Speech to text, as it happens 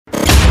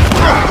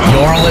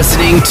You're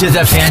listening to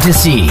the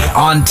Fantasy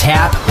on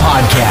Tap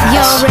podcast.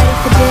 Y'all ready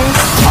for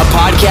this? A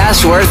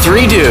podcast where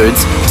three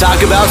dudes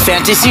talk about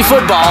fantasy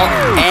football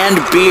and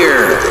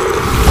beer.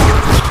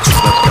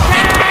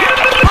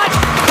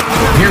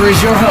 Here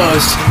is your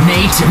host,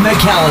 Nate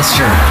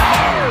McAllister.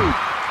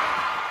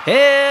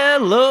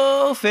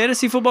 Hello,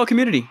 fantasy football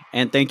community,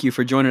 and thank you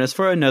for joining us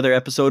for another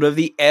episode of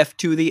the F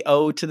to the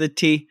O to the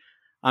T.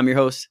 I'm your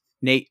host,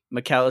 Nate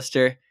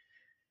McAllister,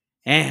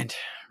 and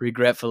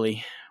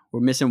regretfully, we're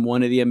missing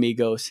one of the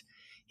amigos.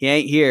 He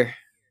ain't here.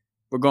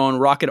 We're going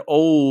rocking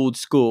old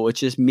school.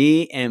 It's just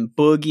me and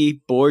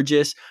Boogie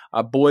Borges.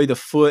 Our boy, the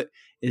Foot,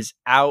 is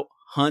out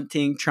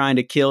hunting, trying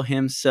to kill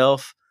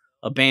himself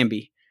a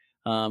Bambi.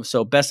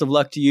 So best of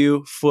luck to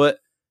you, Foot.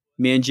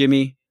 Me and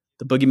Jimmy,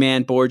 the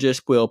Boogeyman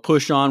Borges, will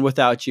push on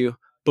without you.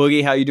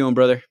 Boogie, how you doing,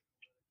 brother?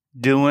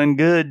 Doing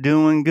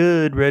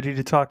good. Ready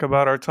to talk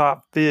about our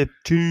top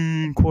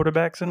 15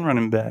 quarterbacks and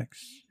running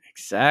backs.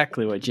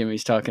 Exactly what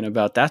Jimmy's talking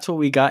about. That's what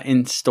we got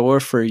in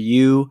store for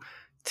you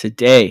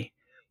today.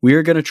 We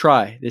are going to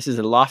try. This is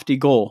a lofty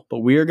goal, but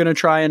we are going to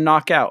try and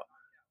knock out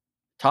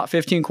top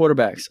 15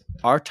 quarterbacks,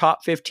 our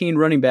top 15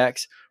 running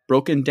backs,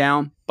 broken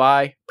down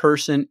by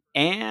person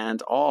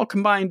and all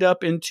combined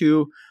up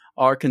into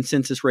our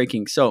consensus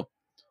ranking. So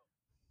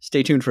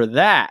stay tuned for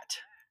that.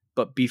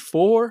 But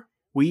before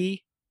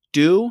we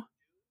do,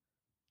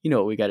 you know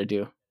what we got to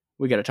do.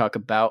 We got to talk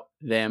about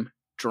them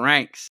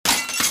drinks.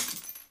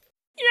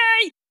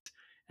 Yay!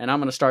 And I'm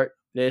going to start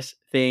this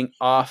thing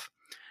off.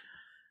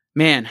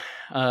 Man,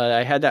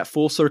 I had that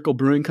Full Circle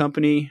Brewing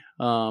Company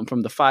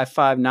from the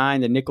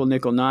 559, the Nickel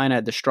 9. I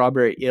had the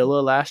Strawberry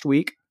Illa last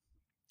week,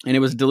 and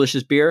it was a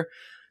delicious beer.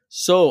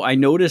 So I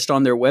noticed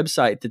on their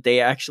website that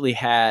they actually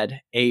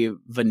had a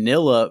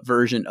vanilla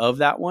version of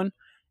that one.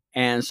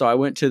 And so I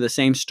went to the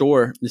same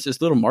store. There's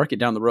this little market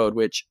down the road,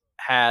 which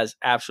has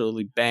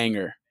absolutely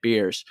banger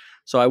beers.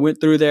 So I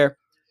went through there,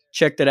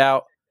 checked it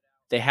out.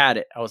 They had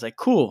it. I was like,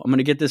 cool, I'm going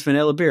to get this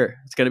vanilla beer.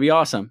 It's going to be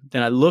awesome.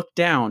 Then I looked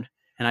down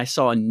and I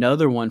saw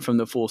another one from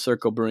the Full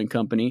Circle Brewing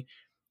Company,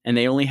 and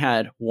they only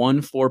had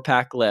 1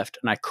 4-pack left,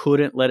 and I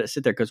couldn't let it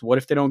sit there because what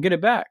if they don't get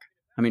it back?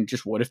 I mean,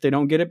 just what if they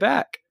don't get it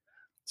back?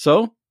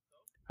 So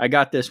I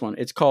got this one.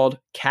 It's called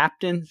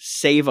Captain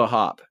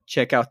Save-A-Hop.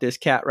 Check out this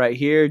cat right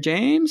here,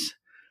 James.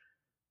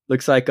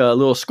 Looks like a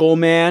little skull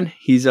man.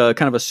 He's a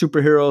kind of a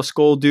superhero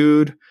skull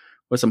dude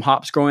with some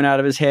hops growing out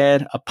of his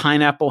head, a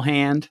pineapple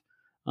hand.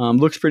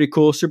 Looks pretty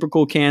cool. Super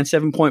cool can.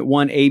 7.1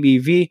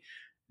 ABV.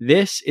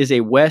 This is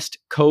a West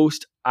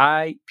Coast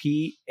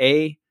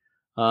IPA.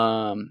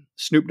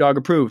 Snoop Dogg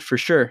approved for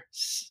sure.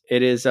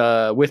 It is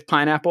with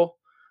pineapple.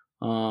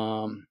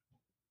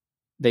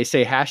 They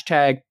say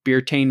hashtag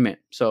beertainment.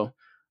 So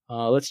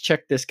let's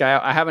check this guy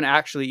out. I haven't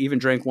actually even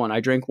drank one. I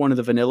drank one of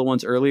the vanilla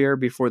ones earlier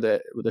before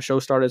the show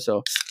started.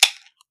 So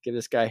give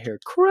this guy here a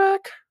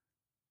crack.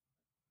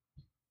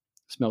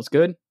 Smells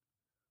good.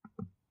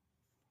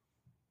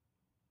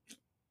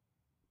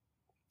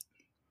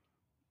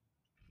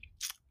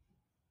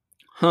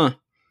 Huh.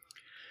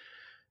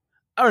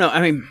 I don't know.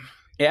 I mean,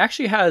 it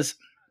actually has,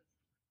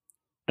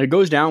 it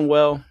goes down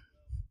well.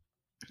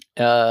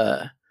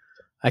 I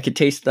could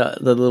taste the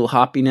little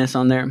hoppiness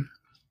on there.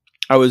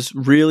 I was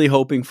really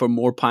hoping for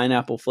more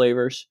pineapple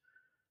flavors.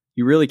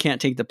 You really can't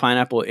take the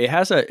pineapple. It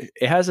has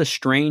a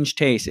strange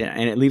taste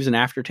and it leaves an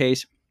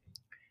aftertaste.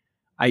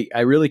 I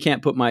really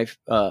can't put my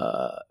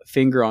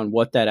finger on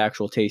what that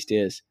actual taste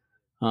is.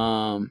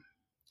 Let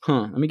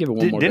me give it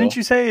one more go. Didn't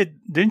you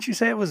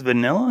say it was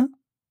vanilla?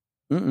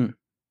 Mm-mm.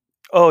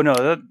 Oh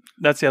no,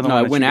 that's the other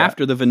one. No, I went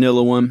after the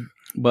vanilla one,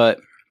 but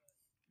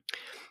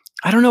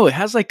I don't know. It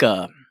has like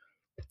a,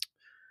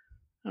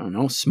 I don't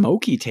know,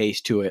 smoky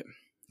taste to it.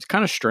 It's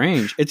kind of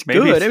strange. It's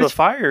maybe good. It's the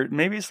fire.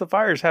 Maybe it's the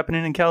fires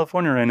happening in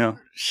California right now.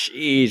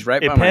 Jeez,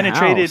 right by my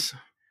house.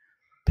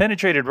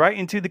 Penetrated right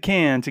into the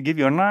can to give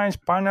you a nice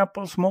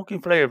pineapple smoky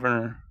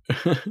flavor.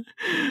 I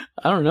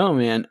don't know,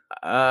 man.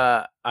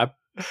 I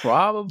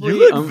probably.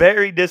 You look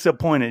very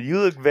disappointed.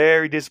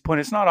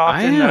 It's not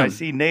often that I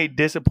see Nate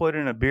disappointed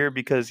in a beer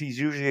because he's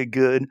usually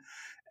good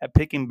at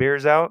picking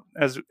beers out.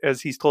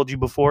 As he's told you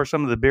before,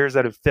 some of the beers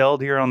that have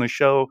failed here on the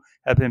show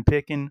have been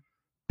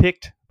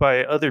picked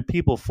by other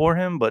people for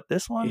him. But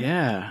this one,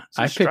 yeah,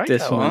 I picked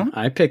this one.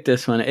 I picked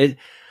this one.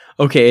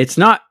 It's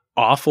not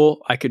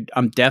awful.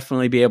 I'm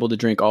definitely be able to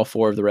drink all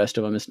 4 of the rest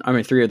of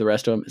them. 3 of the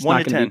rest of them. It's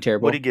not going to be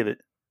terrible. What do you give it?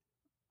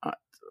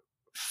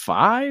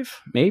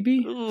 5,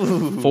 maybe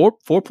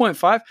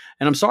 4.5.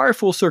 And I'm sorry,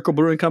 Full Circle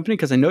Brewing Company,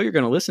 because I know you're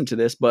going to listen to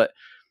this, but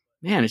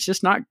man, it's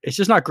just not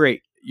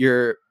great.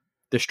 The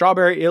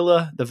Strawberry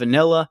Illa, the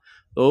vanilla,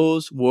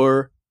 those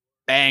were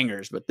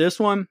bangers, but this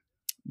one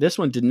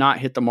did not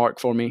hit the mark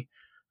for me.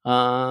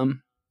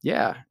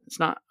 Yeah,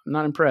 I'm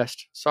not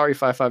impressed. Sorry,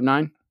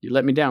 559, you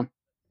let me down.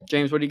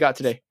 James, what do you got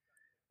today?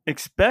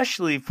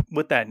 Especially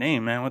with that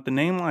name, man. With the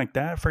name like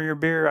that for your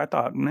beer, I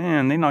thought,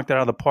 man, they knocked it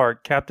out of the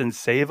park. Captain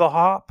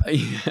Save-A-Hop.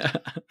 Yeah,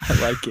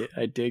 I like it.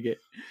 I dig it.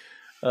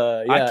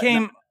 Yeah, I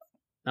came.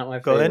 Not my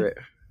Go favorite.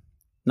 ahead.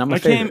 Not my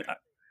favorite.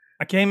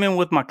 I came in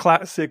with my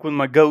classic, with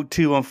my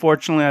go-to.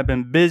 Unfortunately, I've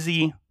been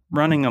busy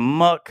running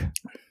amok,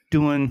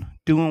 doing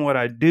what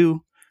I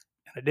do.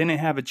 I didn't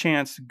have a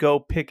chance to go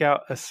pick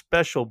out a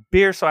special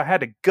beer, so I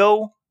had to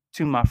go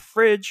to my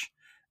fridge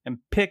and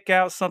pick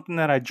out something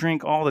that I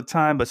drink all the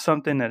time, but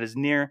something that is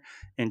near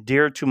and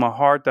dear to my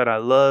heart that I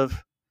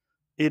love.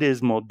 It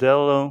is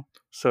Modelo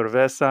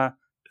Cerveza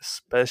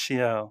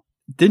Especial.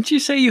 Didn't you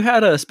say you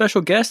had a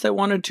special guest that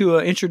wanted to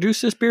introduce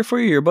this beer for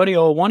you, your buddy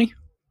Wani?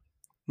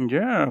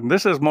 Yeah,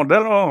 this is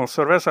Modelo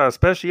Cerveza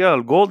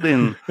Especial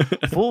Golden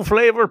Full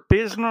Flavor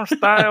Pilsner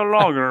Style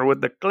Lager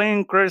with the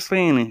clean, crisp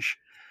finish.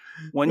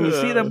 When you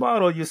see the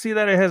bottle, you see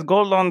that it has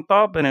gold on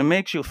top, and it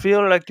makes you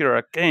feel like you're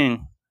a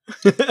king.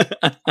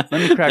 Let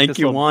me crack this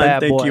little bad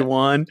boy. Thank you,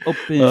 Juan.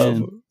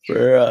 Open.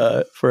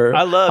 For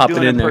I love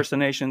doing in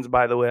impersonations,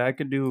 by the way. I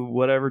could do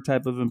whatever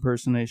type of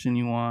impersonation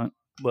you want,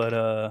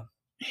 but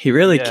he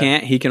really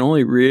can't. He can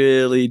only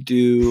really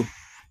do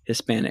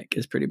Hispanic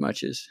is pretty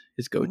much his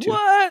go-to.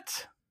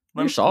 What?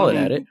 You're solid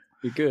at it.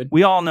 You're good.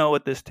 We all know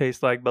what this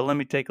tastes like, but let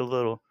me take a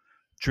little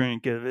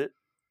drink of it.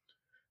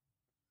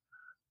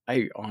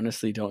 I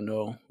honestly don't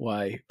know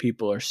why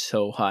people are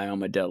so high on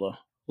Modelo.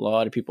 A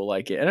lot of people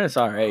like it, and it's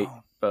all right.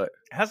 But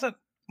it has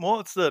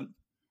it's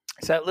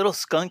that little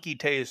skunky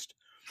taste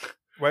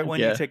right when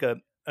you take a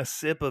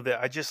sip of it.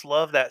 I just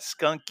love that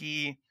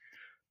skunky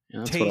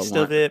taste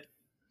of it.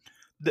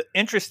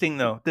 Interesting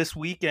though, this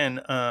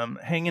weekend,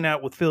 hanging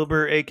out with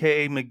Filbert,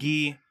 aka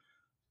McGee,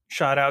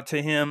 shout out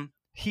to him.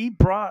 He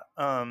brought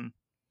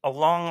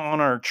along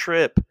on our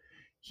trip.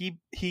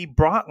 He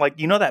brought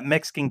that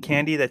Mexican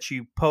candy that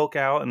you poke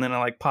out and then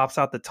it pops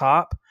out the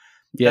top.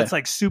 Yeah,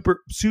 that's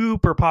super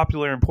super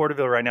popular in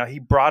Porterville right now. He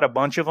brought a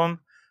bunch of them.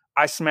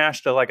 I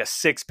smashed a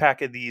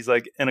 6-pack of these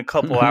in a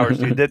couple hours,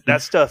 dude.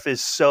 That stuff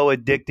is so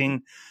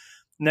addicting.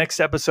 Next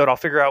episode, I'll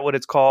figure out what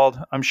it's called.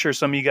 I'm sure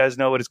some of you guys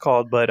know what it's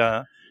called, but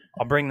I'll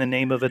bring the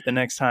name of it the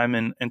next time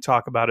and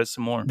talk about it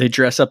some more. They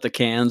dress up the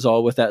cans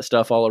all with that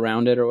stuff all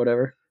around it or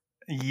whatever.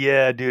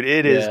 Yeah, dude,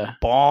 it is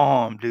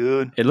bomb,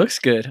 dude. It looks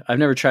good. I've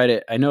never tried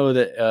it. I know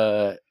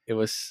that it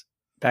was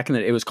back in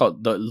it was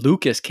called the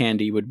Lucas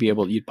candy.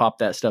 You'd pop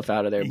that stuff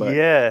out of there, but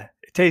yeah,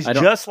 it tastes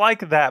just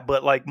like that,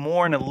 but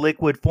more in a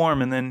liquid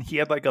form. And then he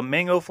had a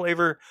mango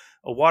flavor,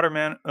 a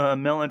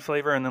watermelon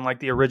flavor, and then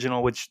the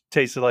original, which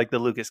tasted like the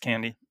Lucas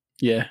candy.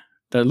 Yeah,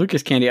 the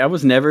Lucas candy. I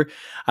was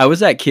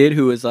that kid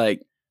who was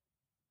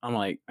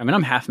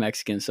I'm half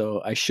Mexican,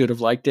 so I should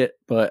have liked it,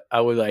 but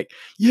I was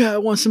I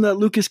want some of that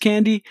Lucas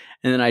candy.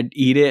 And then I'd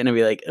eat it and I'd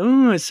be like,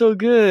 oh, it's so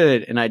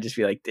good. And I'd just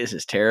be like, this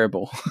is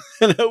terrible.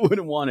 And I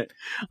wouldn't want it.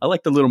 I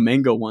like the little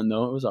mango one,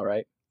 though. It was all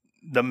right.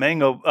 The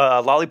mango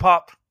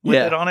lollipop with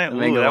it on it? The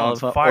mango that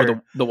lollipop, one's fire.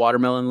 or the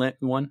watermelon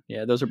one.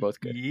 Yeah, those are both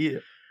good. Yeah.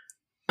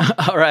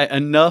 All right,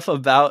 enough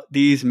about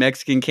these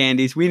Mexican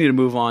candies. We need to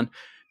move on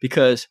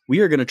because we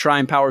are going to try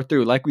and power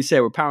through. Like we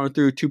said, we're powering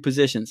through 2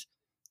 positions.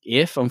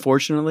 If,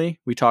 unfortunately,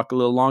 we talk a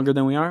little longer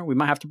than we are, we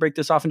might have to break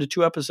this off into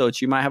 2 episodes.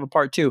 You might have a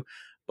part 2.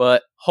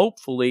 But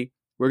hopefully,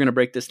 we're going to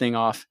break this thing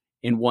off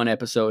in 1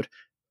 episode.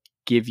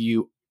 Give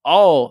you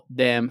all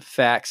them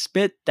facts.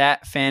 Spit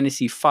that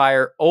fantasy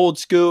fire. Old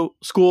school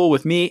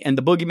with me and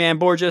the Boogeyman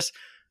Borges.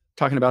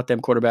 Talking about them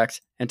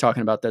quarterbacks and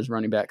talking about those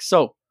running backs.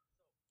 So,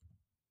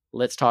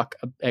 let's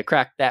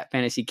crack that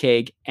fantasy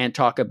keg and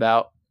talk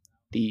about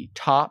the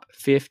top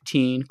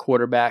 15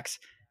 quarterbacks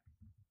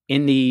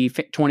in the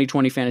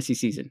 2020 fantasy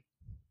season.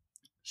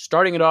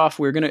 Starting it off,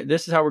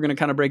 this is how we're gonna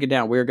kind of break it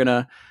down. We're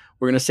gonna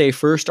say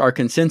first our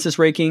consensus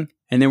ranking,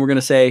 and then we're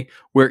gonna say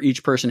where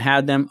each person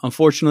had them.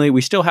 Unfortunately,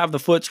 we still have the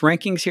Foot's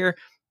rankings here,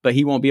 but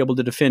he won't be able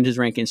to defend his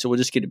rankings, so we'll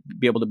just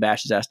be able to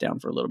bash his ass down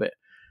for a little bit.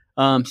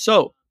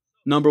 So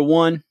number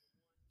 1,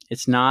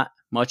 it's not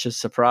much of a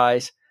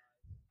surprise.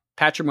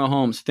 Patrick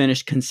Mahomes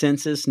finished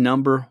consensus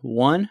number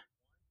 1.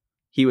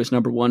 He was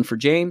number 1 for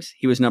James.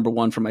 He was number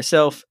 1 for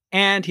myself,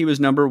 and he was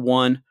number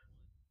 1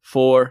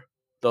 for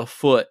the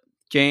Foot.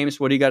 James,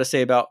 what do you got to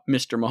say about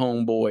Mr.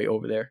 Mahomes boy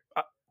over there?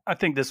 I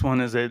think this one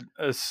is a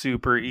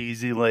super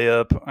easy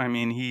layup. I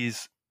mean,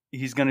 he's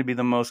going to be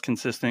the most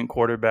consistent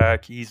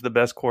quarterback. He's the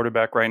best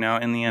quarterback right now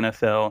in the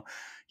NFL.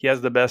 He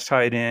has the best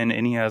tight end,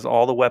 and he has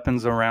all the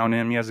weapons around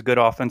him. He has a good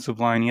offensive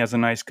line. He has a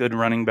nice, good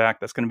running back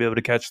that's going to be able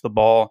to catch the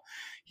ball.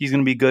 He's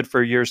going to be good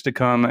for years to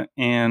come,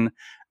 and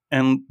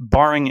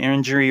barring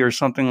injury or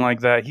something like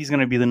that, he's going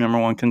to be the number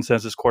 1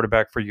 consensus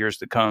quarterback for years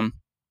to come.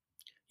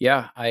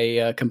 Yeah,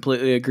 I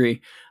completely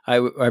agree.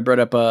 I brought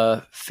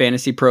up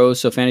Fantasy Pros.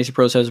 So Fantasy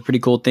Pros has a pretty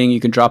cool thing. You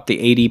can drop the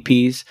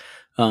ADPs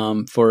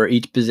for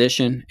each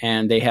position,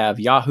 and they have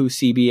Yahoo,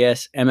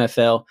 CBS,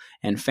 MFL,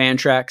 and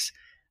Fantrax.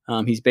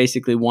 He's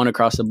basically won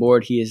across the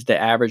board. He is the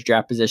average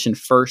draft position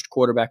first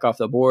quarterback off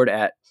the board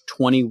at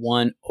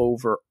 21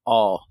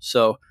 overall.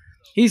 So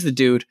he's the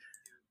dude.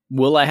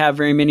 Will I have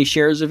very many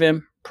shares of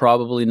him?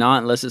 Probably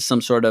not, unless it's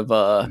some sort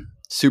of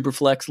super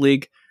flex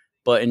league.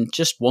 But in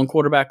just 1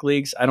 quarterback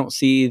leagues, I don't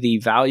see the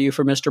value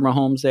for Mr.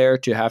 Mahomes there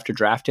to have to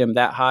draft him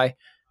that high.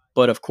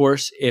 But of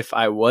course, if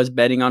I was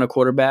betting on a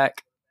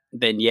quarterback,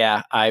 then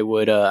yeah, I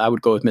would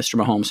go with Mr.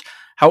 Mahomes.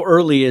 how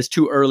early is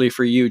too early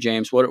for you,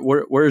 James?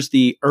 Where's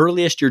the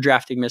earliest you're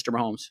drafting Mr.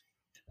 Mahomes?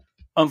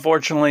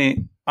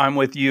 Unfortunately, I'm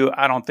with you.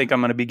 I don't think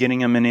I'm going to be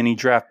getting him in any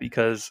draft,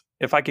 because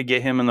if I could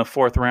get him in the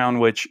 4th round,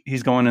 which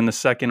he's going in the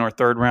 2nd or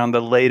 3rd round,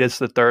 the latest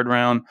the 3rd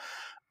round,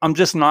 I'm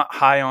just not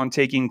high on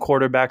taking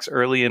quarterbacks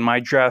early in my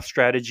draft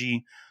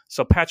strategy.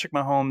 So Patrick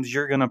Mahomes,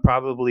 you're going to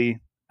probably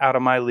out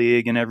of my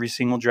league in every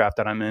single draft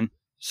that I'm in.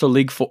 So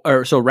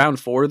round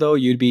 4 though,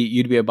 you'd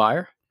be a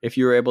buyer if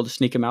you were able to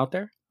sneak him out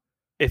there.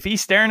 If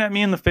he's staring at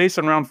me in the face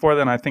in round 4,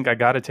 then I think I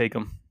got to take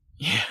him.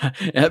 Yeah,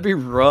 that'd be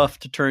rough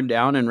to turn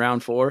down in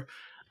round 4.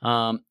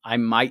 I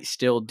might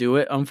still do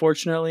it,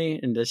 unfortunately,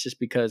 and that's just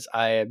because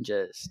I am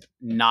just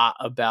not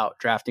about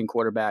drafting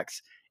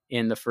quarterbacks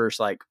in the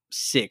first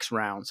 6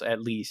 rounds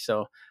at least.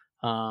 So,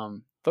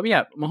 but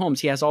yeah,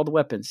 Mahomes, he has all the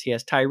weapons. He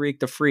has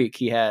Tyreek the Freak.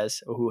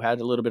 Who had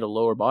a little bit of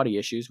lower body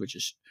issues, which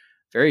is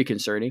very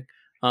concerning.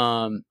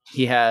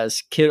 He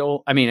has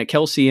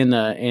Kelsey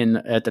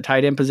at the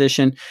tight end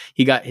position.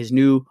 He got his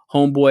new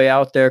homeboy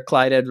out there,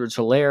 Clyde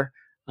Edwards-Helaire.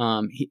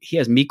 He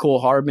has Mecole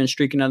Hardman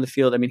streaking down the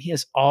field. I mean, he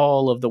has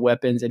all of the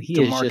weapons, and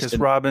he is just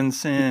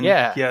Robinson.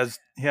 Yeah, he has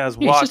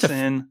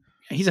Watson.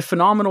 He's a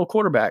phenomenal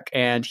quarterback,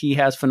 and he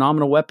has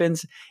phenomenal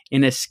weapons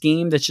in a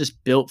scheme that's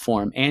just built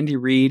for him. Andy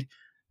Reid,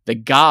 the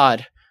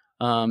God,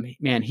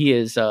 man,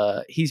 he's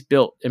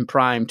built and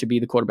primed to be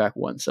the quarterback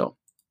 1. So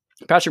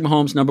Patrick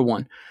Mahomes, number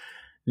 1.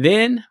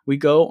 Then we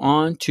go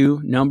on to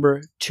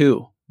number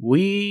 2.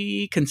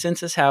 We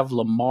consensus have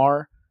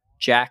Lamar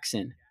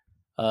Jackson,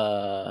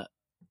 the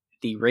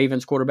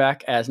Ravens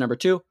quarterback, as number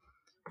 2.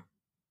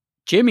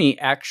 Jimmy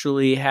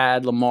actually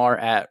had Lamar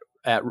at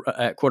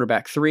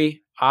quarterback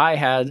 3. I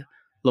had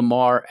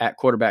Lamar at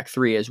quarterback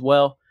 3 as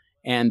well.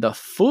 And the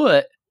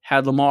Foot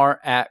had Lamar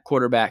at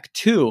quarterback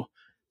 2.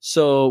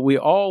 So we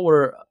all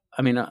were,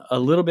 a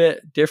little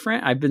bit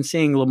different. I've been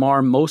seeing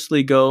Lamar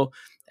mostly go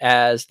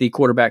as the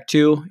quarterback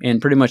 2 in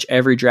pretty much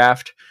every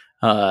draft.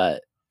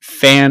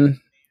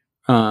 Fantasy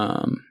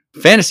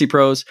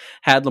Pros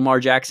had Lamar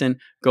Jackson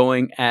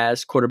going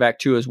as quarterback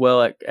 2 as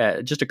well,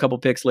 at just a couple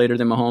picks later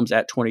than Mahomes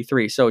at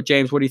 23. So,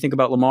 James, what do you think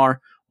about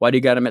Lamar? Why do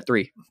you got him at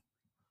 3?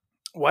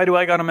 Why do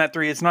I got him at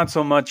 3? It's not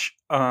so much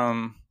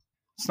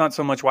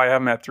why I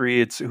have him at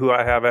 3. It's who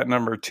I have at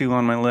number 2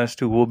 on my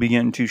list, who we'll be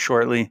getting to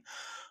shortly.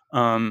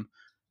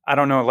 I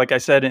don't know. Like I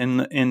said in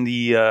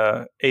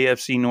the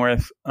AFC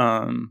North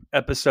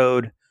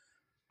episode,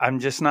 I'm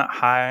just not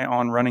high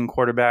on running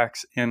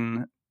quarterbacks,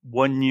 and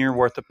 1 year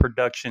worth of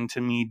production to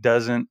me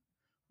doesn't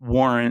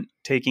warrant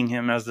taking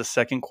him as the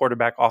second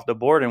quarterback off the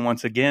board. And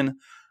once again,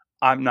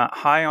 I'm not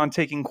high on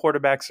taking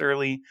quarterbacks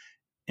early.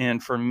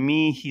 And for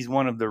me, he's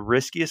one of the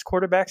riskiest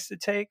quarterbacks to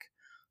take.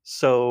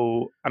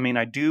 So,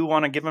 I do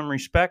want to give him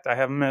respect. I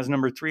have him as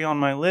number 3 on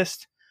my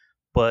list,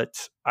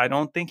 but I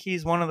don't think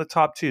he's one of the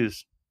top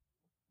 2s.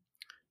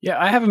 Yeah,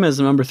 I have him as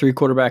the number 3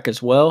 quarterback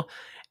as well.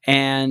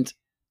 And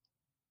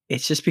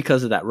it's just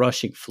because of that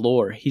rushing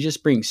floor. He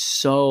just brings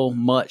so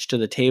much to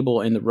the table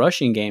in the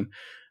rushing game.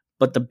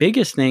 But the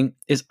biggest thing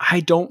is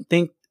I don't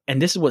think,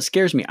 and this is what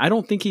scares me, I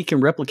don't think he can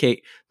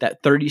replicate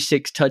that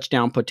 36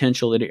 touchdown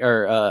potential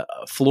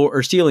floor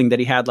or ceiling that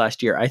he had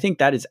last year. I think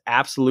that is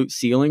absolute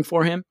ceiling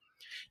for him.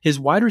 His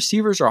wide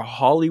receivers are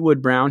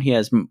Hollywood Brown. He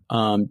has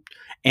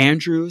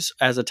Andrews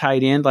as a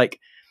tight end.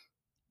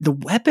 The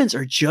weapons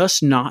are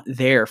just not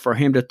there for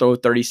him to throw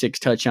 36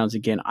 touchdowns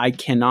again. I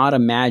cannot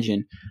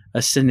imagine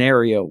a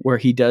scenario where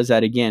he does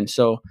that again.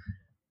 So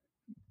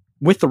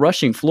with the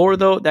rushing floor,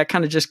 though, that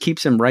kind of just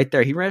keeps him right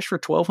there. He rushed for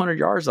 1,200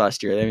 yards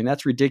last year.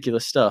 That's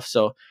ridiculous stuff.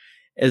 So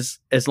as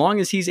long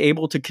as he's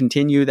able to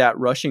continue that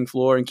rushing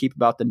floor and keep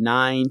about the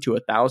 9 to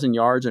 1,000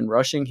 yards in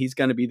rushing, he's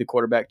going to be the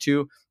quarterback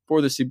 2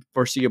 for the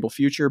foreseeable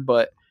future.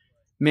 But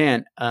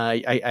man,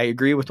 I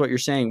agree with what you're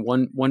saying.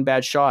 One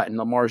bad shot and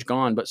Lamar's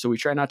gone. But so we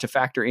try not to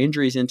factor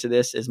injuries into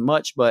this as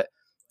much. But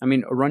a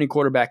running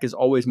quarterback is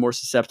always more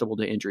susceptible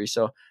to injury.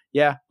 So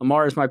yeah,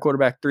 Lamar is my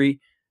quarterback 3,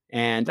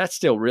 and that's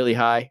still really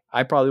high.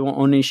 I probably won't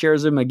own any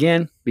shares of him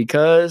again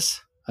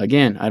because,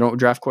 again, I don't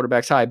draft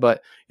quarterbacks high.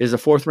 But is the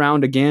 4th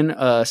round again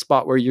a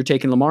spot where you're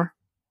taking Lamar?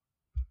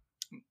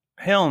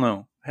 Hell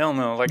no.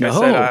 Like I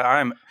said,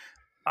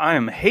 I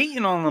am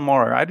hating on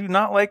Lamar. I do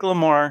not like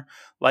Lamar.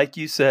 Like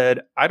you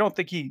said, I don't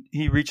think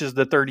he reaches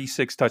the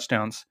 36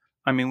 touchdowns.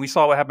 We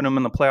saw what happened to him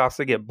in the playoffs.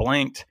 They get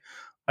blanked.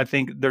 I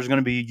think there's going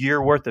to be a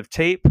year worth of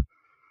tape.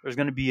 There's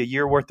going to be a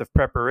year worth of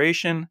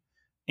preparation.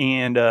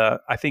 And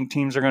I think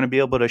teams are going to be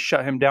able to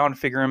shut him down,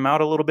 figure him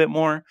out a little bit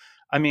more.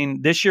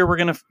 This year we're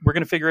gonna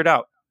figure it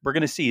out. We're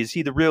going to see, is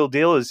he the real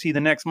deal? Is he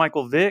the next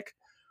Michael Vick?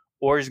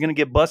 Or is he going to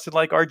get busted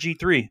like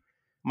RG3?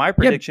 My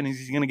prediction is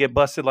he's going to get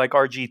busted like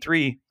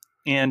RG3.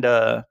 And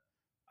I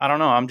don't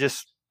know. I'm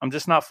just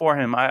not for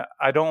him.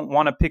 I don't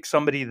want to pick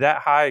somebody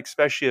that high,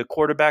 especially a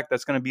quarterback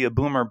that's going to be a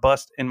boom or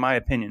bust, in my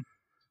opinion.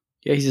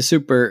 Yeah, he's a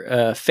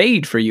super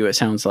fade for you, it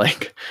sounds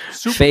like.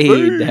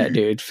 Fade that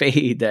dude.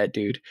 Get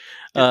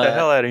the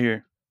hell out of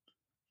here.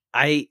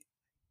 I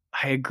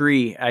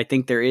agree. I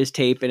think there is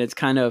tape, and it's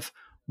kind of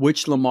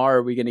which Lamar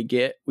are we going to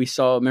get? We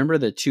saw, remember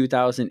the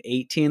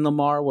 2018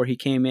 Lamar where he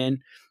came in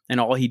and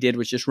all he did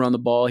was just run the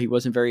ball. He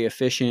wasn't very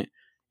efficient.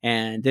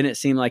 And then it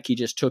seemed like he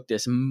just took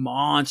this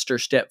monster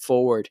step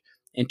forward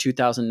in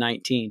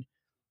 2019.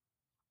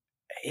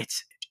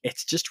 It's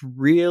just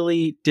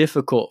really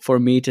difficult for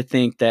me to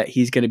think that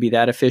he's going to be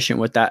that efficient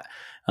with that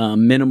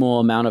minimal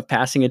amount of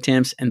passing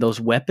attempts and those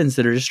weapons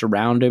that are just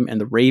around him and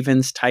the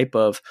Ravens type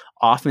of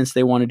offense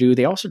they want to do.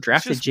 They also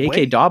drafted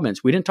J.K.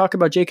 Dobbins. We didn't talk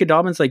about J.K.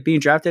 Dobbins like being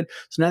drafted.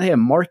 So now they have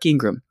Mark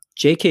Ingram,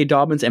 J.K.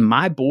 Dobbins, and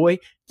my boy,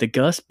 the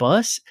Gus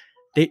Bus.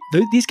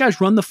 These guys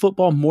run the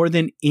football more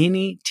than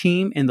any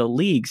team in the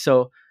league.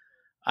 So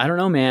I don't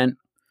know, man.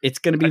 It's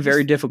going to be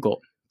very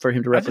difficult for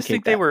him to replicate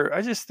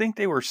I just think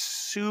they were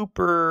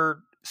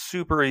super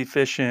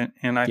efficient,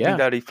 and I think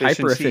that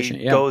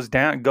efficiency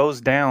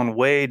goes down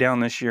way down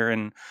this year,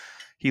 and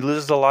he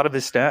loses a lot of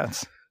his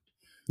stats.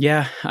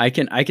 Yeah, I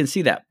can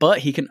see that.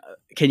 But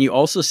can you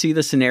also see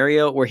the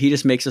scenario where he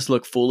just makes us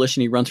look foolish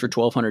and he runs for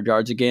 1,200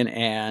 yards again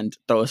and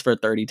throws for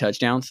 30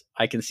 touchdowns?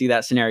 I can see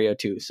that scenario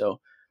too. So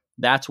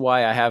that's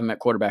why I have him at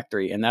quarterback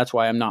 3, and that's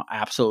why I'm not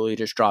absolutely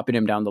just dropping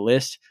him down the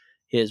list.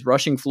 His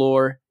rushing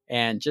floor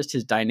and just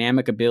his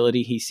dynamic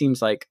ability, he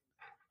seems like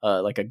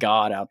a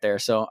god out there.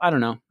 So I don't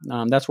know.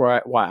 That's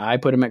why I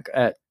put him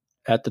at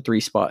the 3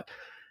 spot.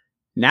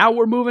 Now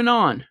we're moving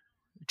on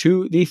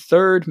to the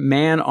third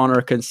man on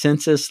our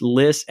consensus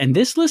list. And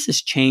this list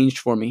has changed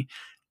for me.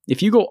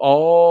 If you go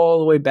all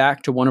the way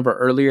back to one of our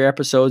earlier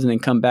episodes and then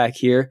come back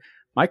here,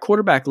 my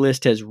quarterback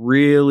list has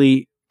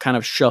really kind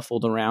of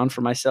shuffled around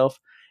for myself.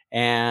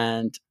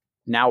 And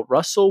now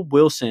Russell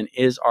Wilson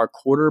is our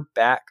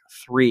quarterback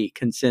 3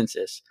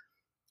 consensus.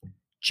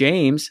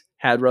 James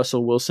had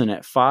Russell Wilson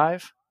at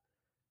 5.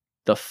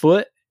 The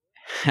Foot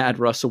had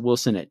Russell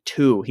Wilson at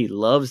 2. He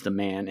loves the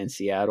man in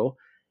Seattle.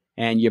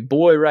 And your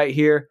boy right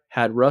here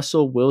had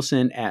Russell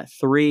Wilson at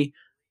 3.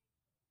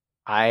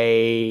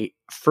 I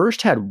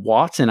first had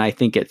Watson, I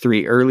think, at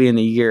 3 early in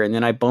the year, and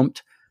then I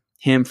bumped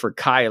him for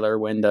Kyler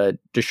when the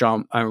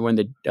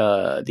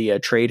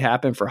trade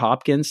happened for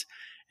Hopkins.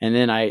 And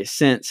then I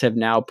since have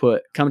now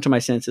come to my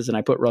senses, and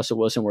I put Russell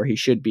Wilson where he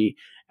should be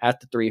at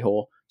the 3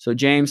 hole. So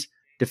James,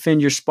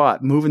 defend your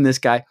spot, moving this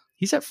guy.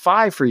 He's at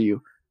 5 for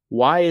you.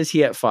 Why is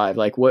he at 5?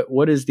 Like,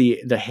 what is the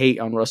hate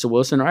on Russell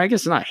Wilson? Or I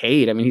guess it's not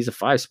hate. I mean, he's a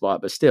 5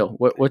 spot, but still,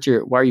 why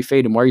are you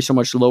fading? Why are you so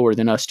much lower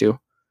than us two?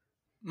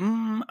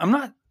 I'm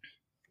not.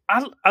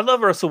 I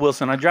love Russell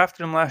Wilson. I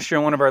drafted him last year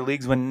in one of our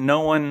leagues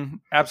when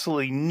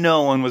absolutely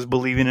no one was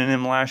believing in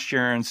him last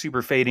year and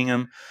super fading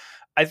him.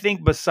 I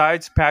think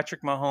besides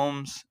Patrick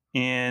Mahomes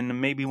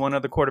and maybe one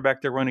other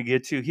quarterback they're going to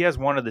get to, he has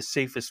one of the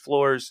safest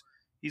floors.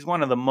 He's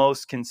one of the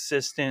most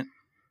consistent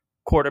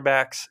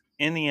quarterbacks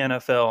in the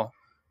NFL.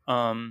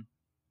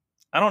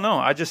 I don't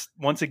know.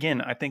 Once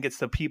again, I think it's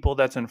the people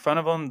that's in front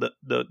of him,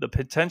 the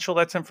potential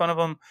that's in front of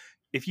him.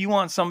 If you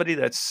want somebody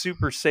that's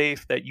super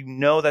safe, that you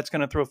know that's going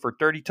to throw for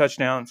 30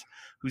 touchdowns,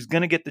 who's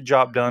going to get the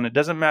job done, it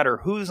doesn't matter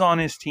who's on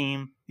his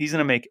team. He's going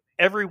to make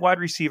every wide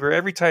receiver,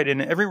 every tight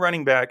end, every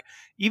running back,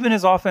 even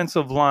his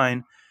offensive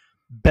line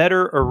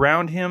better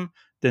around him.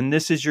 Then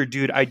this is your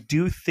dude. I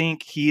do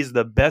think he is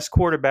the best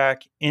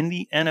quarterback in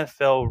the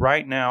NFL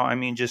right now. I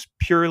mean, just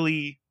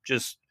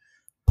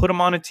put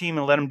him on a team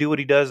and let him do what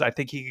he does. I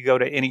think he could go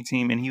to any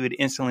team and he would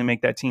instantly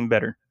make that team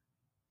better.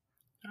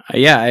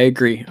 Yeah, I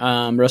agree.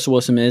 Russell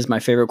Wilson is my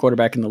favorite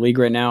quarterback in the league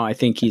right now. I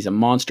think he's a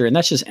monster, and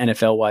that's just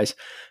NFL-wise.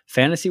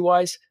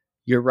 Fantasy-wise,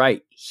 you're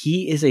right.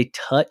 He is a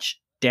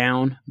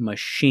touchdown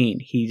machine.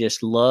 He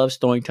just loves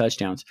throwing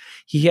touchdowns.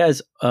 He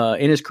has,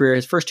 in his career,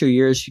 his first 2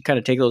 years, you kind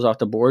of take those off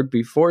the board.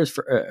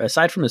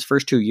 Aside from his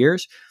first 2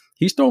 years,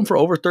 he's thrown for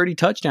over 30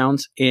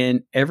 touchdowns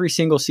in every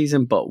single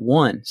season but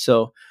one.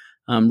 So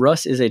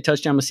Russ is a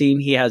touchdown machine.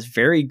 He has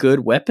very good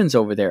weapons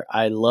over there.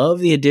 I love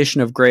the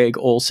addition of Greg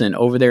Olsen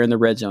over there in the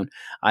red zone.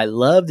 I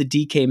love the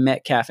DK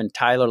Metcalf and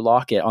Tyler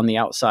Lockett on the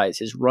outsides.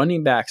 His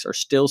running backs are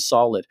still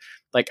solid.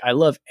 Like, I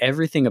love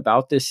everything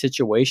about this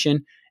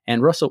situation.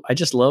 And I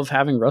just love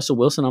having Russell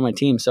Wilson on my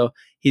team. So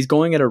he's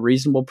going at a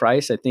reasonable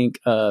price. I think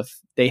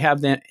they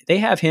have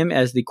him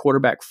as the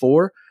quarterback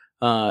 4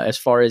 as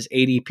far as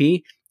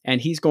ADP. And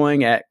he's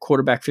going at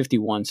quarterback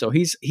 51. So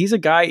he's a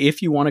guy,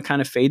 if you want to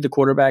kind of fade the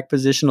quarterback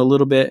position a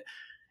little bit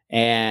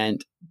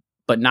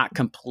but not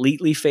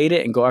completely fade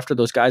it and go after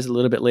those guys a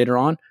little bit later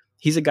on,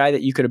 he's a guy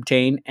that you could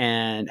obtain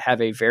and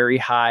have a very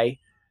high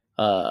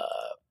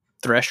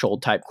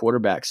threshold type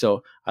quarterback.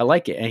 So I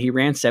like it. And he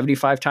ran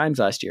 75 times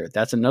last year.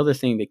 That's another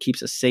thing that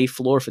keeps a safe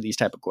floor for these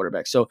type of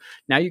quarterbacks. So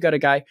now you got a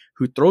guy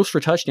who throws for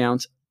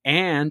touchdowns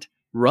and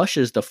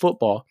rushes the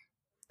football.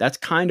 That's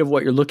kind of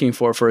what you're looking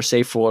for a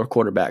safe floor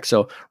quarterback.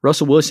 So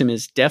Russell Wilson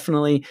is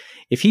definitely,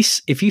 if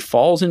he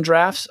falls in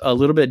drafts a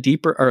little bit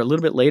deeper or a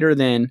little bit later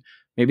than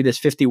maybe this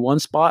 51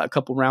 spot, a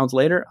couple rounds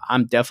later,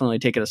 I'm definitely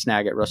taking a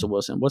snag at Russell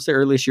Wilson. What's the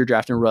earliest you're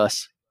drafting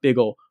Russ? Big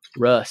ol'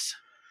 Russ.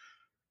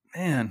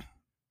 Man,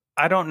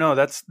 I don't know.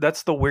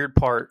 That's the weird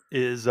part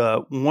is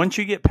once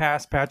you get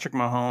past Patrick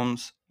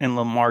Mahomes and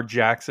Lamar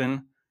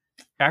Jackson,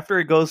 after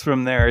it goes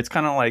from there, it's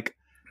kind of like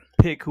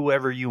pick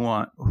whoever you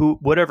want,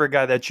 whatever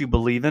guy that you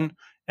believe in.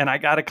 And I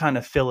got to kind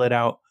of fill it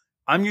out.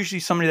 I'm usually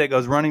somebody that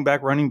goes running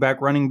back,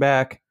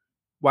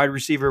 wide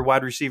receiver,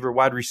 wide receiver,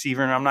 wide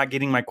receiver, and I'm not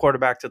getting my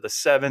quarterback to the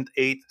 7th,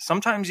 8th,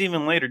 sometimes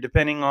even later,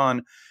 depending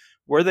on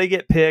where they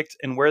get picked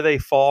and where they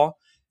fall.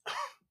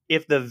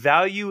 If the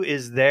value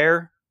is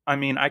there, I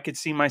mean, I could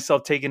see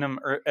myself taking him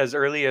as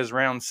early as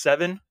round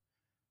 7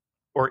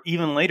 or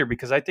even later,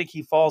 because I think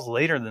he falls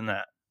later than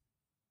that.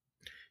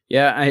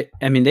 Yeah,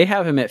 I mean, they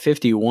have him at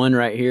 51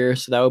 right here,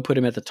 so that would put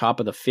him at the top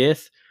of the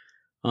 5th.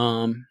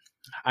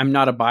 I'm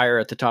not a buyer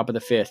at the top of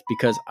the 5th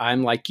because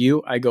I'm like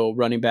you. I go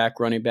running back,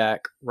 running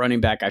back,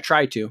 running back. I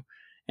try to,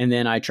 and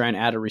then I try and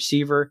add a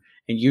receiver,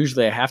 and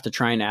usually I have to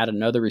try and add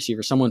another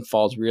receiver. Someone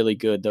falls really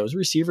good. Those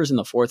receivers in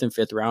the 4th and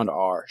 5th round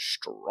are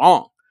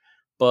strong,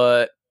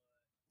 but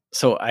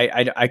so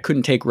I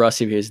couldn't take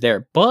Russ if he was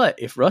there. But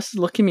if Russ is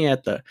looking me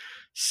at the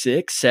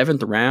 6th,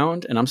 7th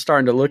round, and I'm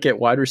starting to look at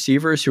wide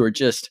receivers who are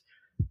just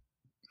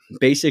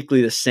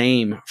basically the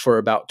same for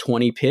about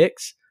 20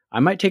 picks,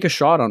 I might take a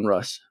shot on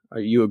Russ.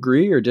 You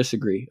agree or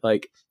disagree?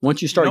 Like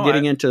once you start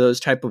getting into those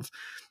type of,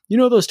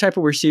 those type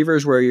of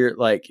receivers where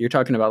you're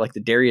talking about like the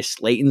Darius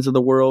Slaytons of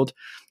the world,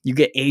 you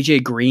get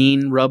AJ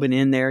Green rubbing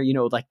in there,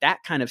 like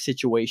that kind of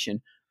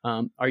situation.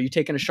 Are you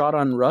taking a shot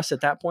on Russ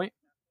at that point?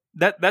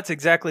 That's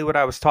exactly what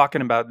I was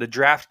talking about. The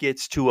draft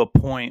gets to a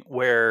point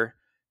where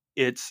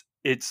it's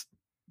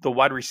the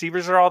wide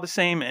receivers are all the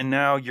same, and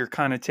now you're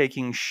kind of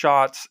taking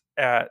shots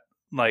at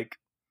like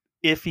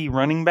iffy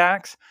running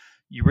backs.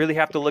 You really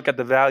have to look at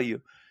the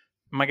value.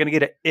 Am I going to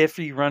get an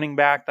iffy running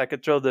back that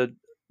could throw the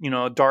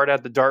dart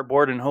at the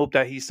dartboard and hope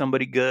that he's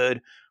somebody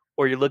good?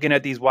 Or you're looking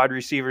at these wide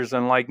receivers,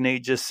 and like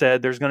Nate just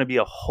said, there's going to be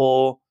a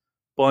whole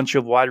bunch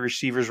of wide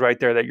receivers right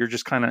there that you're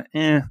just kind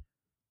of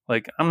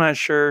like, I'm not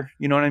sure.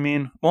 You know what I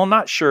mean? Well,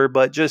 not sure,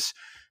 but just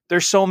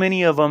there's so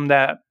many of them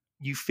that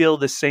you feel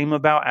the same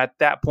about at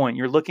that point.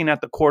 You're looking at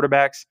the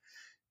quarterbacks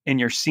and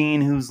you're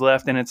seeing who's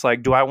left, and it's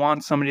like, do I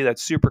want somebody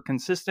that's super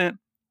consistent,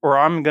 or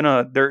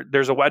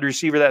there's a wide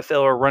receiver that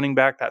fell or a running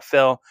back that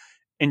fell,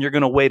 and you're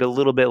going to wait a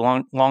little bit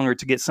longer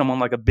to get someone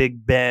like a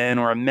Big Ben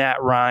or a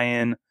Matt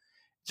Ryan. It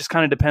just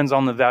kind of depends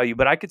on the value.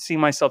 But I could see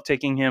myself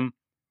taking him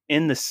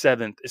in the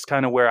 7th is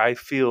kind of where I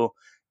feel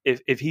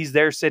if he's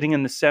there sitting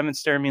in the 7th,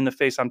 staring me in the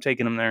face, I'm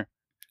taking him there.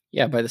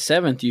 Yeah, by the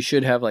 7th, you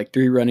should have like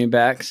 3 running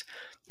backs,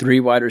 3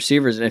 wide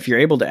receivers. And if you're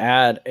able to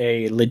add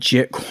a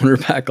legit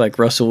quarterback like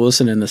Russell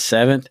Wilson in the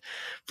 7th,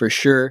 for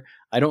sure.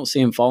 I don't see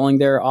him falling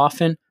there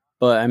often,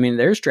 but I mean,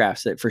 there's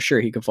drafts that for sure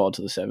he could fall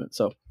to the 7th.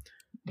 So,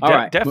 all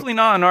right. Definitely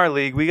not in our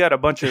league. We got a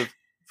bunch of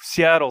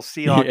Seattle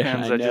Seahawks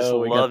fans that just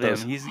love him.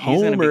 He's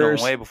going to be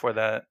going way before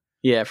that.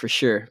 Yeah, for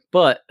sure.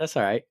 But that's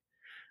all right.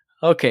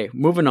 Okay,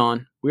 moving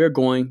on. We are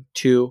going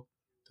to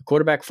the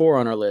quarterback 4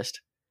 on our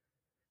list,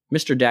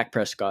 Mr. Dak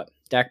Prescott.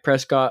 Dak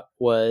Prescott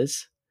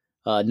was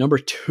number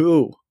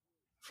 2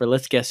 for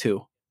let's guess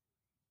who?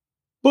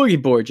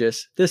 Boogie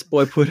Borges. This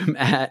boy put him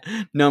at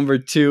number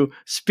 2.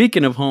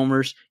 Speaking of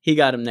homers, he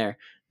got him there.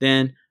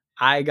 Then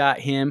I got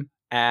him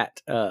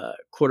at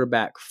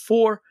quarterback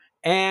 4,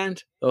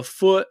 and the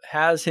Foot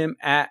has him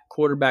at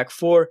quarterback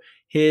 4.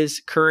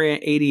 His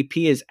current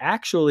ADP is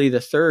actually the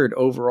 3rd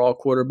overall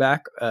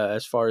quarterback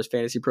as far as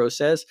Fantasy Pro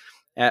says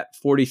at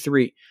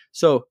 43.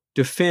 So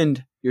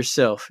defend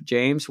yourself,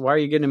 James. Why are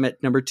you getting him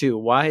at number 2?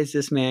 Why is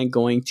this man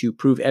going to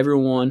prove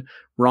everyone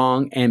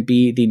wrong and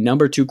be the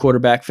number 2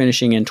 quarterback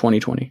finishing in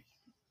 2020?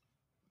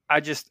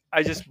 I just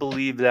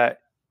believe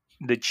that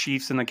the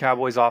Chiefs and the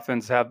Cowboys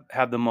offense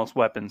have the most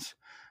weapons.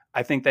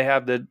 I think they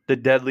have the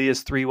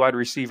deadliest 3 wide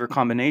receiver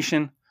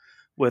combination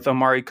with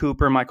Amari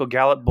Cooper, Michael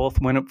Gallup,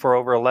 both went up for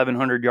over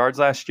 1,100 yards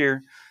last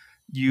year.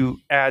 You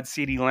add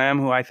CeeDee Lamb,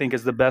 who I think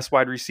is the best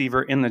wide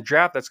receiver in the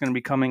draft that's going to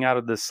be coming out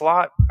of the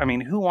slot. I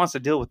mean, who wants to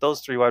deal with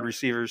those 3 wide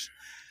receivers?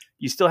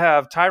 You still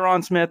have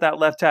Tyron Smith at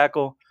left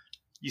tackle.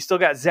 You still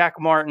got Zach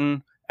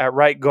Martin at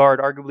right guard,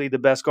 arguably the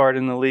best guard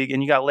in the league.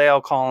 And you got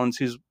La'el Collins,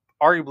 who's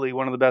arguably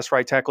one of the best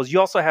right tackles. You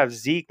also have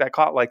Zeke that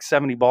caught like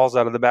 70 balls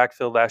out of the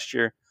backfield last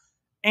year.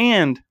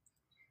 And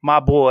my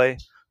boy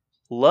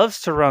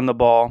loves to run the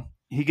ball.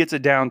 He gets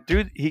it done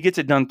through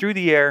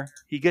the air.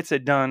 He gets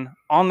it done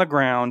on the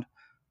ground.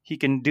 He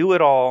can do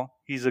it all.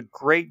 He's a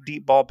great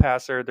deep ball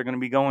passer. They're going to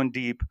be going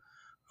deep.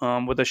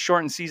 With a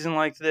shortened season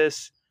like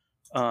this,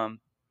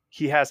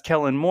 he has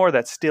Kellen Moore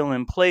that's still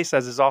in place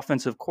as his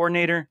offensive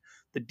coordinator.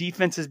 The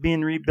defense is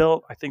being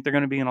rebuilt. I think they're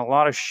going to be in a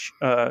lot of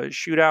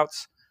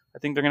shootouts. I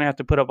think they're going to have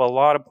to put up a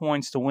lot of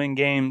points to win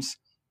games.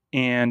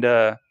 And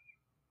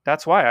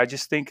that's why I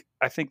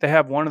think they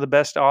have one of the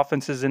best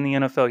offenses in the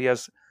NFL. He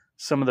has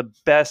some of the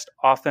best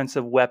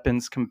offensive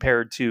weapons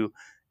compared to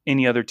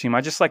any other team.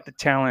 I just like the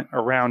talent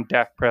around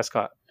Dak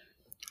Prescott.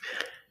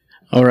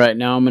 All right,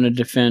 now I'm going to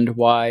defend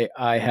why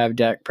I have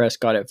Dak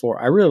Prescott at 4.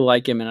 I really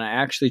like him, and I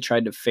actually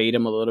tried to fade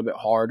him a little bit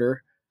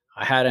harder.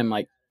 I had him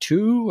like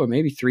 2 or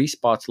maybe 3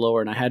 spots lower,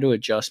 and I had to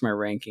adjust my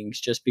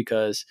rankings just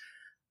because,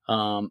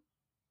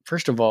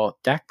 first of all,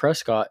 Dak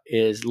Prescott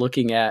is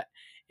looking at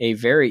a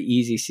very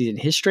easy season.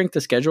 His strength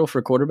of schedule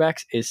for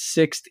quarterbacks is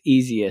 6th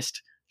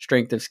easiest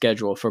strength of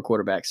schedule for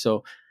quarterbacks.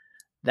 So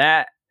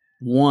that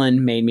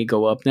one made me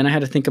go up. Then I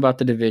had to think about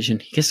the division.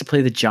 He gets to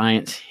play the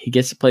Giants. He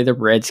gets to play the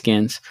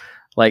Redskins.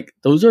 Like,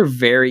 those are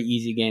very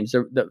easy games.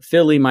 The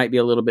Philly might be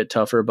a little bit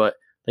tougher, but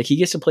like, he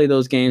gets to play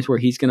those games where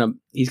he's gonna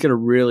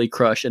really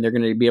crush, and they're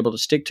gonna be able to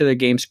stick to their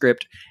game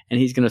script, and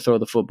he's gonna throw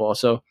the football.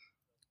 So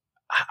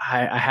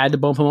I had to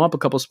bump him up a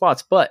couple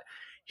spots, but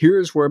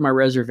here's where my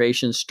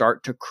reservations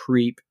start to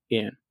creep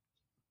in.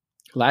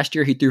 Last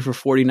year, he threw for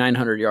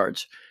 4,900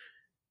 yards.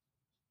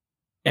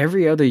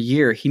 Every other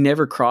year, he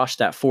never crossed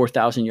that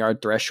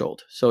 4,000-yard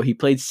threshold. So he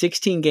played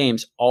 16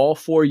 games all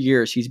 4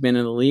 years he's been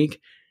in the league,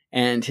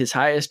 and his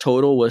highest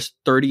total was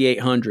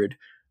 3,800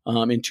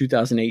 in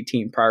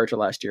 2018 prior to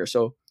last year.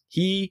 So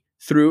he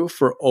threw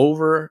for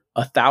over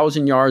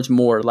 1,000 yards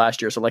more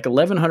last year. So like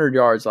 1,100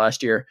 yards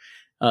last year,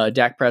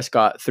 Dak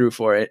Prescott threw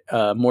for it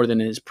more than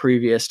his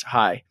previous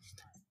high,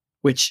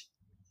 which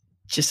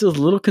just is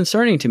a little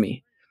concerning to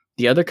me.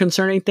 The other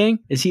concerning thing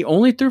is he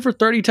only threw for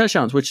 30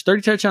 touchdowns, which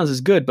 30 touchdowns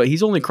is good, but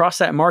he's only crossed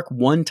that mark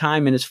one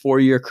time in his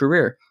 4-year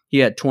career. He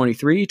had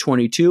 23,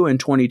 22, and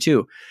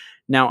 22.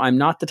 Now, I'm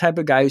not the type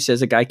of guy who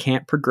says a guy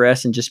can't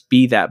progress and just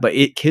be that, but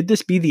could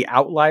this be the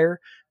outlier?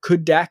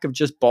 Could Dak have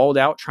just balled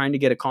out trying to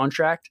get a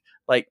contract?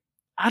 Like,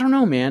 I don't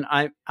know, man.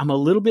 I'm a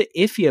little bit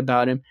iffy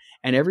about him,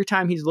 and every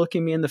time he's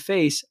looking me in the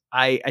face,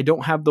 I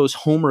don't have those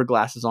homer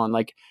glasses on.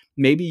 Like,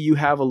 maybe you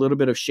have a little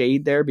bit of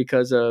shade there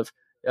because of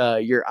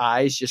your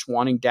eyes just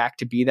wanting Dak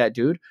to be that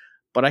dude,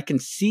 but I can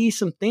see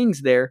some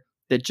things there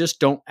that just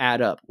don't add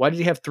up. Why did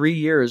he have 3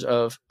 years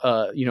of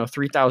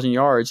 3,000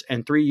 yards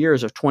and 3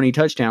 years of 20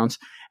 touchdowns,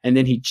 and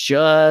then he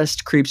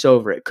just creeps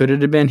over it? Could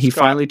it have been he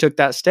finally took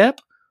that step,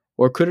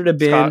 or could it have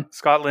been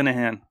Scott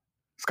Linehan?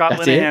 Scott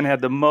Linehan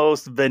had the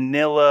most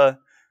vanilla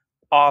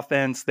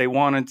offense. They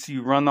wanted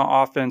to run the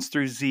offense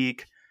through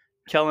Zeke.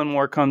 Kellen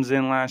Moore comes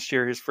in last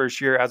year, his first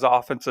year as an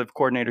offensive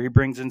coordinator. He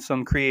brings in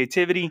some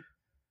creativity.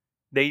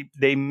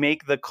 They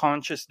make the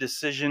conscious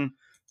decision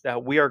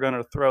that we are going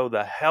to throw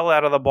the hell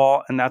out of the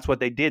ball, and that's what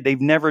they did.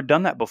 They've never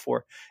done that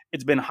before.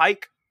 It's been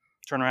hike,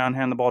 turn around,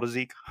 hand the ball to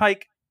Zeke,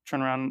 hike,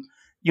 turn around.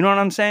 You know what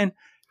I'm saying?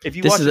 If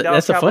you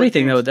that's a funny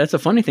thing, though. That's a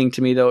funny thing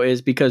to me, though,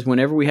 is because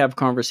whenever we have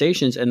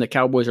conversations and the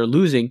Cowboys are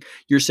losing,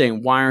 you're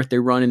saying, why aren't they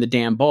running the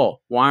damn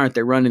ball? Why aren't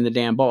they running the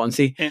damn ball? And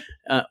see,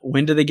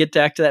 when do they get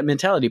back to that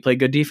mentality? Play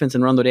good defense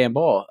and run the damn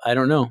ball? I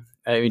don't know.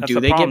 I mean, do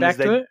they get back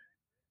to it?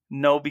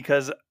 No,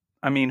 because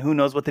I mean, who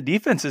knows what the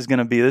defense is going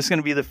to be? This is going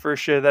to be the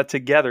first year of that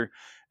together.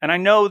 And I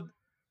know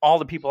all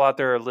the people out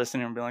there are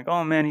listening and be like,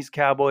 oh, man, he's a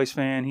Cowboys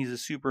fan. He's a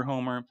super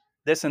homer,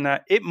 this and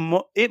that.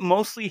 It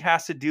mostly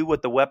has to do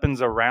with the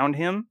weapons around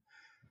him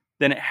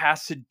than it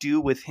has to do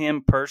with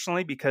him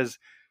personally, because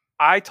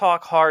I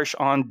talk harsh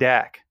on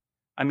Dak.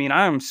 I mean,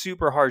 I am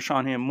super harsh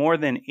on him more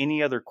than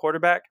any other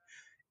quarterback.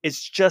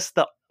 It's just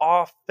the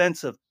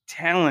offensive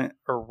talent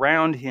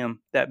around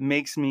him that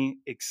makes me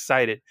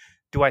excited.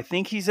 Do I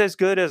think he's as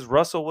good as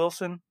Russell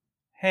Wilson?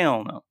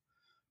 Hell no.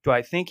 Do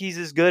I think he's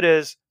as good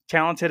as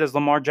talented as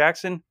Lamar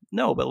Jackson?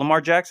 No, but Lamar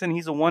Jackson,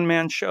 he's a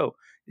one-man show.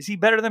 Is he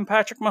better than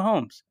Patrick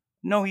Mahomes?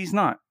 No, he's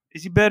not.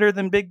 Is he better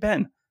than Big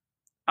Ben?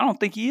 I don't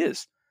think he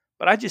is.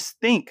 But I just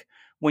think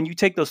when you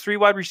take those 3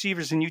 wide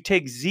receivers and you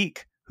take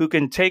Zeke, who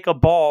can take a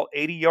ball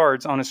 80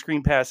 yards on a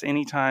screen pass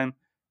anytime,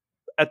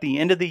 at the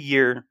end of the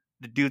year,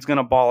 the dude's going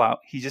to ball out.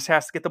 He just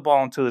has to get the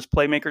ball into his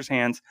playmaker's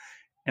hands,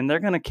 and they're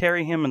going to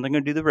carry him, and they're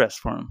going to do the rest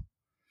for him.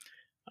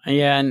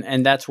 Yeah,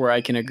 and that's where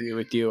I can agree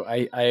with you.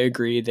 I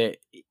agree that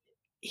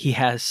he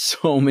has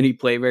so many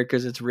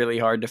playmakers, it's really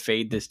hard to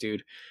fade this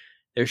dude.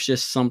 There's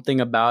just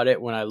something about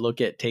it when I look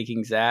at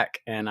taking Dak,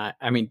 and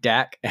I mean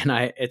Dak, and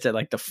it's at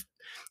like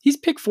he's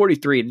pick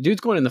 43. The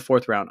dude's going in the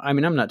 4th round. I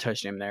mean, I'm not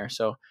touching him there.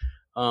 So,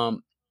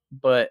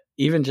 but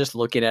even just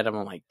looking at him,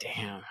 I'm like,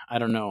 damn, I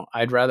don't know.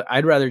 I'd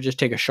rather just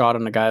take a shot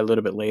on the guy a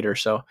little bit later.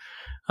 So,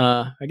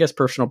 I guess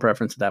personal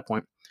preference at that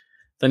point.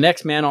 The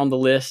next man on the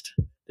list,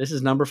 this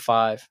is number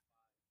 5.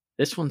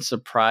 This one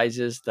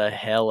surprises the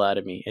hell out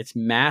of me. It's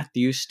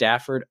Matthew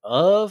Stafford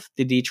of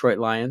the Detroit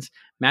Lions.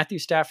 Matthew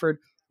Stafford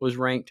was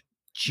ranked.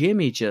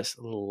 Jimmy just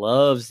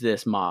loves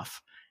this moff,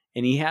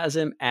 and he has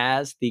him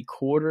as the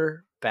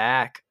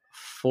quarterback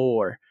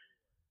 4.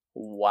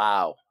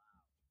 Wow.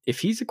 If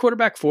he's a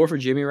quarterback 4 for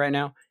Jimmy right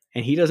now,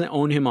 and he doesn't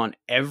own him on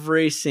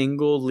every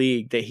single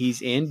league that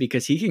he's in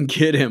because he can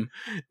get him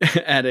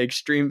at an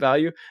extreme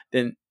value,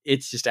 then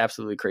it's just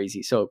absolutely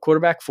crazy. So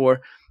quarterback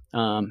 4,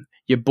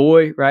 your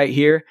boy right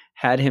here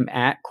had him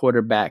at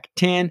quarterback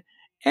 10,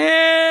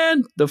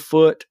 and the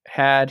foot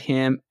had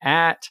him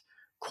at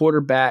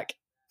quarterback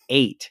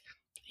 8.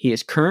 He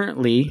is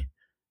currently,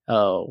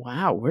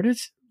 where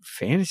does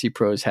Fantasy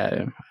Pros have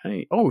him?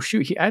 I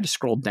had to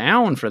scroll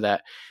down for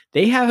that.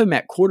 They have him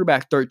at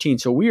quarterback 13,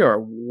 so we are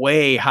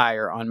way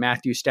higher on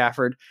Matthew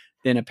Stafford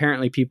than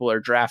apparently people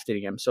are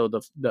drafting him. So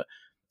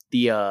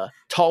the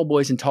tall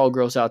boys and tall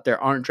girls out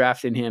there aren't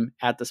drafting him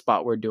at the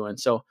spot we're doing.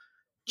 So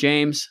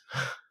James,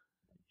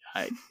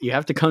 you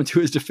have to come to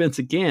his defense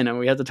again, and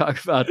we have to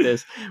talk about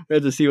this. We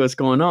have to see what's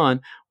going on.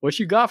 What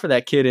you got for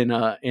that kid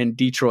in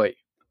Detroit?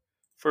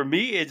 For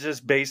me, it's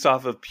just based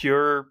off of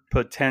pure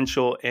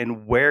potential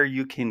and where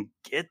you can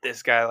get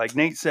this guy. Like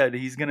Nate said,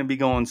 he's going to be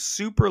going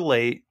super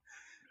late.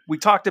 We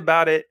talked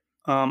about it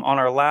on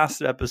our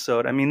last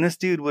episode. I mean, this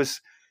dude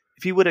was,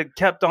 if he would have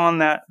kept on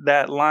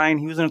that line,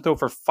 he was going to throw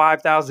for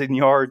 5,000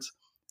 yards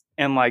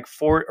and like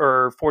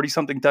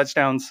 40-something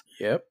touchdowns.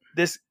 Yep.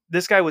 This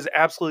guy was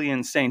absolutely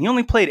insane. He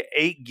only played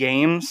 8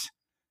 games,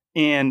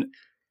 and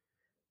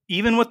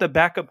even with the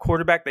backup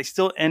quarterback, they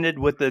still ended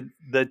with the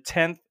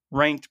 10th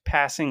ranked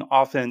passing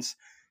offense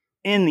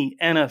in the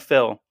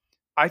NFL.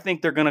 I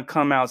think they're going to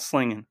come out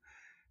slinging.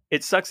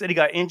 It sucks that he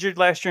got injured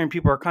last year and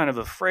people are kind of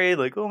afraid,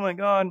 like, oh my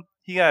God,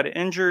 he got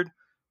injured.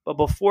 But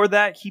before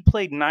that, he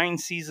played 9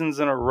 seasons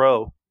in a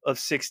row of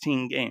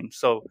 16 games.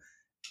 So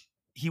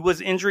he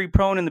was injury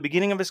prone in the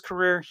beginning of his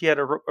career. He had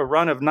a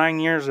run of 9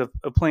 years of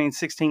playing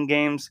 16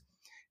 games.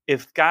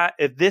 If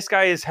this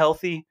guy is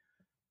healthy,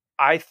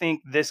 I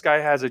think this guy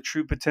has a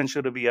true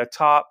potential to be a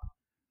top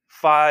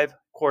 5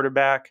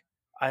 quarterback.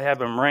 I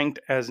have him ranked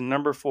as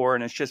number 4,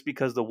 and it's just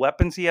because the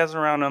weapons he has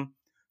around him,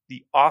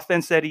 the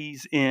offense that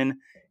he's in,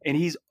 and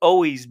he's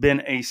always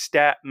been a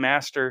stat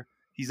master.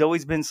 He's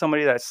always been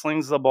somebody that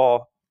slings the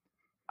ball.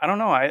 I don't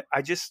know. I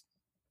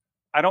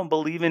don't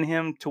believe in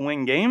him to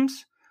win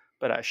games,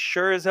 but I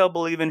sure as hell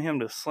believe in him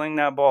to sling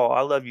that ball.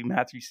 I love you,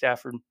 Matthew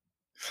Stafford.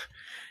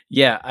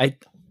 Yeah,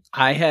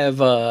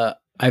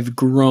 I've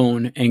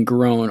grown and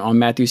grown on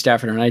Matthew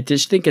Stafford, and I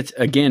just think it's,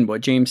 again,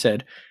 what James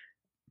said.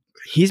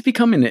 He's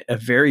becoming a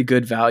very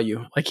good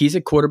value. Like, he's a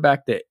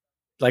quarterback that,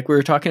 like we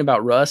were talking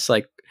about Russ,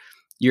 like,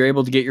 you're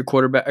able to get your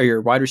quarterback or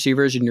your wide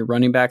receivers and your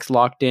running backs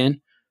locked in,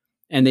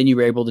 and then you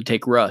were able to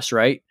take Russ,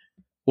 right?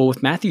 Well,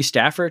 with Matthew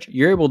Stafford,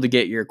 you're able to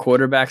get your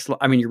your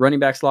running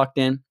backs locked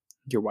in,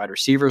 your wide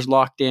receivers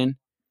locked in,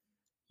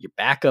 your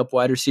backup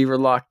wide receiver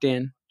locked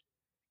in,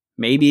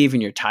 maybe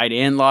even your tight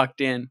end locked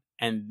in,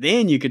 and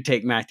then you could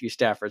take Matthew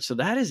Stafford. So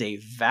that is a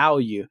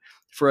value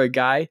for a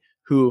guy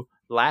who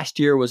last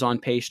year was on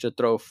pace to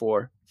throw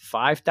for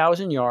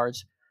 5,000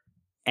 yards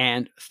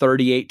and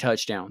 38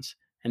 touchdowns.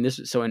 And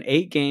so in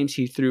 8 games,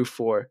 he threw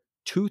for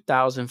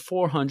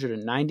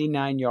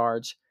 2,499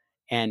 yards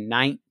and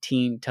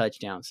 19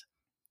 touchdowns.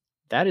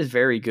 That is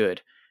very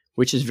good,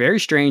 which is very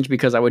strange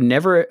because I would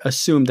never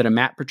assume that a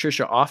Matt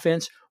Patricia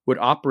offense would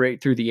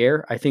operate through the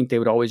air. I think they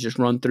would always just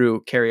run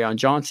through Kerryon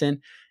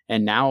Johnson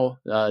and now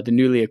the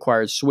newly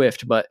acquired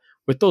Swift. But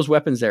with those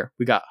weapons there,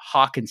 we got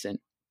Hawkinson,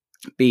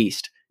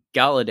 beast,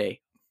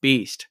 Galladay,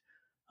 beast,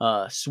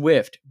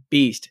 Swift,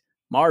 beast,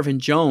 Marvin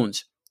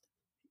Jones.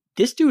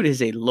 This dude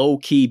is a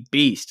low-key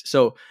beast.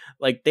 So,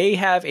 like, they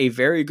have a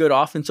very good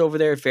offense over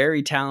there,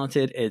 very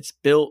talented. It's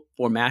built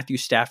for Matthew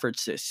Stafford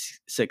to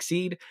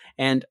succeed.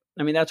 And,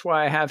 I mean, that's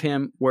why I have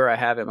him where I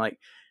have him. Like,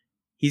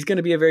 he's going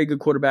to be a very good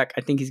quarterback.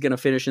 I think he's going to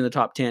finish in the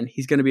top 10.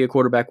 He's going to be a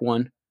quarterback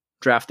 1.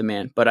 Draft the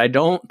man. But I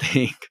don't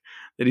think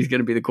that he's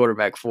going to be the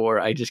quarterback 4.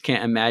 I just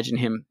can't imagine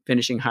him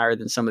finishing higher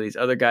than some of these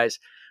other guys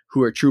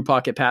who are true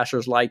pocket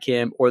passers like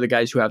him, or the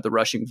guys who have the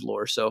rushing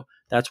floor. So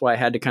that's why I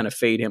had to kind of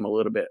fade him a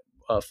little bit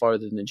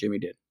farther than Jimmy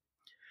did.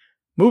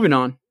 Moving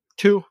on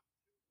to,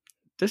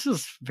 this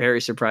is very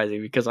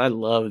surprising because I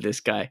love this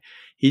guy.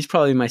 He's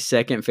probably my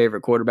second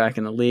favorite quarterback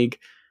in the league,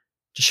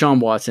 Deshaun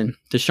Watson.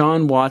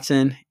 Deshaun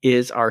Watson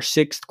is our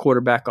 6th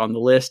quarterback on the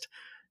list.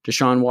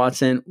 Deshaun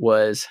Watson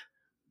was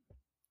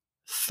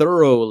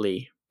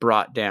thoroughly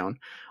brought down.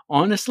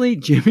 Honestly,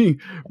 Jimmy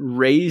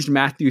raised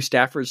Matthew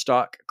Stafford's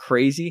stock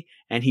crazy,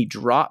 and he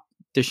dropped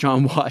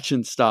Deshaun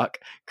Watson's stock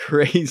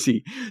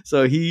crazy.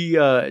 So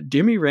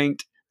Jimmy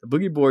ranked, the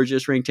Boogie Board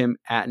just ranked him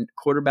at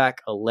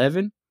quarterback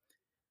 11.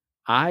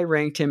 I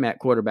ranked him at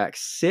quarterback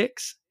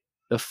 6.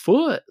 The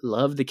Foot,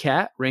 love the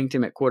cat, ranked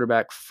him at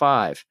quarterback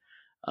 5.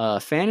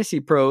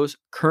 Fantasy Pros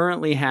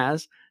currently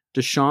has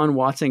Deshaun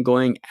Watson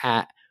going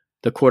at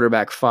the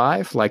quarterback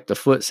 5, like the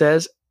Foot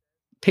says,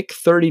 pick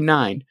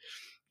 39.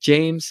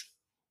 James,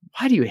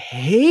 why do you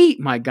hate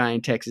my guy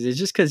in Texas? Is it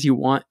just because you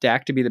want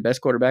Dak to be the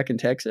best quarterback in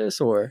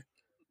Texas, or?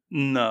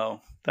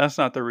 No, that's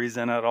not the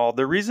reason at all.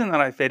 The reason that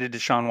I faded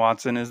Deshaun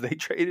Watson is they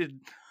traded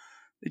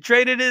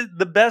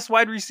the best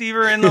wide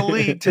receiver in the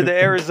league to the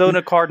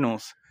Arizona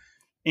Cardinals.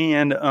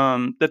 And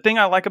the thing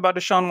I like about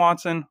Deshaun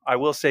Watson, I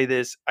will say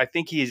this, I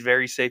think he is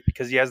very safe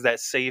because he has that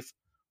safe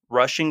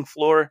rushing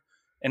floor.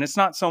 And it's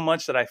not so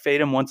much that I fade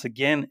him once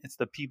again, it's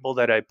the people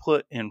that I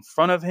put in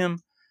front of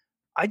him.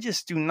 I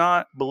just do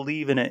not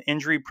believe in an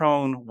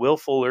injury-prone Will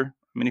Fuller.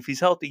 I mean, if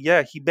he's healthy,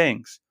 yeah, he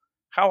bangs.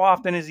 How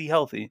often is he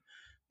healthy?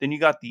 Then you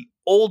got the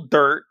old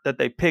dirt that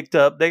they picked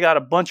up. They got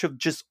a bunch of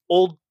just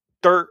old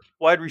dirt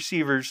wide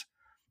receivers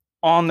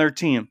on their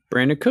team.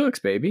 Brandon Cooks,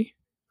 baby.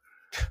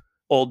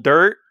 Old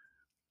dirt.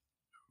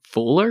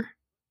 Fuller.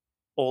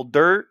 Old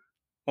dirt.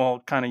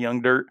 Well, kind of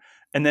young dirt.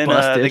 And then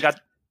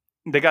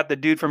they got the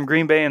dude from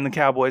Green Bay and the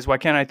Cowboys. Why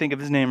can't I think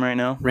of his name right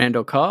now?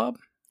 Randall Cobb.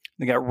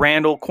 They got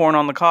Randall, corn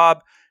on the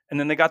cob. And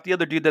then they got the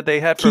other dude that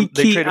they had from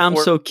Kiki, I'm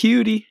so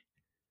cutie.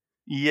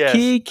 Yes.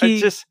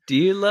 Kiki, do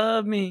you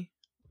love me?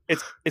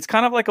 it's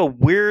kind of like a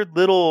weird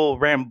little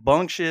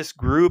rambunctious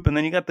group, and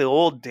then you got the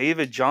old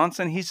David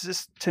Johnson. He's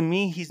just, to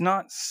me, he's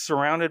not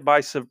surrounded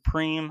by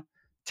supreme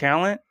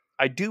talent.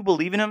 I do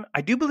believe in him.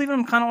 I do believe in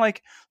him kind of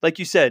like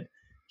you said.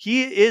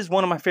 He is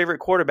one of my favorite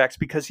quarterbacks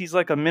because he's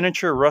like a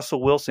miniature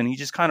Russell Wilson. He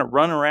just kind of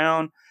run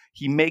around.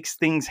 He makes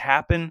things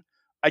happen.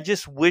 I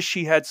just wish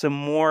he had some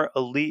more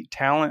elite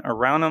talent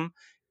around him.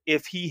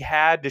 If he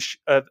had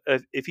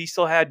if he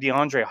still had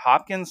DeAndre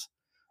Hopkins,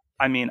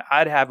 I mean,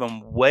 I'd have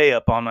him way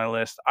up on my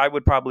list. I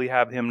would probably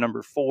have him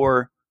number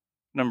 4,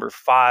 number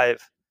 5.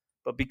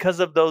 But because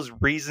of those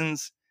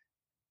reasons,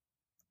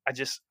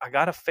 I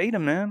gotta fade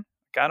him, man.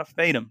 Gotta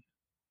fade him.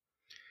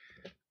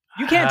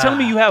 You can't tell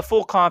me you have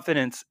full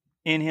confidence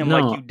in him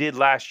like you did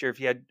last year if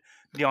you had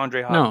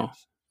DeAndre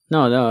Hopkins.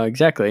 No,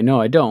 exactly. No,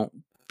 I don't.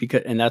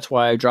 And that's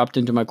why I dropped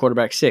into my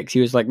quarterback 6.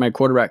 He was like my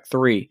quarterback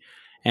 3.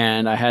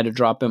 And I had to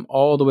drop him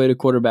all the way to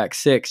quarterback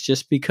 6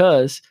 just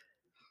because,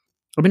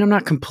 I mean, I'm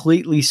not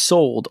completely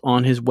sold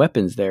on his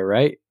weapons there,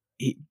 right?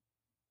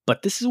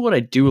 But this is what I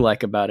do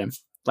like about him.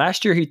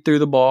 Last year, he threw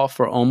the ball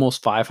for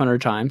almost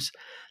 500 times.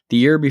 The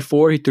year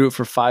before, he threw it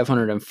for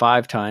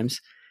 505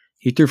 times.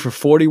 He threw for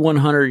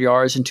 4,100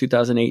 yards in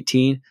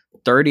 2018,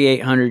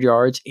 3,800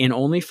 yards in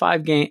only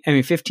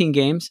 15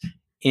 games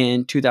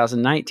in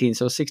 2019.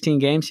 So 16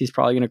 games, he's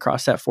probably going to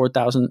cross that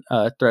 4,000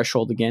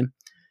 threshold again.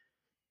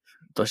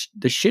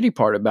 The shitty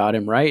part about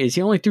him, right, is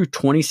he only threw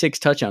 26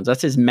 touchdowns.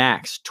 That's his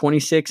max,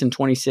 26 and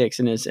 26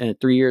 in his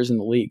 3 years in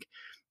the league.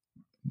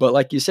 But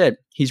like you said,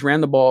 he's ran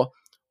the ball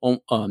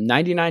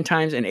 99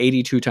 times and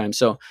 82 times.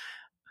 So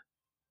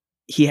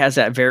he has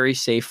that very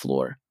safe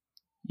floor.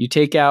 You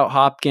take out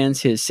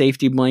Hopkins, his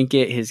safety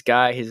blanket, his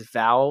guy, his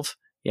valve.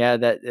 Yeah,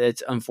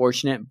 that's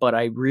unfortunate. But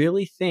I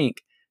really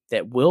think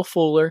that Will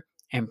Fuller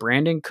and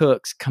Brandon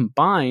Cooks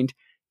combined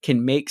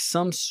can make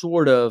some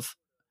sort of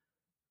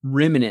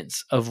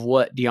remnants of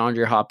what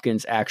DeAndre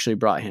Hopkins actually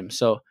brought him.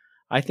 So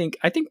I think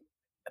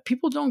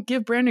people don't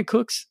give Brandon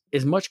Cooks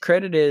as much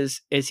credit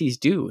as he's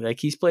due. Like,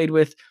 he's played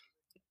with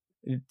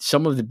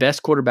some of the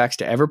best quarterbacks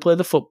to ever play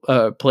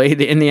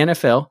in the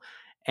NFL,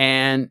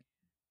 and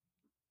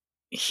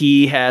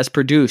he has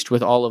produced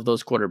with all of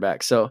those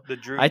quarterbacks. So the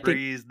Drew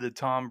Brees, the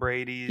Tom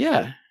Brady's,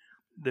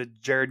 the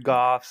Jared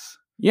Goffs.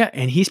 Yeah,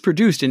 and he's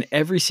produced in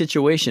every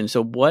situation.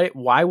 So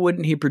why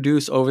wouldn't he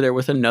produce over there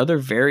with another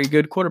very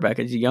good quarterback?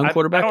 He's a young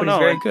quarterback, but he's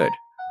very good.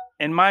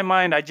 In my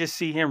mind, I just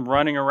see him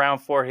running around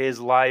for his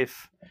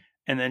life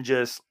and then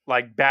just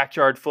like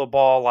backyard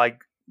football,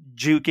 like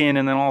juking,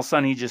 and then all of a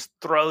sudden he just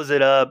throws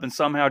it up, and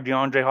somehow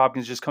DeAndre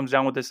Hopkins just comes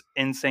down with this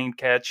insane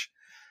catch.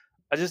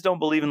 I just don't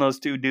believe in those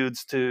two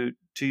dudes to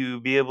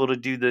be able to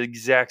do the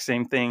exact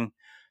same thing.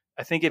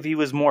 I think if he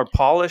was more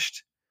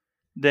polished,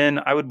 then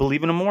I would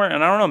believe in him more.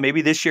 And I don't know,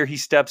 maybe this year he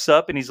steps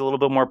up and he's a little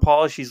bit more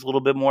polished. He's a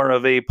little bit more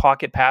of a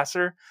pocket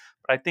passer.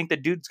 But I think the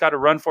dude's got to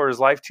run for his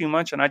life too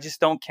much, and I just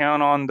don't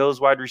count on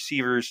those wide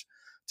receivers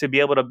to be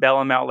able to bail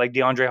him out like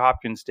DeAndre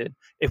Hopkins did.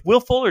 If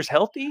Will Fuller's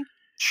healthy,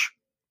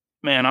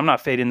 man, I'm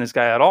not fading this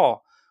guy at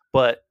all.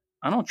 But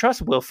I don't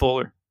trust Will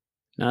Fuller.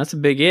 No, that's a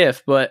big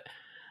if, but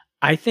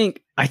I think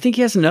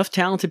he has enough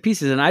talented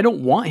pieces, and I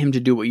don't want him to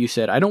do what you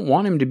said. I don't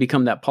want him to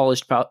become that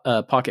polished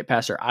pocket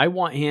passer. I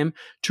want him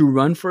to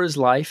run for his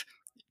life,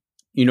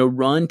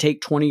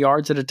 take 20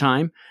 yards at a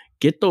time,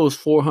 get those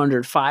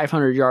 400,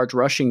 500 yards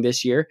rushing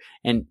this year,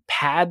 and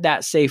pad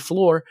that safe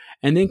floor,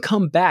 and then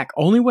come back.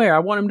 Only way I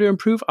want him to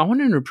improve, I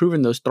want him to improve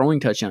in those throwing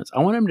touchdowns. I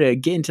want him to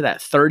get into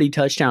that 30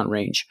 touchdown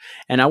range,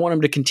 and I want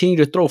him to continue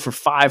to throw for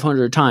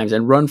 500 times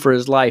and run for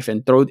his life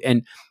and throw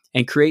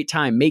and create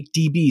time, make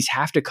DBs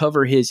have to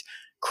cover his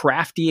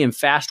crafty and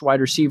fast wide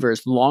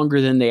receivers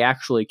longer than they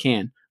actually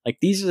can. Like,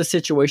 these are the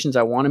situations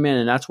I want him in,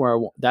 and that's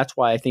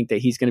why I think that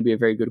he's going to be a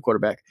very good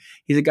quarterback.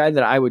 He's a guy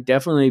that I would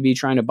definitely be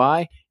trying to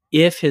buy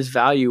if his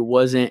value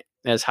wasn't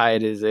as high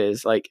as it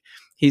is. Like,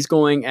 he's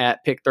going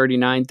at pick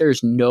 39.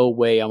 There's no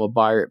way I'm a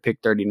buyer at pick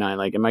 39.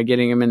 Like, am I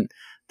getting him in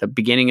the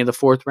beginning of the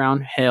 4th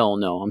round? Hell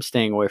no, I'm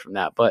staying away from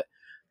that. But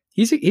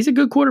he's a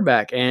good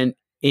quarterback, and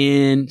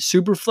in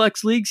super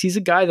flex leagues, he's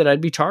a guy that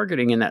I'd be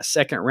targeting in that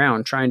 2nd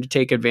round, trying to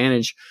take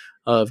advantage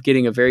of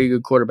getting a very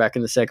good quarterback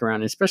in the 2nd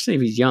round, especially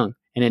if he's young.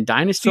 And in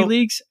dynasty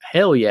leagues,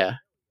 hell yeah.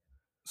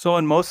 So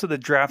in most of the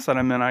drafts that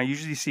I'm in, I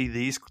usually see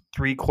these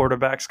 3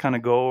 quarterbacks kind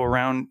of go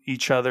around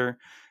each other.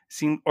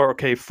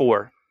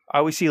 4. I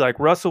always see like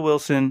Russell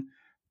Wilson,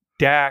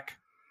 Dak,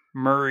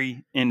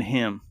 Murray, and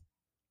him.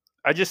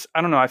 I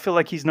don't know. I feel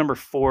like he's number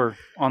 4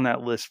 on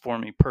that list for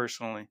me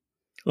personally.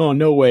 Oh,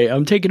 no way.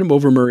 I'm taking him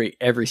over Murray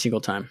every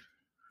single time.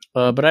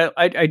 But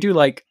I do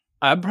like,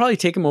 I'd probably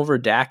take him over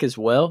Dak as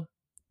well,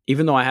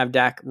 even though I have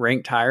Dak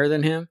ranked higher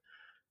than him.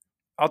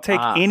 I'll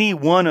take any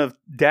one of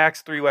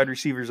Dak's 3 wide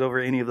receivers over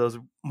any of those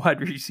wide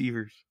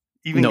receivers,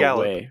 even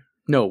Gallup.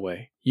 No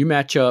way. You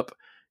match up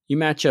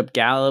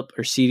Gallup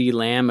or CeeDee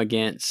Lamb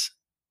against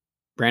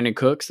Brandon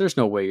Cooks. There's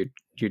no way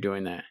you're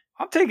doing that.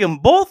 I'm taking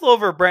both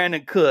over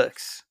Brandon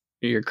Cooks.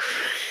 You're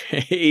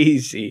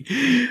crazy.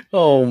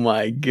 Oh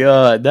my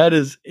God. That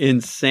is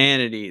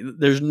insanity.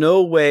 There's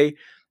no way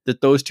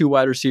that those two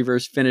wide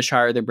receivers finish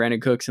higher than Brandon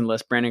Cooks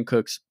unless Brandon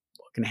Cooks'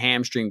 fucking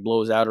hamstring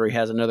blows out or he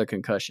has another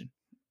concussion.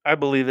 I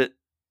believe it.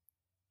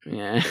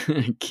 Yeah,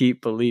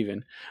 keep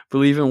believing.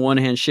 Believe in one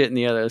hand, shit in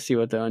the other. Let's see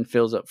what the one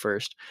fills up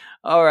first.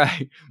 All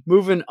right,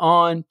 moving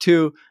on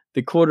to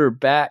the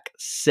quarterback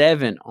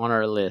 7 on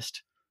our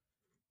list.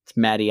 It's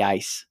Matty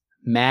Ice.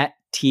 Matt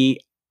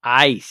T.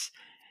 Ice.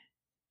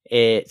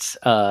 It's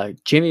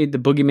Jimmy the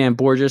Boogeyman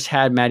Borges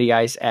had Matty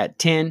Ice at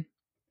 10.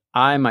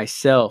 I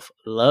myself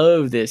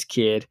love this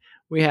kid.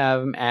 We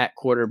have him at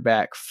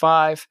quarterback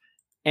 5.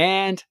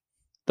 And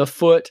the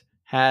Foot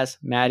has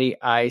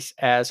Matty Ice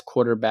as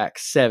quarterback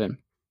 7.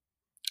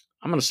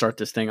 I'm going to start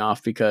this thing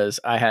off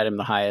because I had him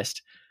the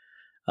highest.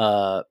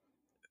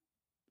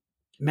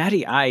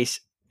 Matty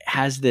Ice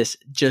has this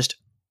just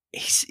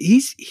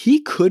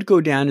he could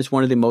go down as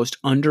one of the most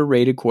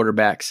underrated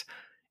quarterbacks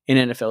in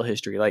NFL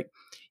history. Like,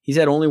 he's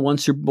had only one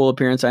Super Bowl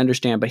appearance, I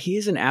understand, but he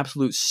is an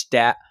absolute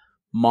stat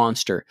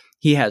monster.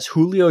 He has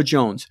Julio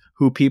Jones,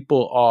 who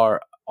people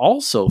are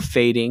also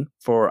fading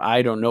for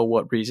I don't know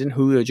what reason.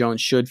 Julio Jones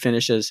should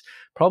finish as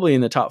probably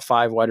in the top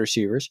 5 wide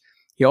receivers.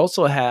 He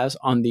also has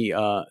on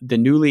the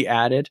newly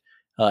added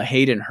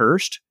Hayden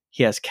Hurst.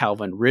 He has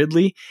Calvin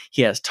Ridley.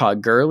 He has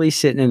Todd Gurley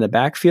sitting in the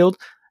backfield.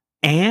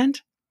 And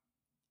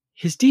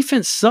his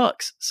defense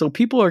sucks. So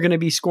people are going to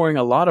be scoring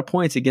a lot of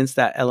points against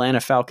that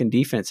Atlanta Falcon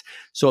defense.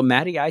 So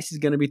Matty Ice is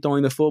going to be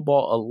throwing the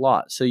football a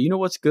lot. So you know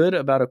what's good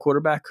about a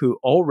quarterback who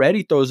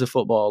already throws the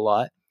football a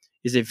lot,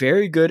 is a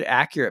very good,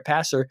 accurate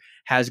passer,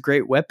 has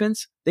great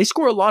weapons. They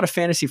score a lot of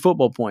fantasy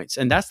football points.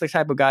 And that's the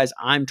type of guys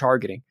I'm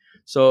targeting.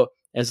 So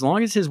as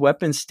long as his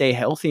weapons stay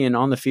healthy and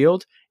on the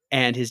field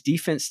and his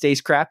defense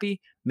stays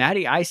crappy,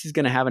 Matty Ice is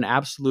going to have an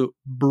absolute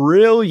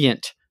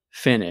brilliant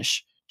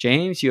finish.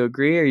 James, you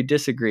agree or you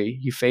disagree?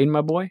 You fade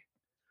my boy?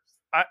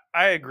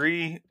 I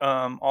agree.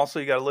 Also,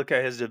 you got to look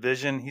at his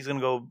division. He's going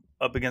to go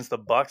up against the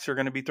Bucs, who are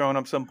going to be throwing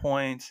up some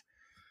points.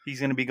 He's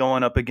going to be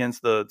going up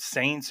against the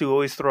Saints, who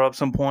always throw up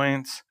some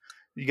points.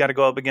 You got to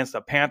go up against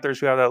the Panthers,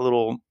 who have that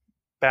little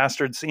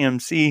bastard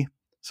CMC.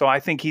 So I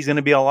think he's going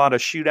to be a lot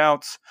of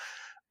shootouts.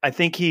 I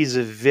think he's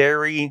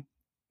very,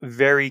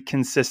 very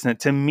consistent.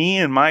 To me,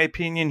 in my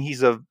opinion,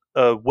 he's a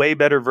way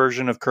better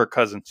version of Kirk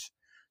Cousins.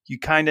 You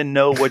kind of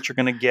know what you're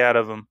going to get out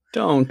of him.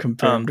 Don't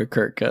compare him to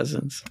Kirk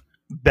Cousins.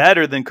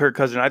 Better than Kirk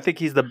Cousins. I think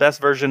he's the best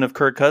version of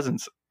Kirk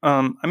Cousins.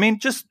 I mean,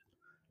 just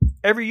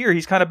every year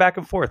he's kind of back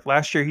and forth.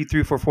 Last year he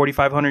threw for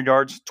 4,500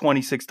 yards,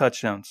 26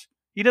 touchdowns.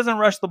 He doesn't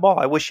rush the ball.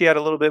 I wish he had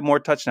a little bit more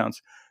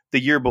touchdowns. The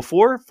year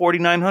before,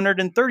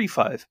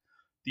 4,935.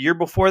 The year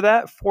before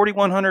that,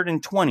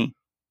 4,120.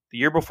 The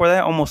year before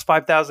that, almost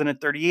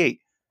 5,038.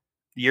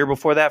 The year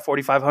before that,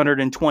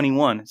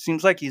 4,521. It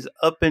seems like he's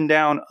up and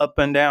down, up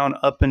and down,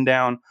 up and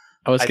down.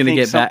 I was going to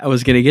get back. I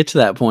was going to get to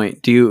that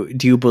point. Do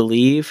you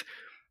believe,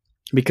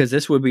 because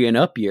this would be an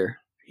up year.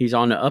 He's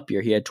on an up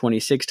year. He had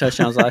 26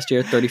 touchdowns last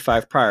year,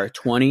 35 prior,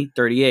 20,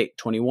 38,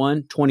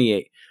 21,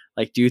 28.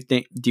 Like, do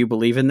you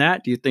believe in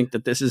that? Do you think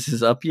that this is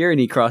his up year and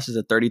he crosses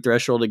a 30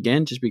 threshold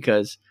again just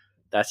because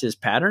that's his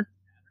pattern?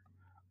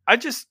 I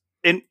just,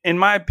 in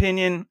my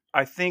opinion,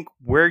 I think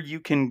where you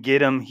can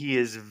get him, he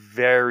is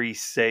very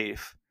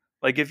safe.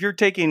 Like, if you're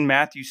taking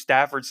Matthew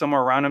Stafford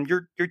somewhere around him,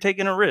 you're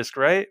taking a risk,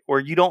 right? Or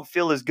you don't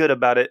feel as good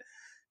about it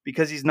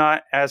because he's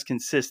not as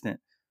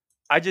consistent.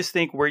 I just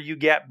think where you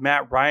get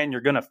Matt Ryan,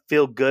 you're going to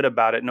feel good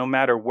about it no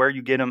matter where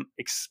you get him.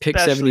 Pick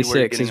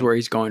 76 is where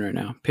he's going right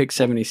now. Pick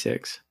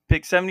 76.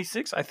 Pick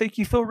 76? I think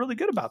you feel really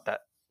good about that.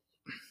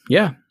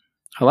 Yeah,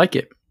 I like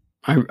it.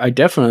 I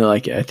definitely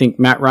like it. I think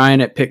Matt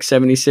Ryan at pick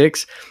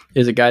 76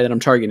 is a guy that I'm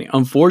targeting.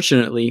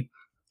 Unfortunately,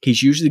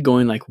 he's usually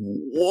going like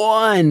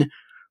one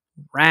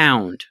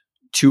round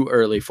too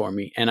early for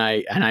me, and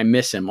I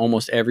miss him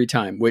almost every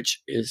time, which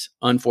is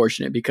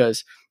unfortunate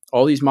because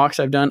all these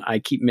mocks I've done, I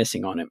keep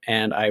missing on him,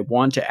 and I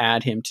want to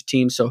add him to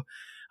teams, so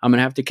I'm going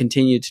to have to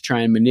continue to try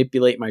and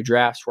manipulate my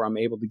drafts where I'm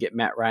able to get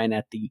Matt Ryan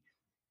at the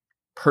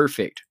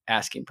perfect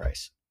asking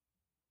price.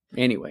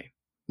 Anyway,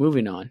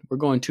 moving on. We're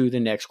going to the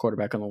next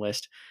quarterback on the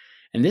list.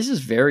 And this is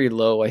very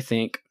low, I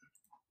think.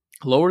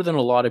 Lower than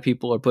a lot of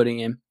people are putting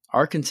him.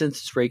 Our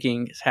consensus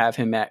rankings have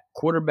him at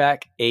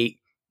quarterback 8.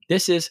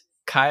 This is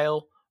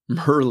Kyle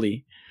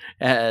Murray,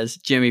 as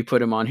Jimmy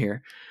put him on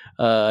here.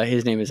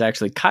 His name is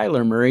actually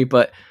Kyler Murray,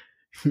 but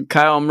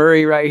Kyle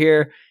Murray right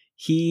here,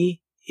 he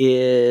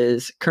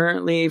is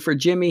currently, for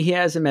Jimmy, he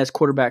has him as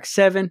quarterback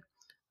 7.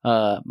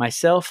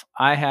 Myself,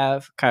 I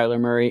have Kyler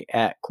Murray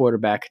at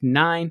quarterback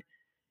 9.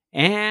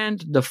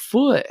 And the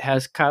Foot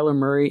has Kyler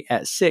Murray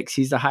at 6.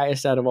 He's the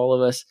highest out of all of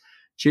us.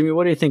 Jimmy,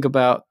 what do you think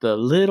about the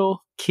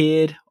little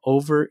kid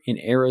over in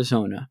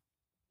Arizona?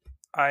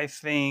 I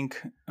think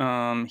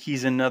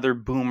he's another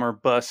boom or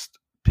bust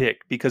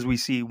pick because we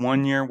see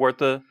 1 year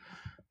worth of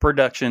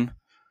production.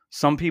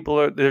 Some people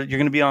you're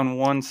going to be on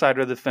one side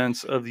of the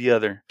fence of the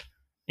other.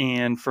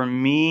 And for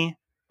me,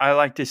 I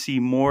like to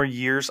see more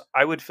years.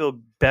 I would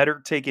feel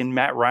better taking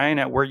Matt Ryan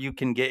at where you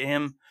can get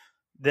him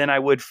than I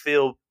would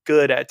feel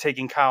good at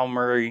taking Kyle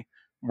Murray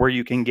where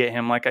you can get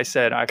him. Like I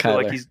said, I feel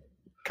like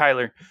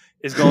Kyler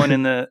is going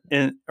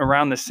in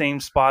around the same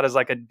spot as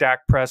like a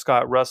Dak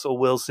Prescott, Russell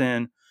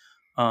Wilson,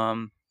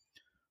 homeboy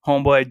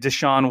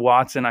Deshaun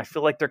Watson. I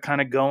feel like they're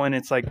kind of going.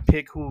 It's like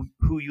pick who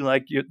you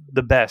like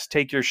the best.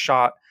 Take your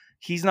shot.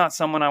 He's not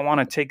someone I want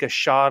to take a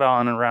shot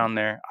on around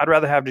there. I'd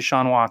rather have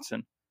Deshaun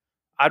Watson.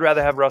 I'd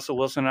rather have Russell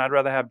Wilson. I'd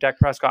rather have Dak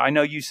Prescott. I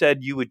know you said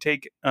you would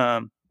take.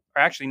 Or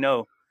actually,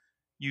 no,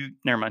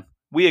 never mind.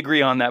 We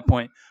agree on that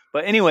point.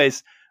 But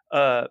anyways,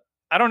 I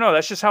don't know.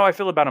 That's just how I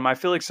feel about him. I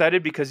feel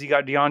excited because he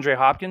got DeAndre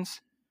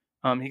Hopkins.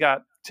 He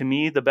got, to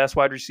me, the best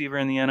wide receiver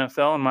in the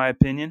NFL, in my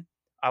opinion.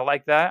 I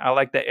like that. I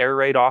like the air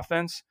raid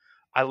offense.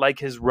 I like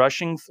his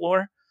rushing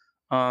floor.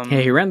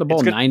 Hey, he ran the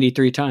ball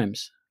 93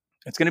 times.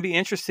 It's going to be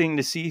interesting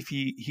to see if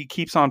he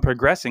keeps on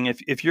progressing.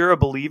 If you're a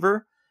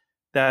believer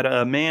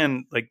that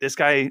man, like this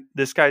guy's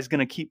going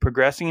to keep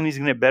progressing and he's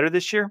going to get better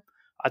this year,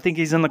 I think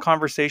he's in the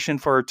conversation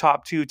for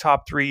top 2,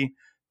 top 3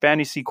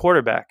 fantasy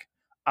quarterback.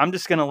 I'm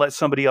just going to let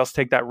somebody else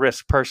take that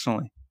risk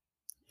personally.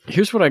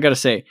 Here's what I got to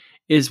say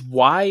is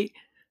why,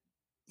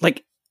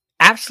 like,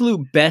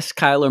 absolute best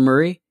Kyler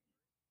Murray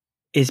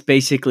is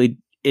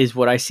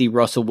what I see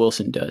Russell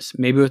Wilson does.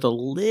 Maybe with a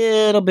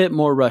little bit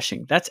more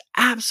rushing. That's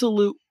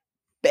absolute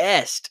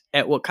best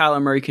at what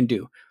Kyler Murray can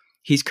do.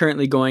 He's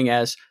currently going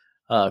as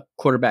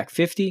quarterback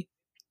 50.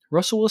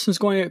 Russell Wilson's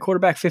going at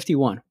quarterback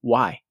 51.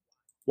 Why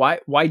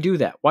do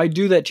that? Why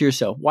do that to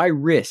yourself? Why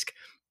risk?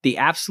 The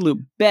absolute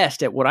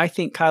best at what I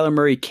think Kyler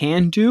Murray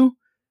can do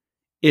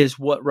is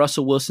what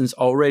Russell Wilson's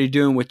already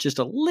doing with just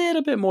a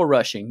little bit more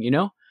rushing,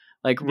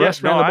 Like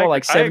Russ ran the ball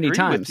like 70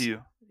 times. With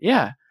you.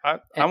 Yeah.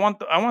 I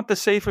want the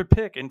safer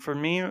pick. And for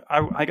me,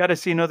 I got to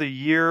see another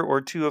year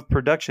or 2 of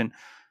production.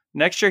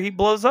 Next year he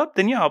blows up,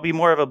 then I'll be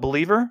more of a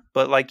believer.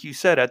 But like you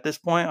said, at this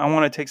point, I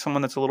want to take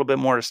someone that's a little bit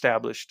more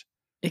established.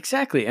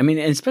 Exactly. I mean,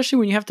 and especially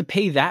when you have to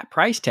pay that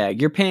price tag.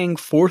 You're paying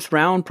 4th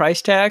round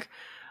price tag.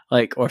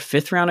 Or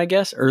 5th round, I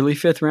guess, early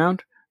 5th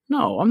round.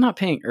 No, I'm not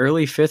paying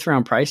early 5th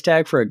round price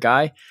tag for a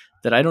guy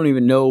that I don't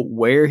even know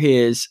where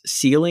his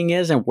ceiling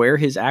is and where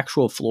his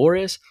actual floor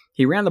is.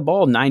 He ran the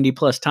ball 90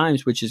 plus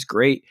times, which is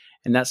great.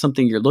 And that's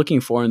something you're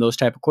looking for in those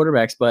type of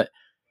quarterbacks. But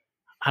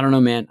I don't know,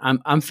 man.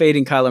 I'm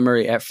fading Kyler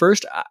Murray. At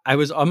first,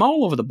 I'm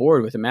all over the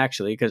board with him,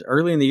 actually, because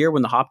early in the year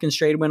when the Hopkins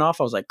trade went off,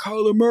 I was like,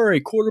 Kyler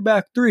Murray,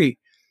 quarterback 3.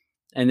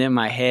 And then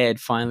my head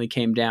finally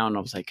came down. I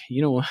was like,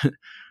 you know what?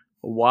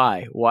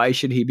 Why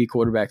should he be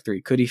quarterback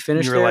 3? Could he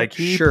finish there? Like,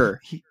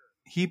 sure.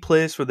 He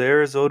plays for the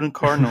Arizona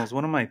Cardinals.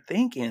 What am I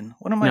thinking?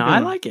 What am I doing? I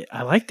like it.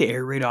 I like the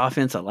air raid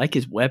offense. I like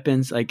his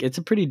weapons. Like, it's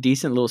a pretty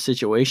decent little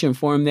situation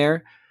for him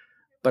there.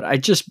 But I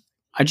just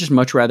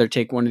much rather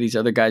take one of these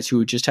other guys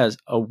who just has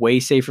a way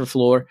safer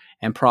floor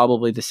and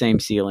probably the same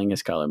ceiling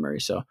as Kyler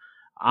Murray. So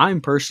I'm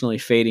personally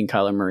fading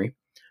Kyler Murray.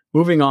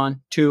 Moving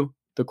on to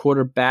the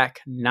quarterback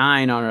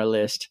 9 on our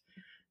list.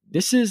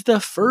 This is the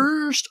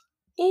first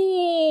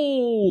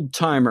old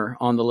timer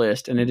on the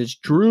list, and it is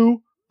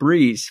Drew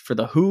Brees for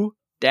the Who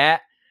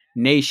Dat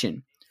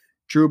Nation.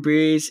 Drew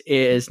Brees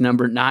is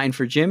number 9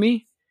 for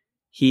Jimmy.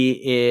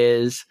 He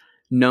is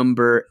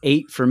number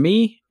 8 for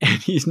me,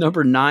 and he's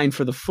number 9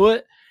 for the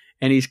Foot,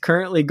 and he's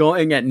currently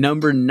going at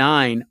number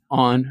 9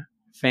 on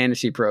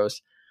Fantasy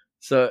Pros.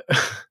 So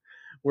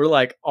we're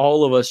like,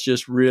 all of us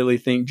just really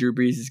think Drew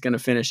Brees is going to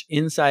finish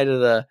inside of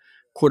the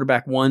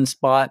quarterback 1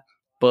 spot,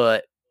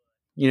 but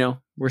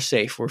we're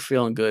safe. We're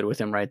feeling good with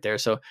him right there.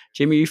 So,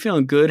 Jimmy, are you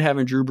feeling good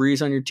having Drew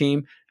Brees on your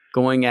team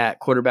going at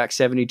quarterback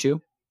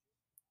 72?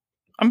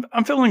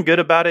 I'm feeling good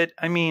about it.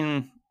 I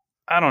mean,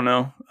 I don't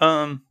know.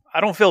 I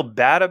don't feel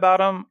bad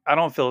about him. I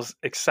don't feel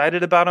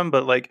excited about him.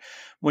 But like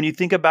when you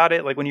think about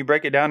it, like when you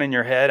break it down in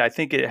your head, I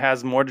think it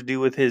has more to do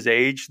with his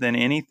age than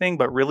anything.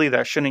 But really,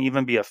 that shouldn't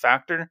even be a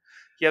factor.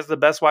 He has the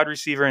best wide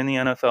receiver in the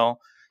NFL.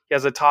 He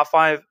has a top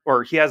 5,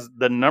 or he has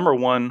the number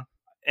 1,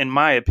 in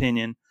my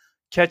opinion,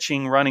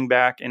 catching running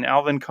back in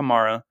Alvin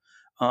Kamara.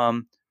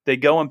 They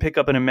go and pick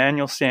up an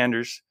Emmanuel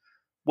Sanders.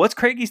 What's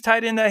Craigie's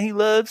tight end that he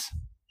loves?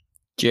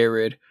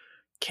 Jared.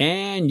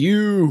 Can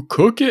you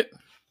cook it?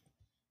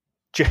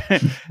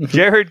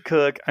 Jared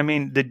Cook. I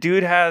mean, the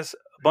dude has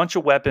a bunch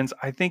of weapons.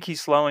 I think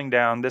he's slowing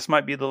down. This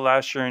might be the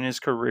last year in his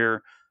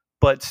career.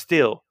 But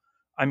still,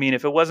 I mean,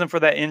 if it wasn't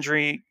for that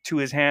injury to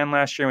his hand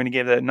last year when he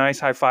gave that nice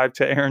high five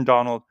to Aaron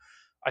Donald,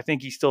 I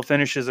think he still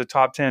finishes a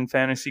top 10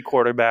 fantasy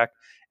quarterback.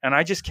 And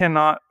I just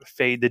cannot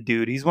fade the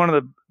dude. He's one of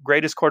the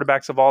greatest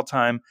quarterbacks of all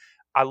time.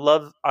 I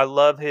love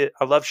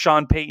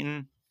Sean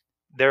Payton.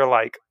 They're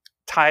like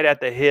tied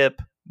at the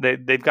hip.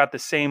 They've got the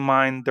same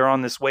mind. They're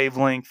on this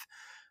wavelength.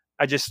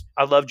 I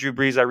love Drew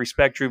Brees. I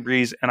respect Drew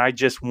Brees. And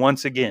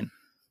once again,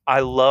 I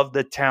love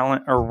the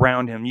talent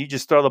around him. You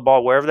just throw the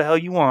ball wherever the hell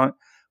you want.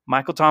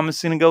 Michael Thomas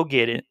is going to go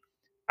get it.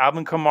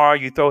 Alvin Kamara,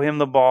 you throw him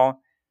the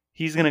ball.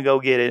 He's going to go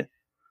get it.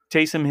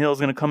 Taysom Hill is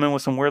going to come in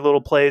with some weird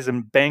little plays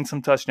and bang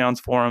some touchdowns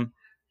for him.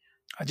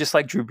 I just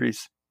like Drew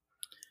Brees.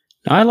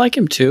 I like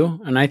him too,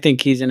 and I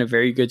think he's in a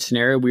very good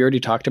scenario. We already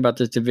talked about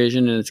this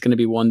division, and it's going to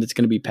be one that's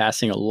going to be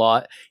passing a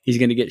lot. He's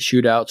going to get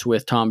shootouts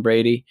with Tom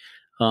Brady.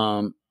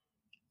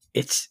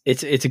 It's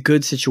a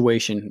good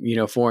situation,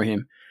 for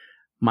him.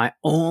 My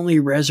only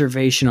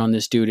reservation on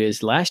this dude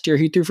is last year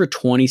he threw for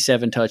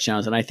 27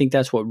 touchdowns, and I think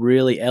that's what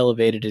really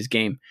elevated his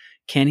game.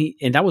 Can he?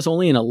 And that was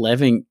only in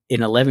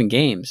 11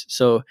 games.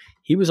 So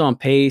he was on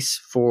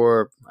pace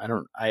for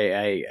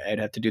I'd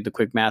have to do the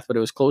quick math, but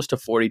it was close to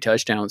 40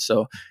 touchdowns.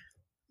 So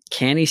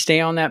can he stay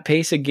on that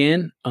pace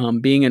again?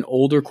 Being an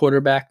older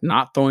quarterback,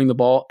 not throwing the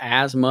ball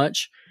as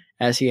much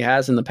as he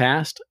has in the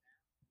past.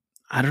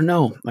 I don't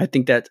know. I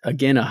think that,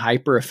 again, a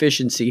hyper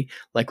efficiency,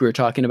 like we were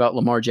talking about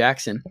Lamar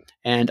Jackson.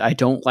 And I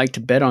don't like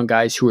to bet on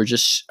guys who are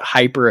just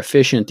hyper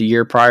efficient the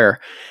year prior.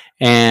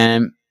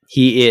 And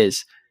he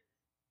is.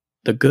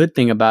 The good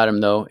thing about him,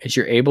 though, is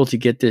you're able to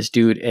get this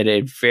dude at a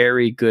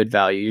very good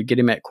value. You get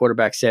him at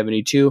quarterback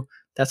 72.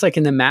 That's like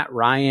in the Matt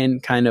Ryan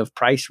kind of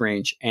price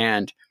range.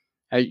 And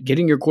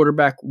getting your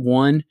quarterback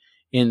 1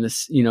 in the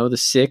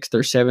 6th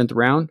or 7th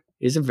round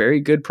is a very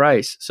good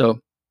price. So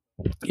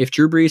if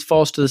Drew Brees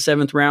falls to the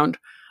 7th round,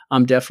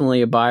 I'm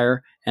definitely a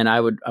buyer, and I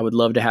would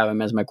love to have him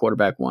as my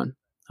quarterback 1.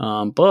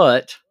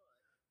 But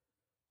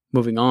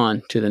moving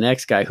on to the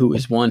next guy, who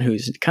is one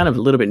who's kind of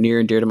a little bit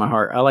near and dear to my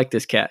heart. I like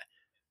this cat,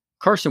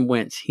 Carson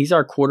Wentz. He's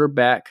our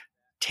quarterback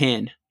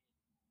 10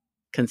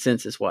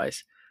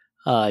 consensus-wise.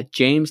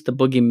 James, the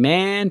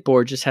Boogeyman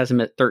board, just has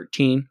him at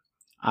 13.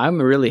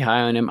 I'm really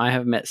high on him. I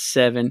have him at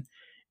 7.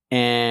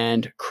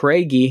 And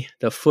Craigie,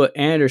 the Foot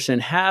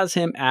Anderson, has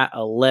him at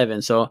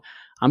 11. So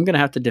I'm going to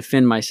have to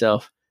defend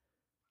myself.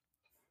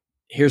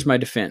 Here's my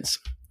defense.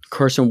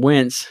 Carson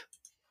Wentz,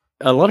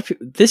 a lot of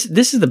people, this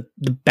is the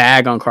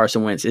bag on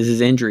Carson Wentz is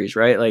his injuries,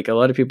 right? Like a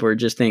lot of people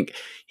just think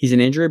he's an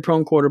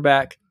injury-prone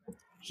quarterback.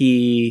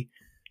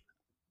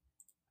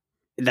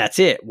 That's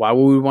it. Why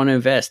would we want to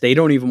invest? They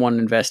don't even want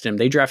to invest in him.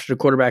 They drafted a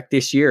quarterback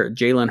this year,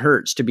 Jalen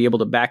Hurts, to be able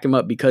to back him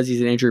up because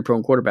he's an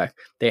injury-prone quarterback.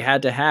 They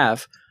had to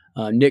have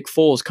Nick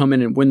Foles come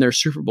in and win their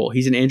Super Bowl.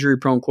 He's an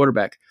injury-prone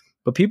quarterback.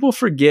 But people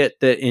forget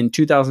that in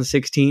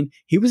 2016,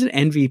 he was an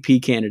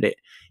MVP candidate.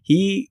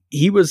 He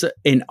was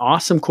an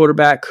awesome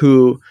quarterback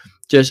who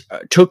just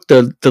took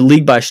the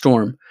league by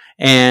storm.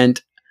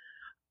 And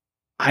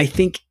I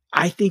think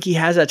he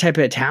has that type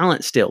of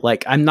talent still.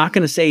 Like, I'm not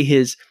going to say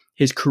his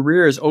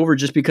career is over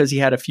just because he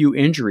had a few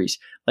injuries.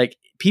 Like,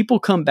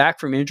 people come back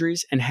from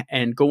injuries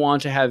and go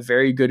on to have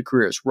very good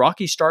careers.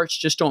 Rocky starts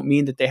just don't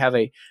mean that they have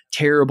a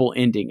terrible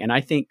ending. And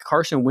I think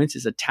Carson Wentz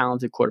is a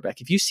talented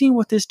quarterback. If you've seen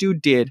what this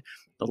dude did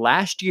the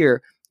last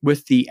year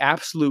with the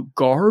absolute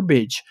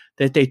garbage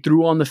that they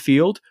threw on the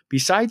field,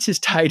 besides his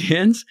tight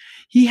ends,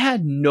 he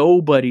had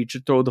nobody to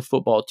throw the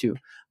football to.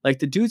 Like,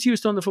 the dudes he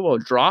was throwing the football,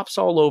 drops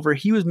all over.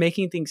 He was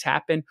making things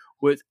happen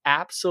with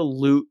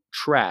absolute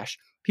trash.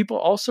 People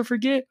also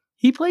forget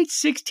he played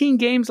 16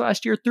 games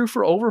last year, threw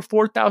for over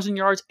 4,000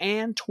 yards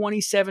and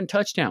 27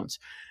 touchdowns.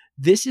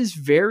 This is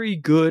very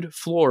good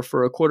floor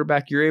for a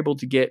quarterback you're able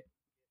to get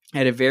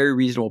at a very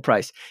reasonable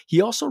price. He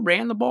also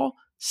ran the ball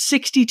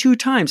 62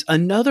 times.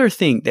 Another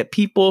thing that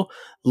people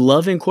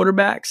love in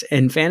quarterbacks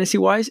and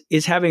fantasy-wise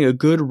is having a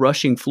good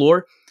rushing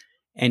floor,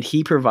 and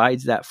he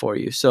provides that for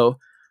you. So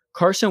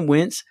Carson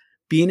Wentz,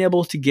 being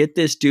able to get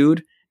this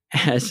dude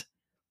as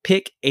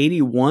pick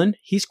 81,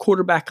 he's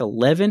quarterback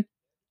 11,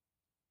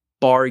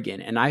 bargain.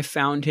 And I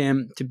found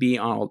him to be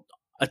on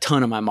a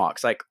ton of my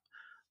mocks. Like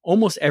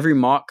almost every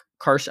mock,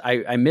 Carson,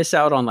 I miss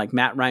out on like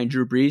Matt Ryan,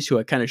 Drew Brees, who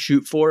I kind of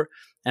shoot for,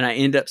 and I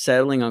end up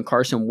settling on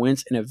Carson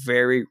Wentz in a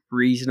very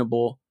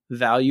reasonable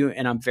value,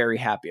 and I'm very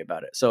happy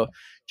about it. So,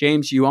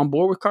 James, you on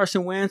board with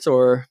Carson Wentz,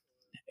 or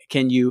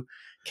can you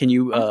put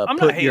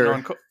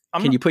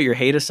your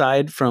hate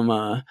aside from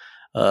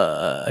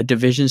a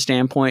division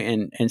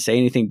standpoint and say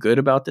anything good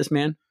about this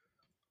man?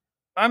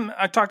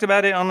 I talked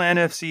about it on the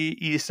NFC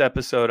East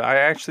episode. I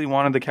actually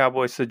wanted the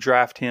Cowboys to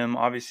draft him.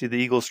 Obviously, the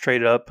Eagles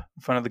traded up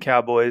in front of the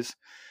Cowboys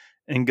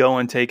and go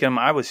and take him.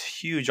 I was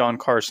huge on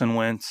Carson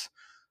Wentz.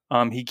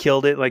 He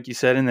killed it, like you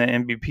said, in the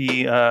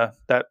MVP,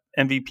 that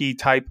MVP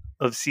type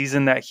of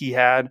season that he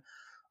had.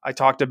 I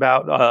talked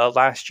about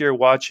last year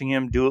watching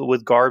him do it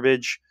with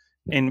garbage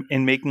and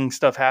making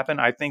stuff happen.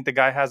 I think the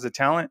guy has the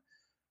talent.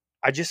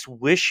 I just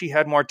wish he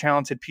had more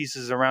talented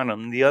pieces around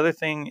him. The other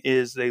thing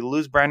is they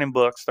lose Brandon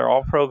Brooks. They're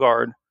all pro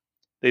guard.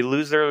 They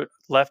lose their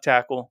left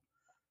tackle.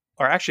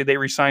 Or actually, they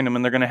re-signed him,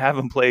 and they're going to have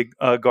him play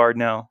guard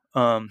now,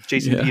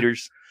 Jason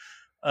Peters.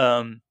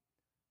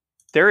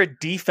 They're a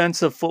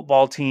defensive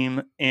football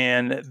team,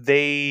 and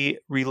they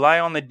rely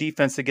on the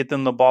defense to get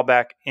them the ball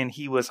back, and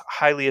he was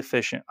highly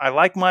efficient. I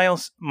like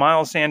Miles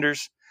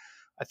Sanders.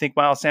 I think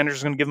Miles Sanders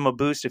is going to give him a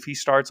boost if he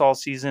starts all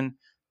season.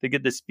 They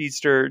get the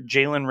speedster,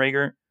 Jalen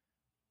Reagor.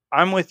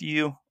 I'm with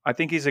you. I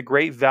think he's a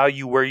great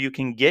value where you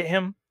can get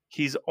him.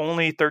 He's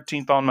only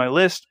 13th on my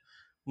list,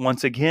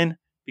 once again,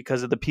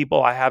 because of the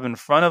people I have in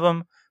front of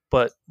him.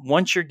 But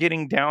once you're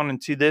getting down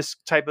into this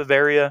type of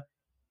area,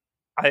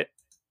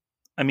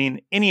 I mean,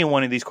 any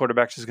one of these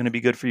quarterbacks is going to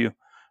be good for you.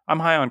 I'm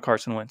high on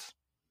Carson Wentz.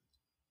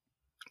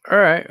 All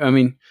right. I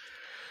mean,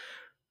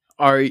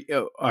 are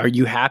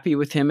you happy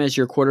with him as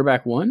your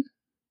quarterback 1?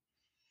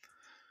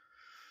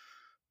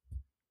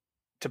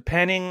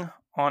 Depending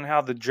on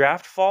how the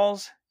draft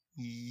falls,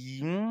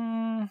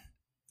 yeah,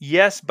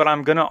 Yes, but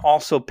I'm going to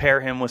also pair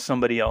him with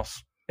somebody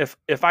else.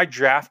 If I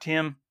draft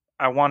him,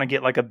 I want to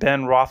get like a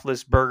Ben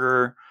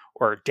Roethlisberger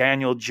or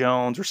Daniel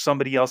Jones or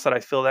somebody else that I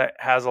feel that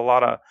has a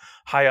lot of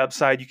high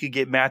upside. You could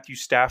get Matthew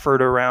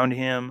Stafford around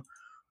him,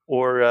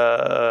 or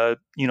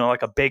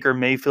like a Baker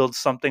Mayfield,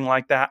 something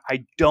like that.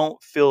 I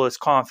don't feel as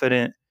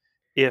confident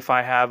if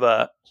I have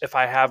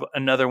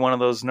another one of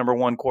those number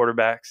one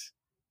quarterbacks.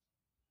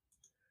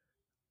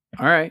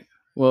 All right.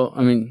 Well,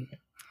 I mean,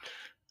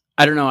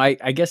 I don't know. I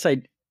guess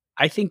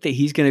I think that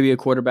he's going to be a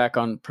quarterback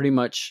on pretty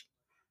much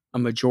a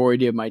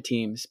majority of my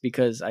teams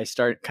because I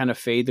start kind of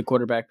fade the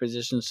quarterback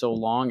position so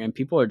long, and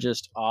people are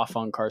just off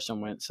on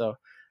Carson Wentz. So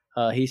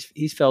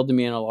he's fell to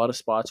me in a lot of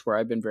spots where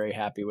I've been very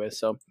happy with.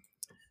 So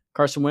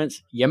Carson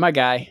Wentz, yeah, my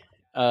guy.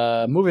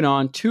 Moving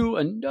on to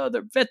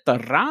another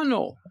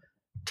veterano,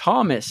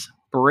 Thomas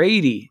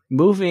Brady,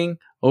 moving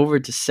over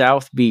to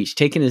South Beach,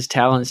 taking his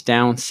talents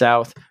down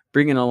south,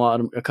 bringing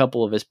a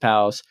couple of his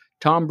pals.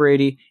 Tom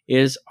Brady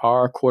is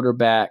our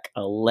quarterback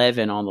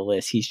 11 on the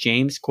list. He's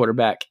James'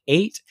 quarterback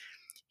 8.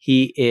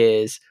 He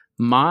is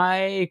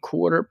my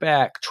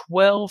quarterback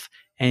 12,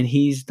 and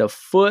he's the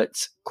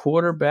Foot's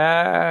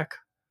quarterback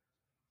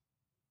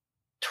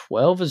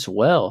 12 as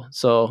well.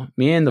 So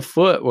me and the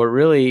Foot were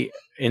really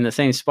in the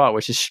same spot,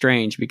 which is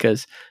strange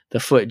because the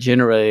Foot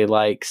generally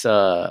likes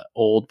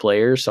old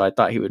players. So I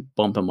thought he would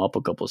bump him up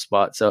a couple of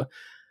spots. So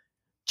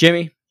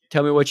Jimmy,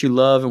 tell me what you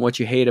love and what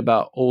you hate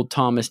about old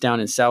Thomas down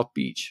in South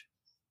Beach.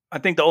 I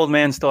think the old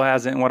man still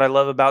has it. And what I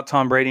love about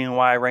Tom Brady and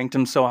why I ranked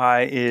him so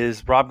high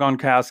is Rob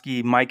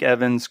Gronkowski, Mike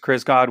Evans,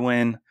 Chris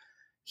Godwin.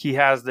 He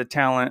has the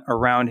talent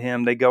around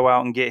him. They go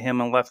out and get him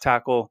a left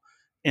tackle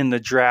in the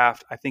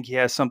draft. I think he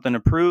has something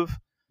to prove.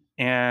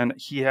 And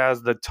he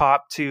has the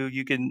top two.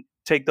 You can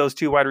take those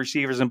two wide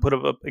receivers and put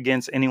them up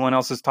against anyone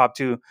else's top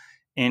two,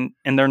 and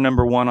they're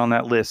number one on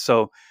that list.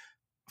 So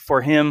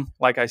for him,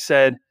 like I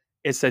said,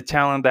 it's the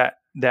talent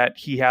that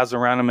he has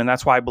around him, and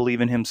that's why I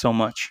believe in him so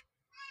much.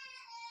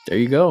 There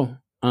you go.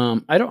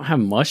 I don't have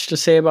much to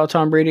say about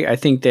Tom Brady. I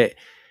think that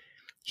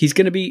he's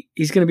gonna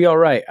be all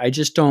right. I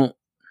just don't.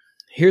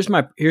 Here's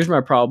my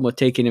problem with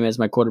taking him as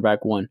my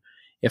quarterback 1.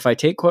 If I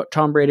take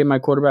Tom Brady my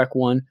quarterback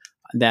 1,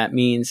 that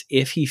means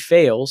if he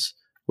fails,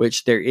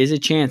 which there is a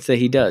chance that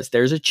he does,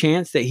 there's a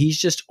chance that he's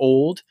just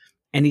old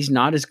and he's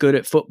not as good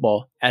at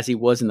football as he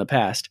was in the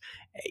past.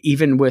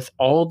 Even with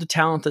all the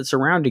talent that's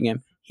surrounding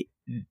him,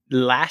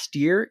 last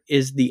year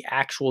is the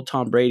actual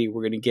Tom Brady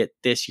we're going to get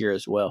this year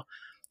as well.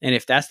 And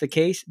if that's the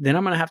case, then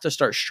I'm going to have to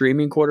start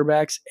streaming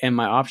quarterbacks, and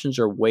my options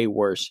are way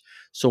worse.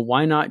 So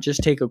why not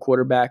just take a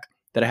quarterback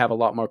that I have a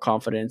lot more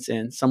confidence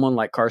in, someone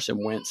like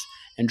Carson Wentz,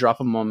 and drop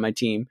him on my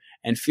team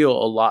and feel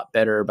a lot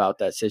better about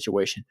that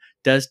situation?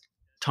 Does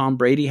Tom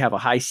Brady have a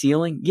high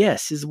ceiling?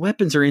 Yes, his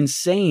weapons are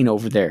insane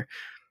over there.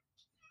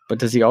 But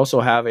does he also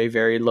have a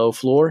very low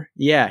floor?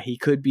 Yeah, he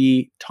could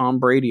be Tom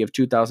Brady of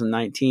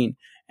 2019,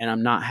 and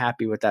I'm not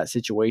happy with that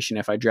situation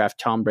if I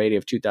draft Tom Brady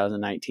of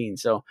 2019.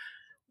 So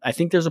I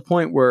think there's a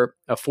point where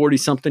a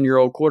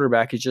 40-something-year-old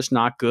quarterback is just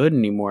not good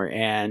anymore,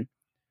 and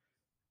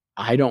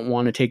I don't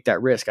want to take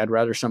that risk. I'd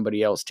rather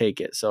somebody else take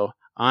it. So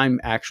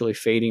I'm actually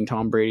fading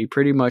Tom Brady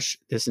pretty much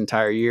this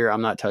entire year.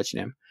 I'm not touching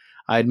him.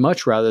 I'd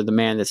much rather the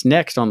man that's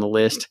next on the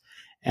list,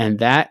 and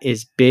that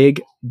is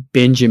Big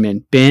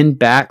Benjamin. Ben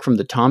back from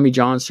the Tommy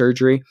John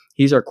surgery.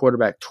 He's our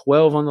quarterback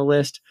 12 on the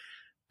list.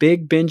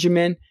 Big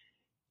Benjamin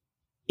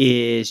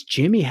is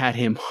Jimmy had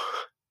him.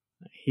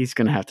 He's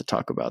going to have to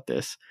talk about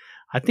this.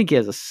 I think he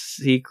has a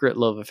secret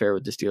love affair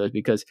with the Steelers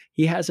because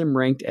he has him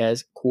ranked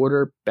as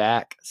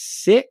quarterback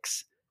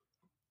 6.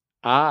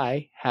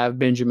 I have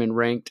Benjamin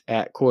ranked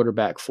at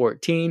quarterback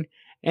 14,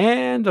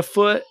 and the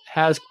Foot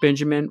has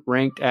Benjamin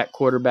ranked at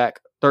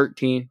quarterback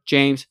 13.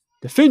 James,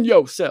 defend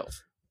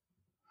yourself.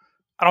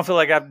 I don't feel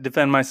like I have to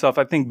defend myself.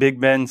 I think Big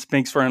Ben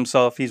speaks for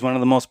himself. He's one of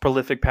the most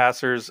prolific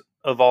passers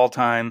of all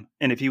time,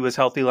 and if he was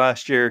healthy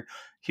last year,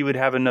 he would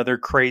have another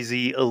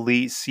crazy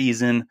elite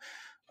season.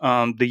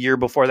 The year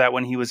before that,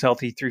 when he was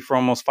healthy, he threw for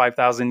almost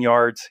 5,000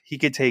 yards. He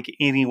could take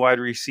any wide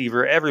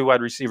receiver, every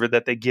wide receiver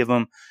that they give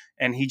him,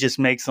 and he just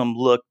makes them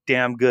look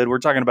damn good. We're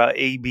talking about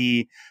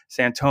AB,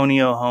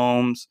 Santonio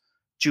Holmes,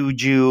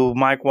 Juju,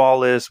 Mike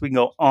Wallace. We can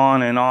go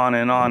on and on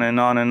and on and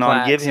on and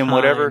on. Give him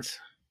whatever.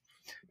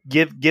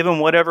 Give him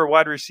whatever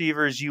wide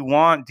receivers you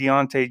want.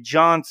 Deontay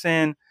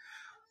Johnson,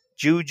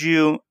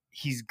 Juju.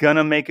 He's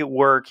gonna make it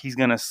work. He's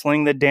gonna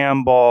sling the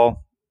damn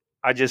ball.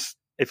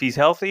 If he's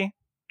healthy.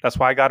 That's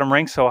why I got him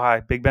ranked so high.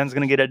 Big Ben's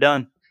going to get it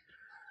done.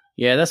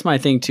 Yeah, that's my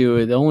thing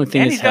too. The only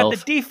thing is health. And he's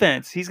got the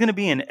defense. He's going to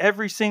be in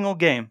every single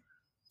game.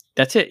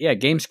 That's it. Yeah,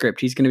 game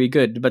script. He's going to be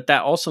good. But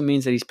that also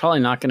means that he's probably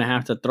not going to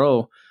have to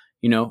throw,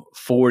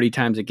 40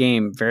 times a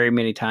game very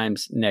many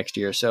times next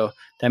year. So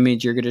that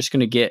means you're just going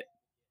to get,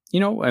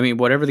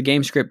 whatever the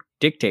game script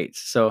dictates.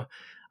 So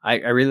I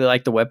really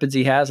like the weapons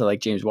he has. I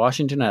like James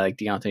Washington. I like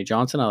Deontay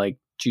Johnson. I like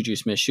Juju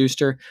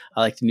Smith-Schuster.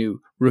 I like the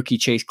new rookie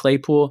Chase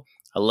Claypool.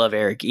 I love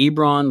Eric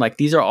Ebron. Like,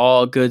 these are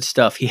all good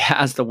stuff. He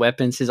has the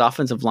weapons. His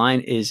offensive line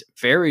is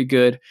very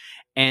good,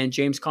 and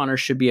James Conner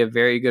should be a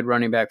very good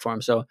running back for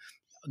him. So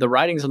the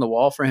writing's on the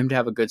wall for him to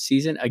have a good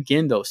season.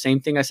 Again, though, same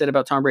thing I said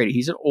about Tom Brady.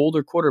 He's an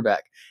older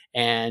quarterback,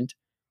 and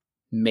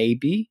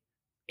maybe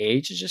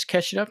age is just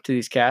catching up to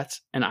these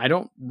cats, and I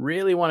don't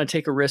really want to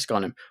take a risk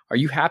on him. Are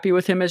you happy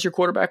with him as your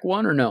quarterback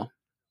one or no?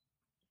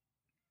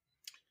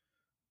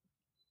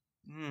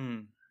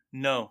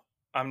 No,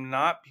 I'm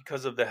not,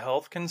 because of the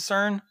health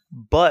concern,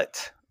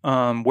 but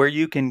where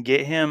you can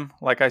get him,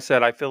 like I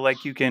said, I feel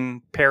like you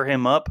can pair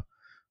him up.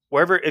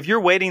 Wherever, if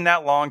you're waiting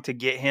that long to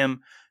get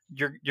him,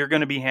 you're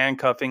going to be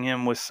handcuffing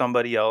him with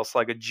somebody else,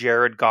 like a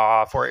Jared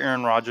Goff or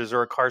Aaron Rodgers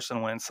or a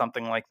Carson Wentz,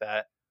 something like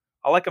that.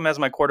 I like him as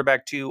my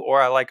quarterback too,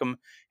 or I like him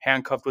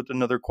handcuffed with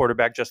another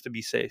quarterback just to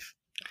be safe.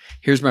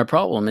 Here's my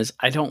problem is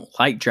I don't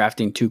like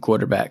drafting two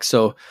quarterbacks.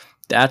 So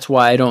that's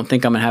why I don't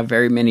think I'm going to have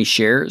very many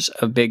shares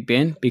of Big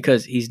Ben,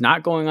 because he's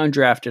not going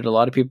undrafted. A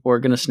lot of people are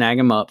going to snag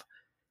him up.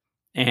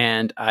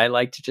 And I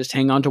like to just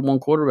hang on to one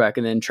quarterback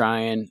and then try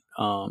and,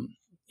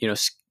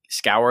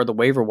 scour the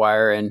waiver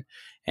wire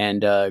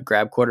and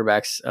grab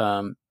quarterbacks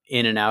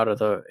in and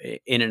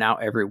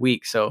out every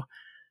week. So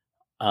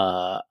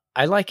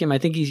I like him. I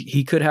think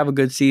he could have a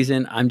good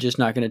season. I'm just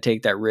not going to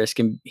take that risk,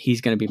 and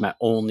he's going to be my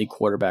only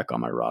quarterback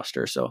on my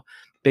roster. So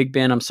Big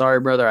Ben, I'm sorry,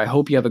 brother. I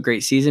hope you have a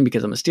great season,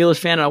 because I'm a Steelers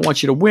fan and I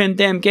want you to win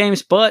damn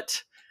games,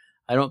 but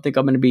I don't think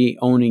I'm going to be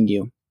owning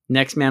you.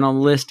 Next man on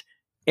the list,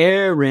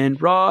 Aaron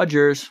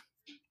Rodgers.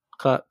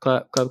 Clap,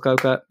 clap, clap, clap,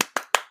 clap.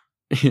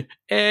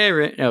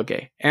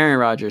 Aaron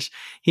Rodgers.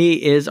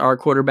 He is our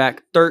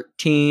quarterback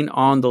 13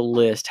 on the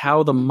list.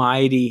 How the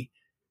mighty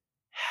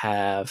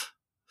have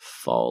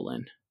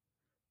fallen.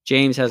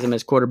 James has him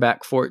as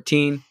quarterback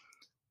 14.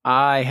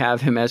 I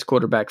have him as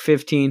quarterback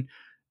 15.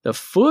 The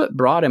foot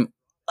brought him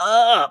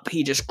up.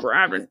 He just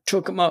grabbed and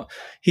took him up.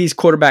 He's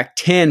quarterback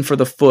 10 for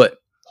the foot.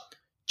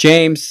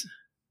 James,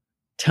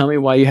 tell me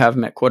why you have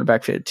him at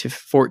quarterback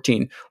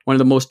 14. One of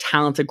the most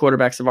talented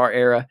quarterbacks of our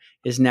era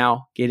is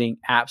now getting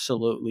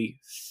absolutely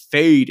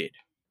faded.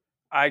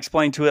 I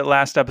explained to it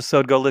last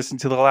episode. Go listen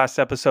to the last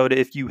episode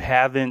if you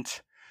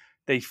haven't.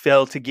 They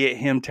failed to get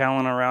him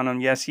talent around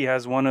him. Yes, he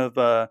has one of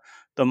the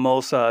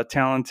most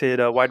talented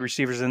wide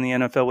receivers in the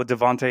NFL with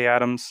Devontae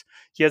Adams.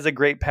 He has a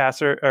great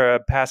pass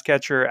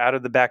catcher out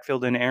of the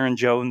backfield in Aaron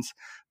Jones.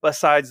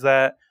 Besides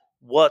that,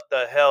 what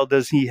the hell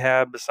does he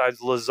have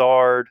besides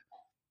Lazard?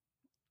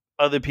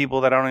 Other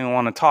people that I don't even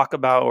want to talk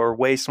about or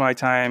waste my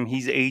time.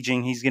 He's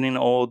aging. He's getting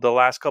old. The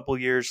last couple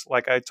of years,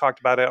 like I talked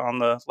about it on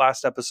the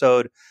last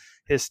episode,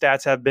 his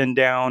stats have been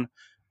down.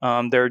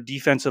 They're a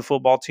defensive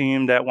football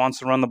team that wants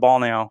to run the ball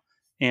now.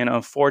 And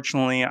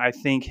unfortunately, I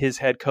think his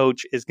head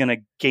coach is going to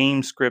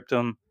game script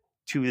him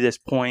to this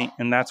point,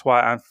 and that's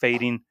why I'm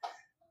fading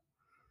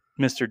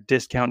Mr.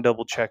 Discount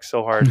Double Check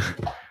so hard.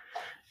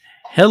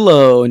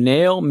 Hello,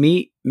 nail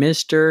meet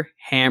Mr.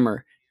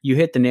 Hammer. You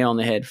hit the nail on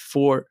the head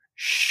for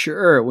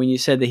sure when you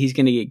said that he's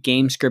going to get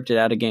game scripted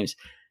out of games.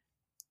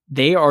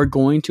 They are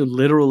going to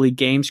literally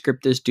game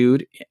script this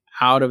dude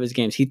out of his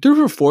games. He threw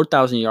for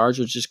 4,000 yards,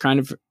 which is kind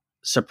of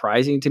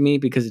surprising to me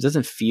because it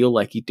doesn't feel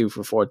like he threw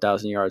for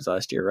 4,000 yards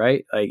last year,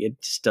 right? Like,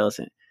 it just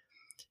doesn't.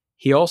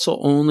 He also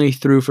only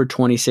threw for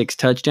 26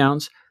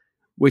 touchdowns,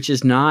 which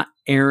is not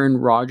Aaron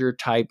Rodgers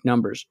type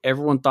numbers.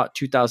 Everyone thought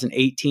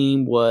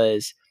 2018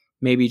 was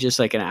maybe just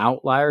like an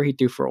outlier. He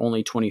threw for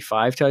only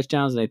 25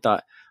 touchdowns, and they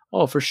thought,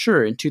 oh, for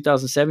sure. In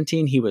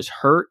 2017, he was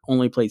hurt,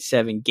 only played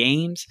 7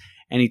 games,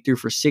 and he threw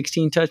for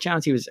 16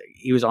 touchdowns.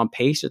 He was on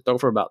pace to throw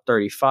for about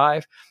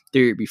 35. The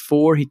year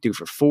before, he threw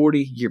for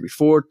 40. Year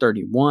before,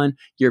 31.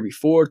 Year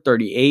before,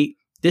 38.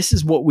 This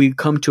is what we've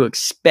come to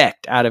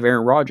expect out of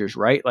Aaron Rodgers,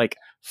 right? Like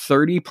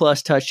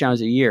 30-plus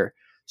touchdowns a year.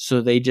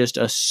 So they just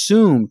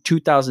assumed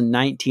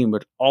 2019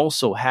 would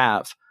also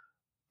have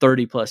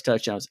 30-plus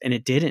touchdowns, and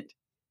it didn't.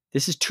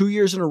 This is 2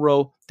 years in a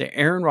row that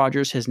Aaron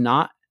Rodgers has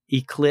not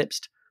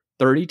eclipsed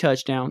 30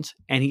 touchdowns,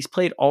 and he's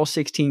played all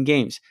 16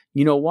 games.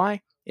 You know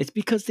why? It's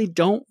because they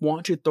don't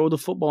want to throw the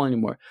football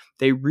anymore.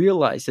 They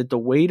realize that the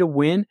way to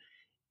win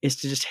is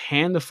to just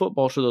hand the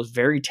football to those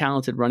very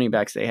talented running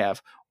backs they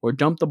have, or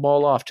dump the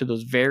ball off to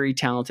those very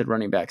talented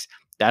running backs.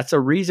 That's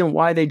a reason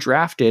why they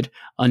drafted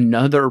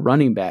another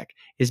running back,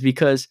 is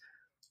because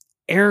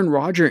Aaron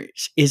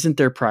Rodgers isn't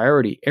their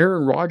priority.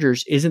 Aaron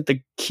Rodgers isn't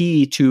the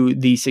key to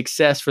the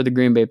success for the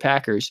Green Bay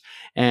Packers,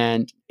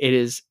 and it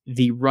is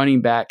the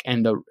running back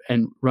and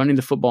running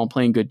the football and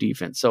playing good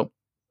defense. So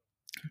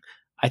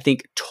I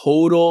think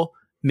total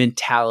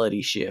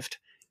mentality shift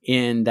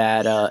in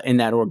that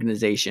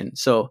organization.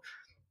 So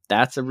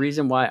that's the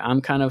reason why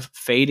I'm kind of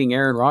fading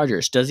Aaron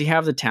Rodgers. Does he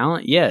have the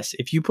talent? Yes.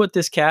 If you put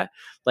this cat,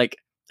 like,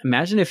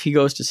 imagine if he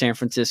goes to San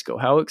Francisco,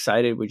 how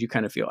excited would you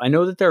kind of feel? I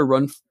know that they're a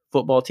run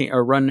football team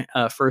or run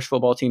first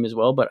football team as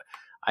well, but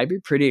I'd be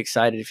pretty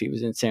excited if he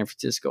was in San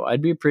Francisco.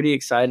 I'd be pretty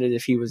excited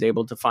if he was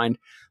able to find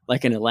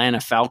like an Atlanta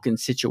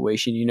Falcons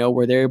situation,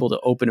 where they're able to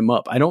open him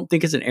up. I don't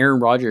think it's an Aaron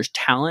Rodgers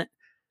talent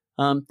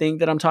thing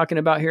that I'm talking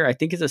about here. I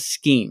think it's a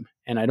scheme,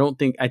 and I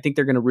think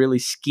they're going to really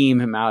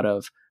scheme him out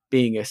of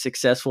being a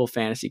successful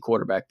fantasy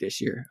quarterback this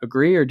year.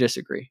 Agree or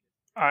disagree?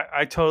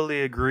 I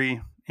totally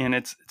agree. And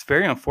it's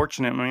very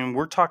unfortunate. I mean,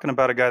 we're talking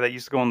about a guy that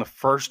used to go in the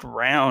first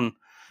round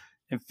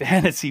in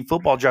fantasy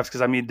football drafts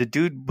because, I mean, the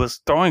dude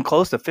was throwing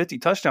close to 50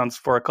 touchdowns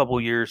for a couple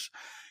years.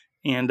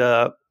 And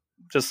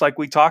just like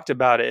we talked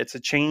about it's a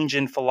change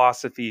in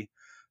philosophy.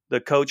 The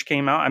coach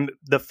came out, and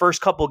the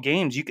first couple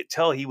games, you could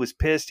tell he was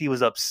pissed. He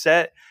was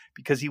upset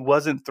because he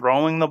wasn't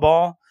throwing the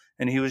ball,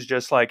 and he was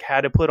just like,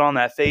 had to put on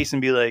that face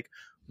and be like,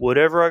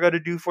 whatever I got to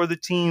do for the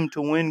team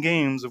to win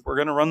games, if we're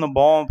going to run the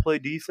ball and play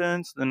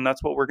defense, then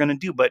that's what we're going to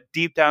do. But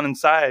deep down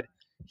inside,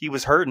 he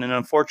was hurting. And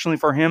unfortunately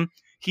for him,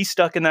 he's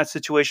stuck in that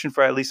situation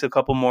for at least a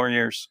couple more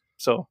years.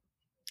 So,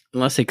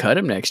 unless they cut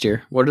him next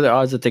year, what are the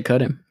odds that they cut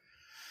him?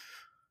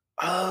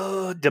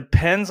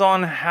 Depends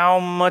on how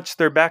much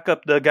their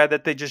backup, the guy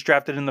that they just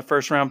drafted in the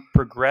first round,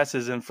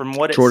 progresses. And from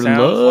what Jordan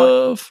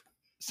Love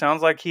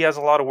sounds like he has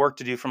a lot of work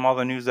to do from all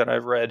the news that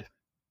I've read.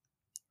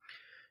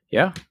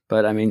 Yeah,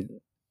 but I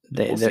mean,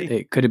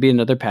 could it be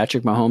another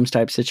Patrick Mahomes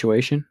type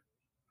situation?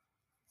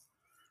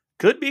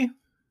 Could be.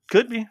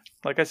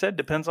 Like I said,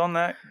 depends on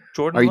that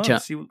Jordan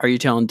Love. Are you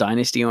telling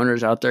dynasty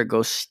owners out there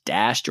go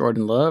stash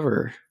Jordan Love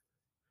or?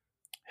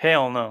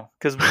 Hell no,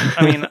 because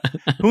I mean,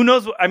 who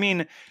knows? I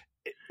mean,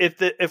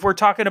 if we're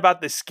talking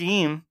about the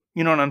scheme,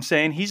 you know what I'm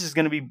saying? He's just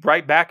going to be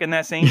right back in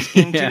that same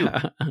scheme too.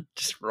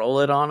 Just roll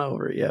it on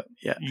over. Yep.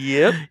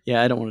 Yeah.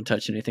 I don't want to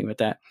touch anything with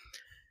that.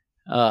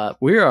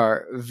 We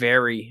are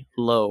very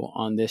low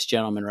on this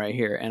gentleman right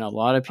here, and a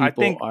lot of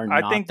people are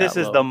not. I think this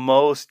is the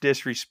most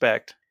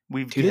disrespect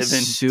we've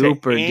given to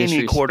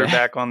any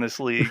quarterback on this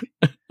league.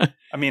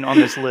 I mean, on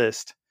this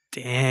list.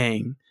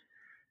 Dang.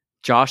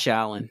 Josh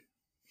Allen.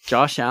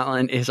 Josh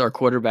Allen is our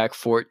quarterback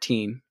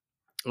 14.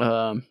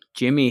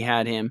 Jimmy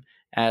had him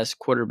as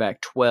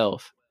quarterback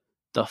 12.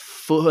 The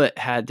Foot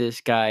had this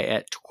guy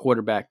at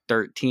quarterback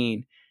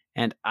 13,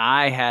 and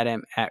I had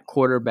him at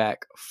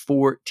quarterback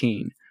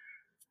 14.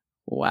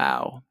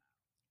 Wow.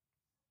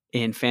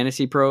 In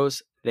Fantasy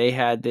Pros, they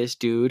had this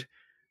dude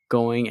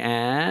going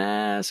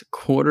as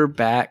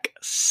quarterback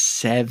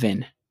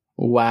 7.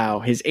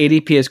 Wow. His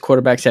ADP is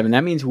quarterback 7.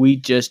 That means we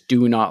just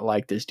do not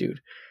like this dude.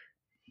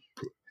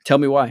 Tell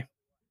me why.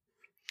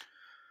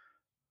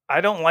 I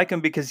don't like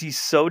him because he's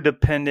so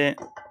dependent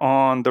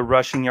on the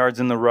rushing yards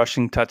and the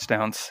rushing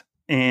touchdowns.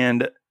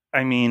 And,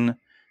 I mean,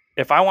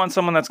 if I want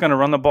someone that's going to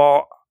run the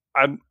ball,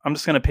 I'm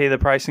just going to pay the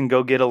price and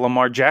go get a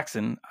Lamar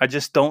Jackson. I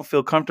just don't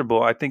feel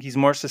comfortable. I think he's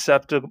more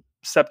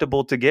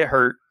susceptible to get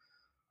hurt.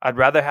 I'd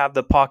rather have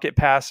the pocket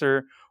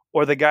passer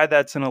or the guy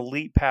that's an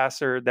elite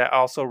passer that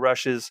also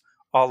rushes,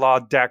 a la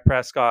Dak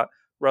Prescott,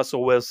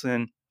 Russell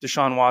Wilson,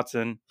 Deshaun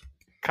Watson,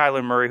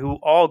 Kyler Murray, who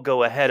all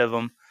go ahead of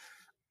him.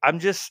 I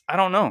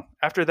don't know.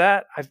 After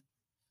that,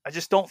 I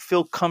just don't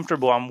feel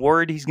comfortable. I'm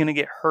worried he's going to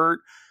get hurt.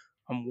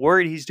 I'm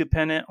worried he's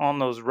dependent on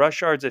those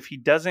rush yards. If he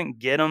doesn't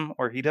get them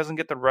or he doesn't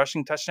get the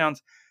rushing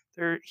touchdowns,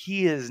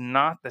 he is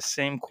not the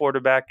same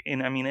quarterback.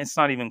 And I mean, it's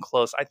not even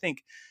close. I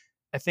think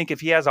if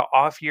he has an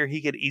off year,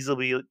 he could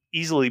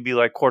easily be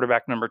like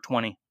quarterback number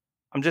 20.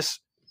 I'm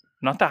just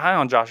not that high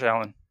on Josh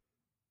Allen.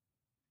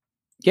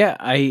 Yeah,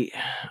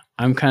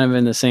 I'm kind of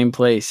in the same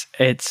place.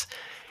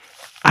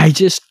 I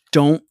just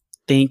don't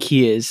think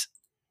he is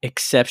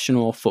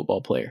exceptional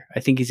football player. I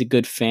think he's a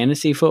good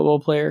fantasy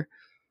football player.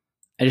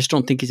 I just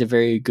don't think he's a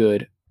very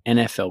good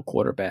NFL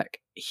quarterback.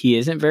 He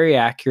isn't very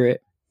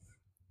accurate.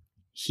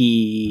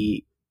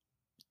 He's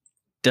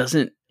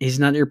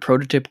not your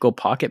prototypical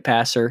pocket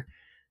passer.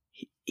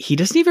 He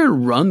doesn't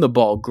even run the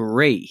ball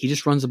great. He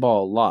just runs the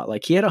ball a lot.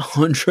 Like he had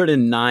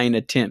 109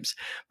 attempts,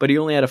 but he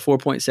only had a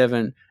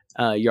 4.7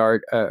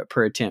 yard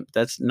per attempt.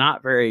 That's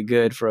not very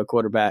good for a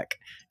quarterback.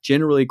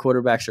 Generally,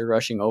 quarterbacks are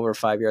rushing over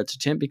 5 yards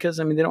attempt because,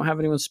 I mean, they don't have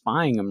anyone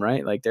spying them,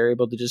 right? Like they're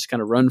able to just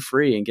kind of run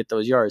free and get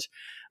those yards.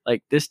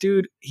 Like this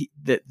dude,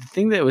 the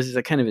thing that was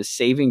a kind of his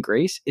saving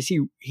grace is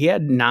he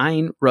had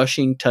 9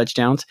 rushing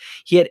touchdowns.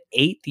 He had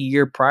 8 the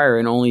year prior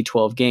in only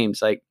 12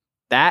 games. Like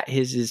that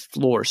is his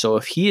floor. So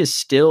if he is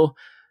still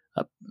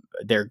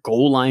their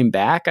goal line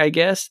back, I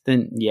guess,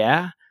 then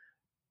yeah.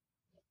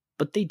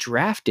 But they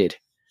drafted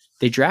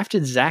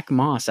Zach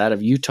Moss out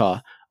of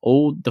Utah,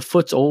 the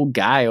Foot's old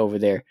guy over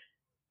there.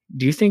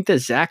 Do you think that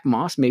Zach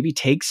Moss maybe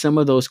takes some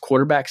of those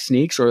quarterback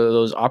sneaks or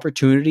those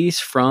opportunities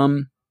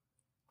from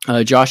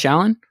Josh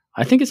Allen?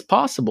 I think it's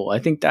possible. I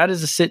think that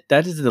is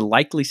the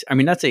likely. I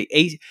mean, that's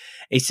a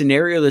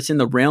scenario that's in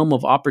the realm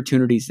of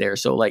opportunities there.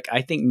 So, like,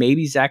 I think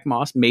maybe Zach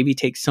Moss maybe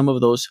takes some of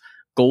those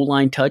goal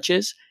line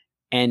touches,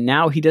 and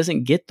now he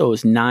doesn't get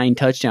those 9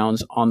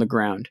 touchdowns on the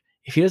ground.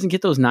 If he doesn't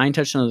get those 9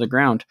 touchdowns on the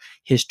ground,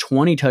 his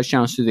 20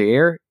 touchdowns through the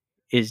air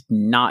is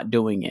not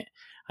doing it.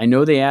 I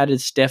know they added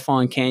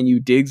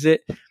Stephon Diggs,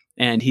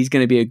 and he's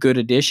going to be a good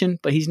addition,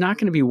 but he's not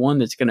going to be one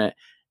that's going to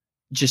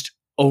just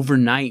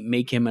overnight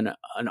make him an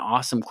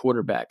awesome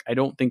quarterback. I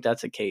don't think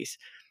that's the case.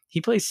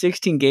 He played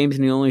 16 games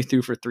and he only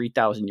threw for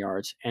 3,000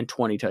 yards and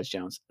 20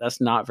 touchdowns. That's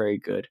not very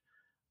good.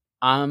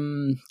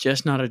 I'm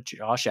just not a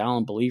Josh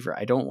Allen believer.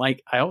 I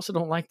also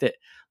don't like that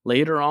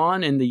later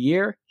on in the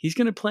year, he's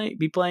going to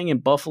be playing in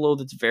Buffalo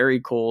that's very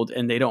cold,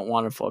 and they don't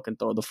want to fucking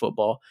throw the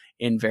football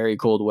in very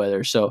cold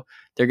weather. So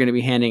they're going to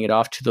be handing it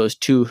off to those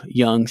two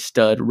young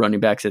stud running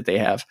backs that they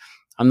have.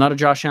 I'm not a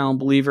Josh Allen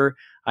believer.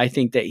 I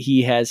think that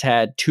he has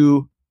had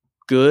two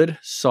good,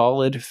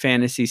 solid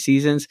fantasy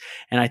seasons,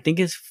 and I think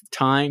it's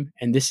time,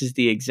 and this is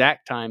the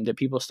exact time, that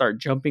people start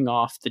jumping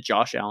off the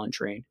Josh Allen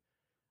train.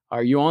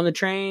 Are you on the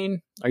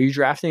train? Are you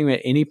drafting him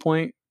at any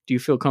point? Do you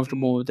feel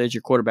comfortable with as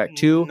your quarterback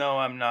 2? No,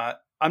 I'm not.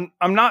 I'm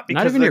not,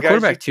 because not even your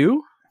quarterback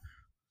 2.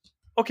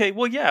 Okay,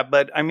 well, yeah,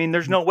 but I mean,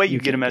 there's no way you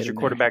get him as your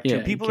quarterback 2.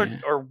 Yeah, people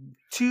are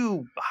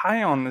too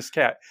high on this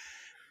cat.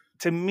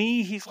 To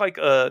me, he's like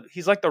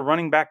the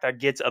running back that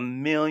gets a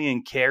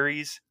million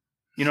carries.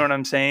 You know what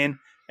I'm saying?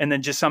 And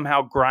then just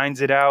somehow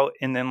grinds it out,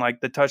 and then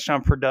like the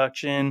touchdown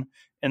production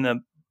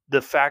and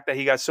the fact that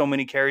he got so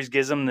many carries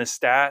gives him the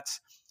stats.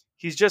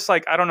 He's just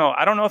like, I don't know.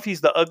 I don't know if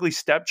he's the ugly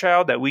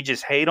stepchild that we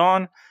just hate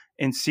on,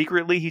 and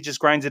secretly he just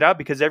grinds it out,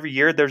 because every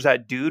year there's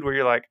that dude where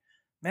you're like,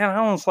 man, I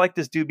almost like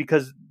this dude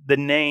because the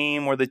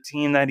name or the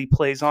team that he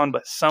plays on,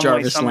 but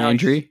Jarvis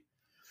Landry.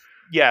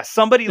 Yeah,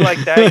 somebody like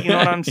that. You know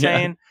what I'm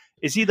saying?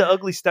 Yeah. Is he the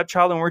ugly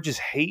stepchild and we're just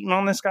hating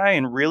on this guy,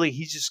 and really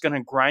he's just going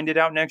to grind it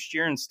out next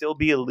year and still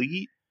be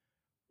elite?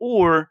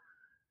 Or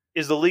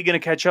is the league going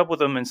to catch up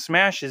with him and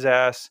smash his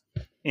ass,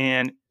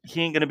 and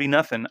he ain't going to be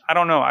nothing? I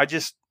don't know.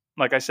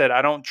 Like I said,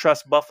 I don't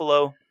trust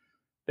Buffalo.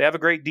 They have a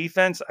great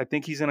defense. I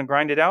think he's going to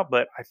grind it out,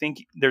 but I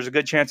think there's a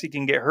good chance he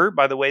can get hurt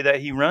by the way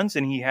that he runs,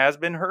 and he has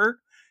been hurt.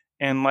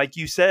 And like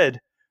you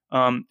said,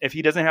 if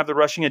he doesn't have the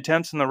rushing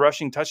attempts and the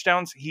rushing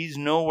touchdowns, he's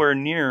nowhere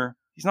near.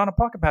 He's not a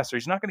pocket passer.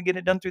 He's not going to get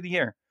it done through the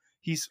air.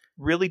 He's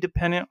really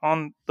dependent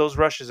on those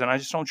rushes, and I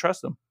just don't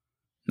trust him.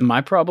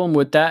 My problem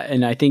with that,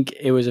 and I think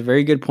it was a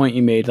very good point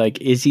you made, like,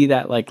 is he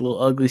that like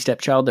little ugly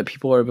stepchild that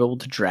people are able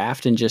to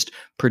draft and just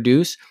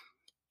produce?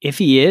 If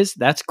he is,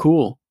 that's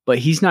cool, but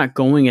he's not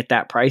going at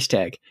that price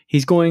tag.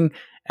 He's going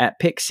at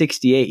pick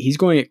 68. He's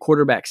going at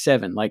quarterback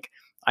 7. Like,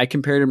 I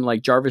compared him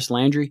like Jarvis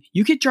Landry.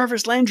 You get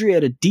Jarvis Landry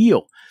at a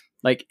deal.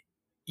 Like,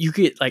 you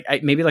get like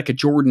maybe like a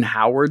Jordan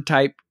Howard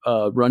type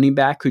running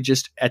back who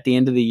just at the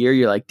end of the year,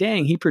 you're like,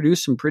 dang, he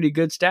produced some pretty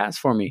good stats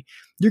for me.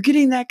 You're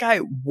getting that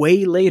guy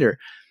way later.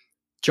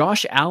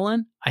 Josh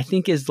Allen, I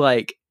think, is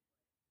like,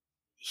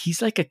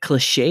 he's like a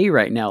cliche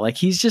right now. Like,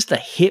 he's just a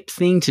hip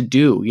thing to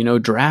do,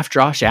 draft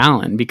Josh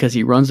Allen because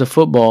he runs the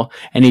football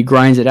and he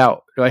grinds it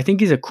out. Do I think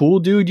he's a cool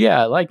dude?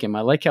 Yeah, I like him.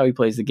 I like how he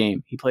plays the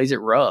game. He plays it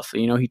rough.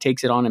 He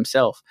takes it on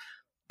himself.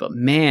 But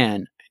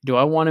man, do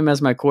I want him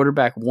as my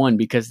quarterback 1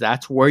 because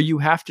that's where you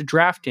have to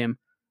draft him?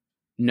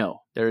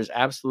 No, there's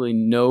absolutely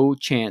no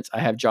chance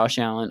I have Josh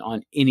Allen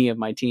on any of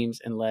my teams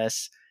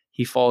unless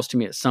he falls to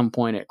me at some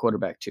point at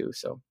quarterback 2.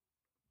 So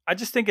I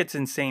just think it's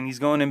insane. He's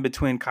going in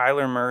between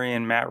Kyler Murray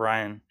and Matt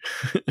Ryan.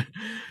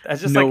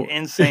 That's just like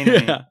insane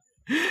to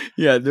me.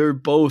 Yeah, they're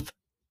both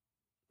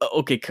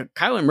okay.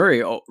 Kyler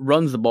Murray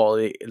runs the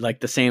ball like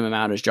the same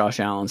amount as Josh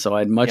Allen, so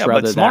I'd much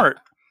rather but smart.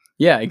 That.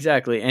 Yeah,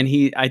 exactly. And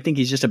I think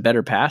he's just a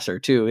better passer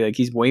too. Like,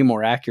 he's way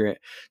more accurate.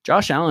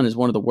 Josh Allen is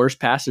one of the worst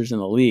passers in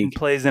the league. He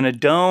plays in a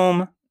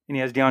dome, and he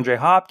has DeAndre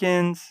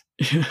Hopkins.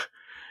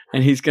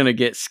 And he's going to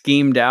get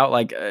schemed out.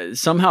 Like,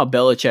 somehow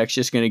Belichick's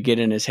just going to get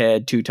in his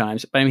head 2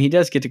 times. But I mean, he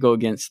does get to go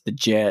against the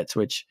Jets,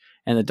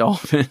 and the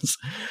Dolphins,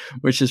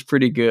 which is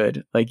pretty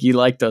good. Like, you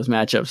like those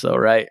matchups though,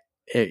 right?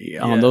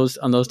 On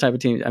those type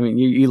of teams. I mean,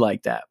 you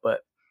like that,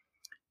 but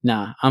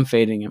nah, I'm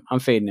fading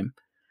him.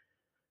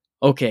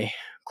 Okay.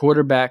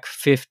 Quarterback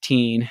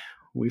 15.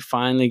 We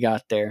finally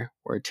got there.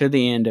 We're to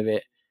the end of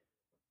it.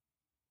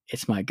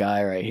 It's my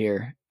guy right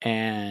here.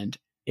 And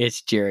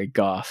it's Jared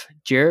Goff.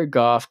 Jared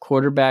Goff,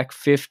 quarterback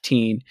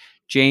 15.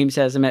 James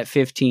has him at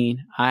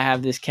 15. I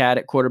have this cat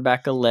at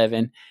quarterback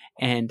 11.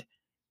 And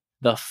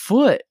the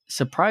foot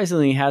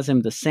surprisingly has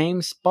him the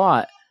same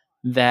spot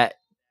that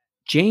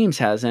James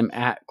has him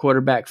at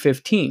quarterback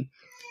 15.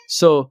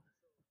 So,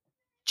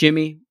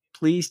 Jimmy,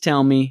 please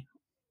tell me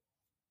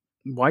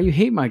why you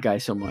hate my guy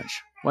so much.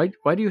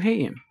 Why do you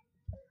hate him?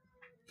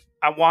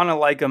 I want to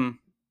like him.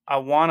 I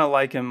want to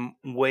like him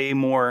way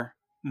more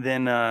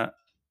than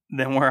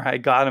where I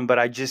got him, but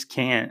I just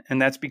can't.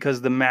 And that's because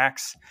the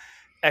max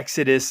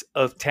exodus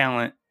of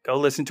talent. Go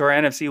listen to our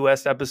NFC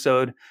West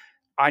episode.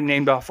 I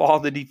named off all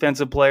the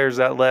defensive players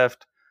that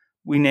left.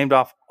 We named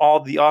off all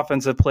the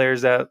offensive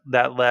players that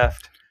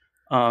left.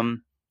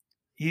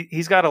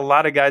 He's got a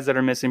lot of guys that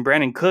are missing.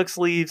 Brandon Cooks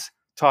leaves.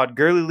 Todd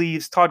Gurley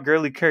leaves. Todd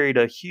Gurley carried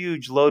a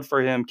huge load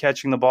for him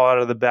catching the ball out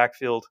of the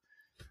backfield.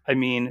 I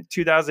mean,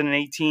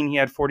 2018, he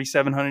had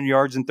 4,700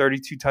 yards and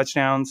 32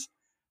 touchdowns.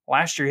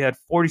 Last year, he had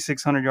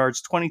 4,600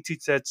 yards, 22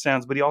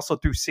 touchdowns, but he also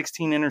threw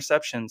 16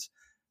 interceptions.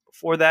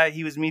 Before that,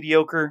 he was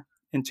mediocre.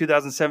 In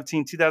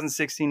 2017,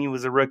 2016, he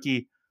was a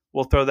rookie.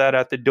 We'll throw that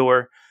out the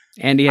door.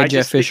 And he had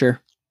Jeff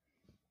Fisher.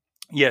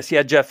 Yes, he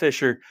had Jeff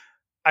Fisher.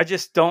 I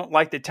just don't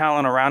like the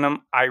talent around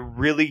him. I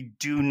really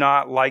do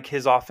not like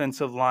his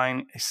offensive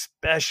line,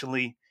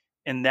 especially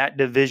in that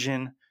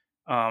division.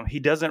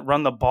 He doesn't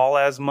run the ball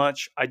as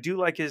much. I do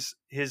like his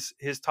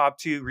top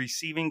 2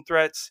 receiving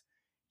threats.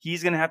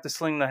 He's going to have to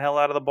sling the hell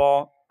out of the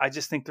ball. I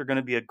just think they're going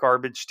to be a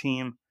garbage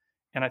team,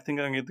 and I think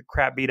they're going to get the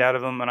crap beat out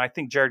of them, and I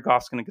think Jared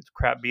Goff's going to get the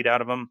crap beat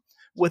out of him.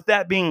 With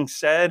that being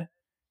said,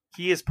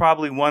 he is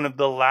probably one of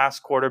the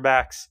last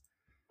quarterbacks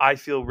I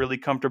feel really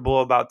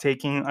comfortable about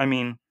taking. I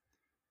mean,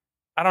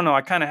 I don't know.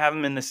 I kind of have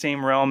him in the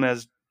same realm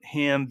as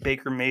him,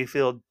 Baker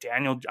Mayfield,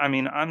 Daniel. I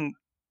mean, I'm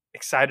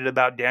excited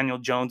about Daniel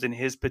Jones and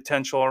his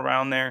potential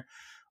around there.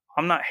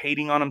 I'm not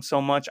hating on him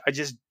so much. I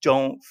just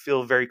don't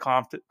feel very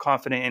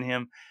confident in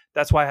him.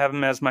 That's why I have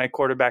him as my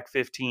quarterback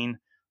 15.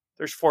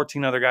 There's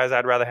 14 other guys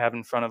I'd rather have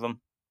in front of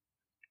him.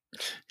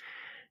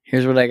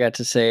 Here's what I got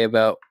to say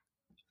about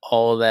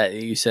all that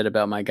you said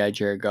about my guy,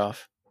 Jared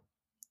Goff.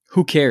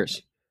 Who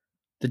cares?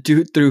 The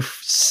dude threw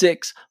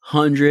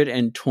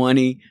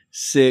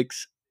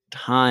 626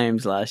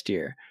 times last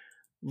year.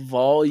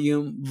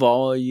 Volume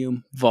will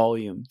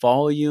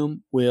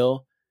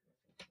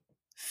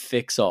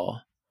fix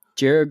all.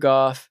 Jared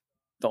Goff,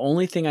 the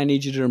only thing I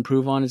need you to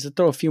improve on is to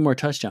throw a few more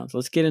touchdowns.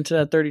 Let's get into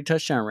that 30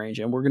 touchdown range,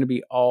 and we're going to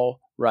be all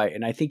right.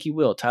 And I think he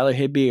will. Tyler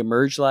Higbee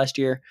emerged last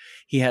year.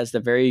 He has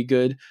the very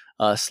good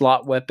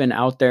slot weapon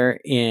out there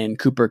in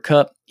Cooper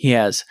Kupp. He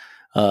has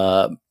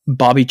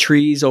Bobby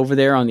Trees over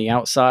there on the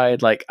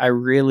outside. Like, I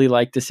really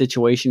like the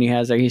situation he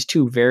has there. He has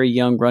two very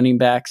young running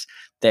backs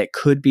that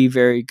could be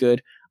very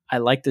good. I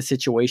like the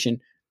situation.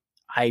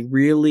 I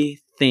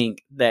really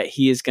think that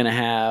he is going to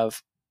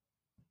have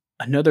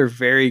another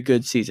very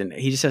good season.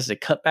 He just has to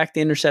cut back the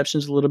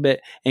interceptions a little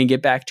bit and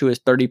get back to his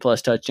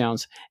 30-plus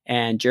touchdowns,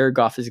 and Jared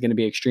Goff is going to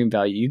be extreme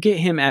value. You get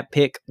him at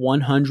pick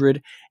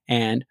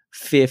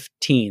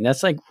 115.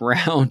 That's like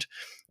round,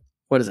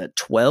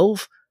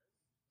 12?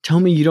 Tell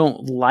me you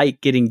don't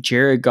like getting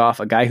Jared Goff,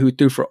 a guy who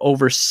threw for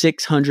over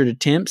 600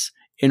 attempts,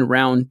 in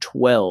round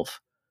 12.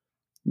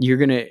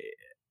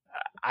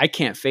 I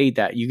can't fade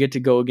that. You get to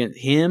go against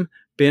him,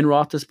 Ben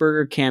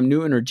Roethlisberger, Cam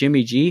Newton, or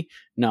Jimmy G.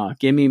 No,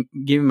 give me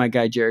my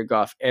guy Jared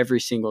Goff every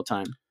single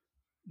time.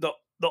 The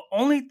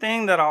only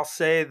thing that I'll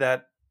say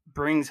that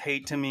brings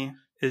hate to me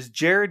is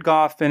Jared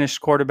Goff finished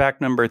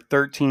quarterback number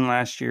 13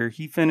 last year.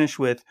 He finished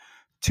with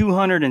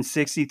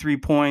 263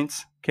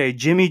 points. Okay,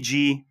 Jimmy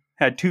G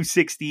had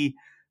 260.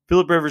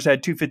 Phillip Rivers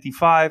had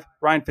 255.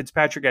 Ryan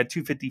Fitzpatrick had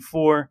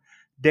 254.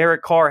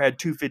 Derek Carr had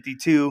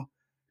 252.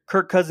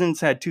 Kirk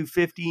Cousins had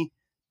 250.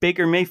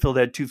 Baker Mayfield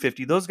had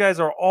 250. Those guys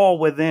are all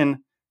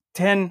within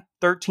 10,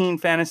 13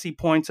 fantasy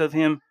points of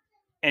him,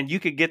 and you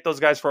could get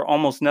those guys for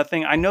almost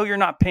nothing. I know you're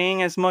not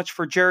paying as much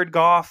for Jared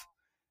Goff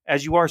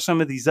as you are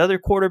some of these other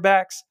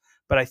quarterbacks,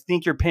 but I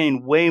think you're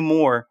paying way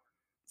more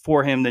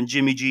for him than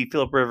Jimmy G,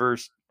 Phillip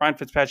Rivers. Ryan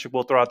Fitzpatrick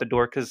will throw out the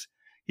door because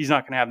he's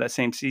not going to have that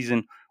same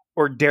season,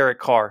 or Derek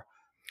Carr.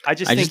 I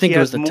just think it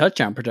was the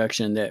touchdown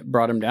production that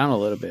brought him down a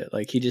little bit.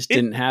 Like, he just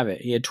didn't have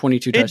it. He had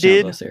 22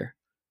 touchdowns last year.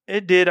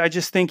 It did. I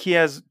just think he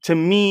has, to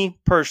me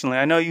personally,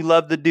 I know you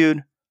love the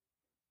dude.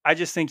 I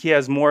just think he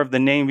has more of the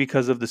name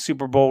because of the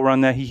Super Bowl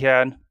run that he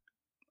had.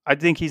 I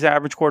think he's an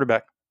average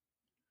quarterback.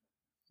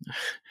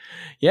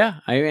 Yeah,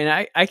 I mean,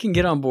 I can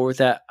get on board with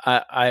that.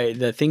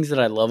 The things that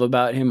I love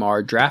about him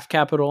are draft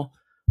capital,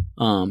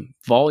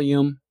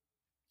 volume,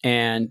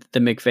 and the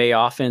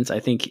McVay offense.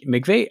 I think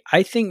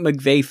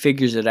McVay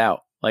figures it out.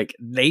 Like,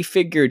 they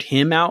figured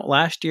him out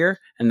last year,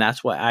 and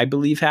that's what I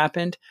believe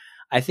happened.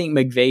 I think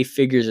McVay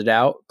figures it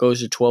out,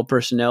 goes to 12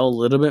 personnel a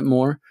little bit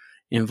more,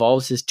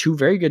 involves his two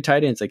very good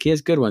tight ends. Like, he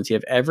has good ones. You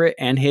have Everett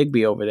and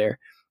Higbee over there,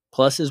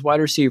 plus his wide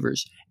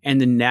receivers.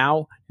 And the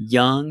now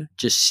young,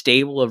 just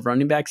stable of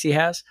running backs he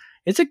has.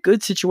 It's a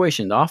good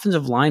situation. The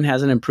offensive line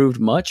hasn't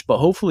improved much, but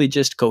hopefully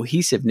just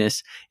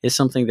cohesiveness is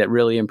something that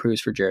really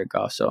improves for Jared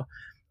Goff. So,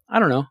 I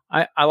don't know.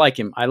 I like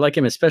him. I like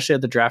him, especially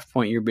at the draft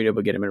point. You'll be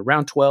able to get him in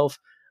round 12.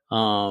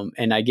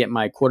 And I get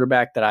my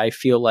quarterback that I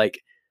feel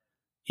like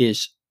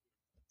is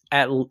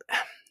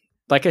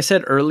like I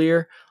said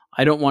earlier,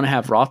 I don't want to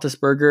have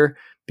Roethlisberger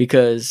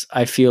because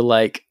I feel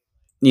like,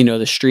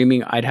 the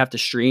streaming, I'd have to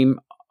stream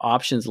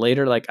options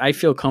later. Like, I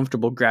feel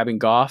comfortable grabbing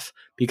Goff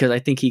because I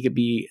think he could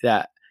be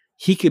the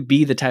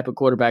type of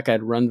quarterback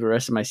I'd run the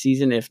rest of my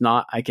season. If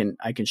not, I can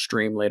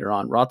stream later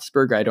on.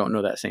 Roethlisberger, I don't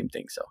know that same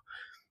thing. So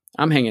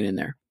I'm hanging in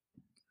there.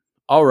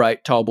 All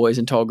right, tall boys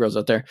and tall girls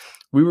out there.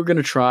 We were going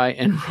to try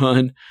and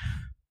run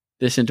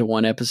this into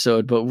one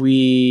episode, but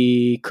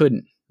we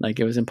couldn't. Like,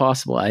 it was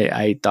impossible.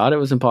 I thought it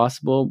was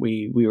impossible.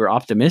 We were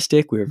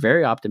optimistic. We were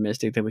very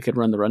optimistic that we could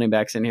run the running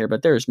backs in here,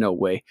 but there's no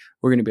way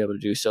we're going to be able to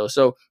do so.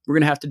 So we're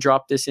going to have to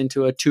drop this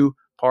into a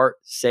 2-part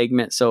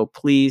segment. So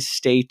please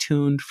stay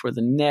tuned for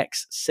the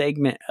next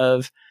segment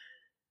of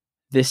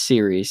this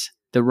series,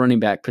 the running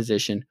back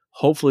position.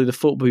 Hopefully the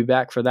foot will be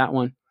back for that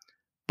one.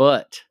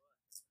 But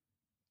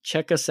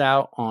check us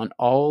out on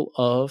all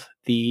of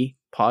the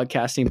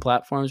podcasting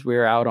platforms.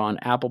 We're out on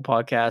Apple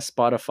Podcasts,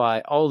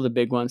 Spotify, all of the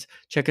big ones.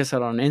 Check us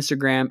out on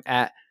Instagram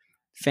at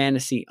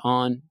Fantasy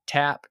on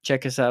Tap.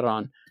 Check us out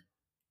on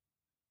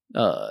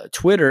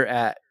Twitter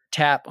at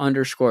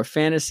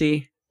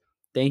tap_fantasy.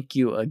 Thank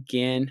you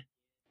again.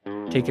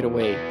 Take it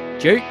away,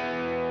 Jake.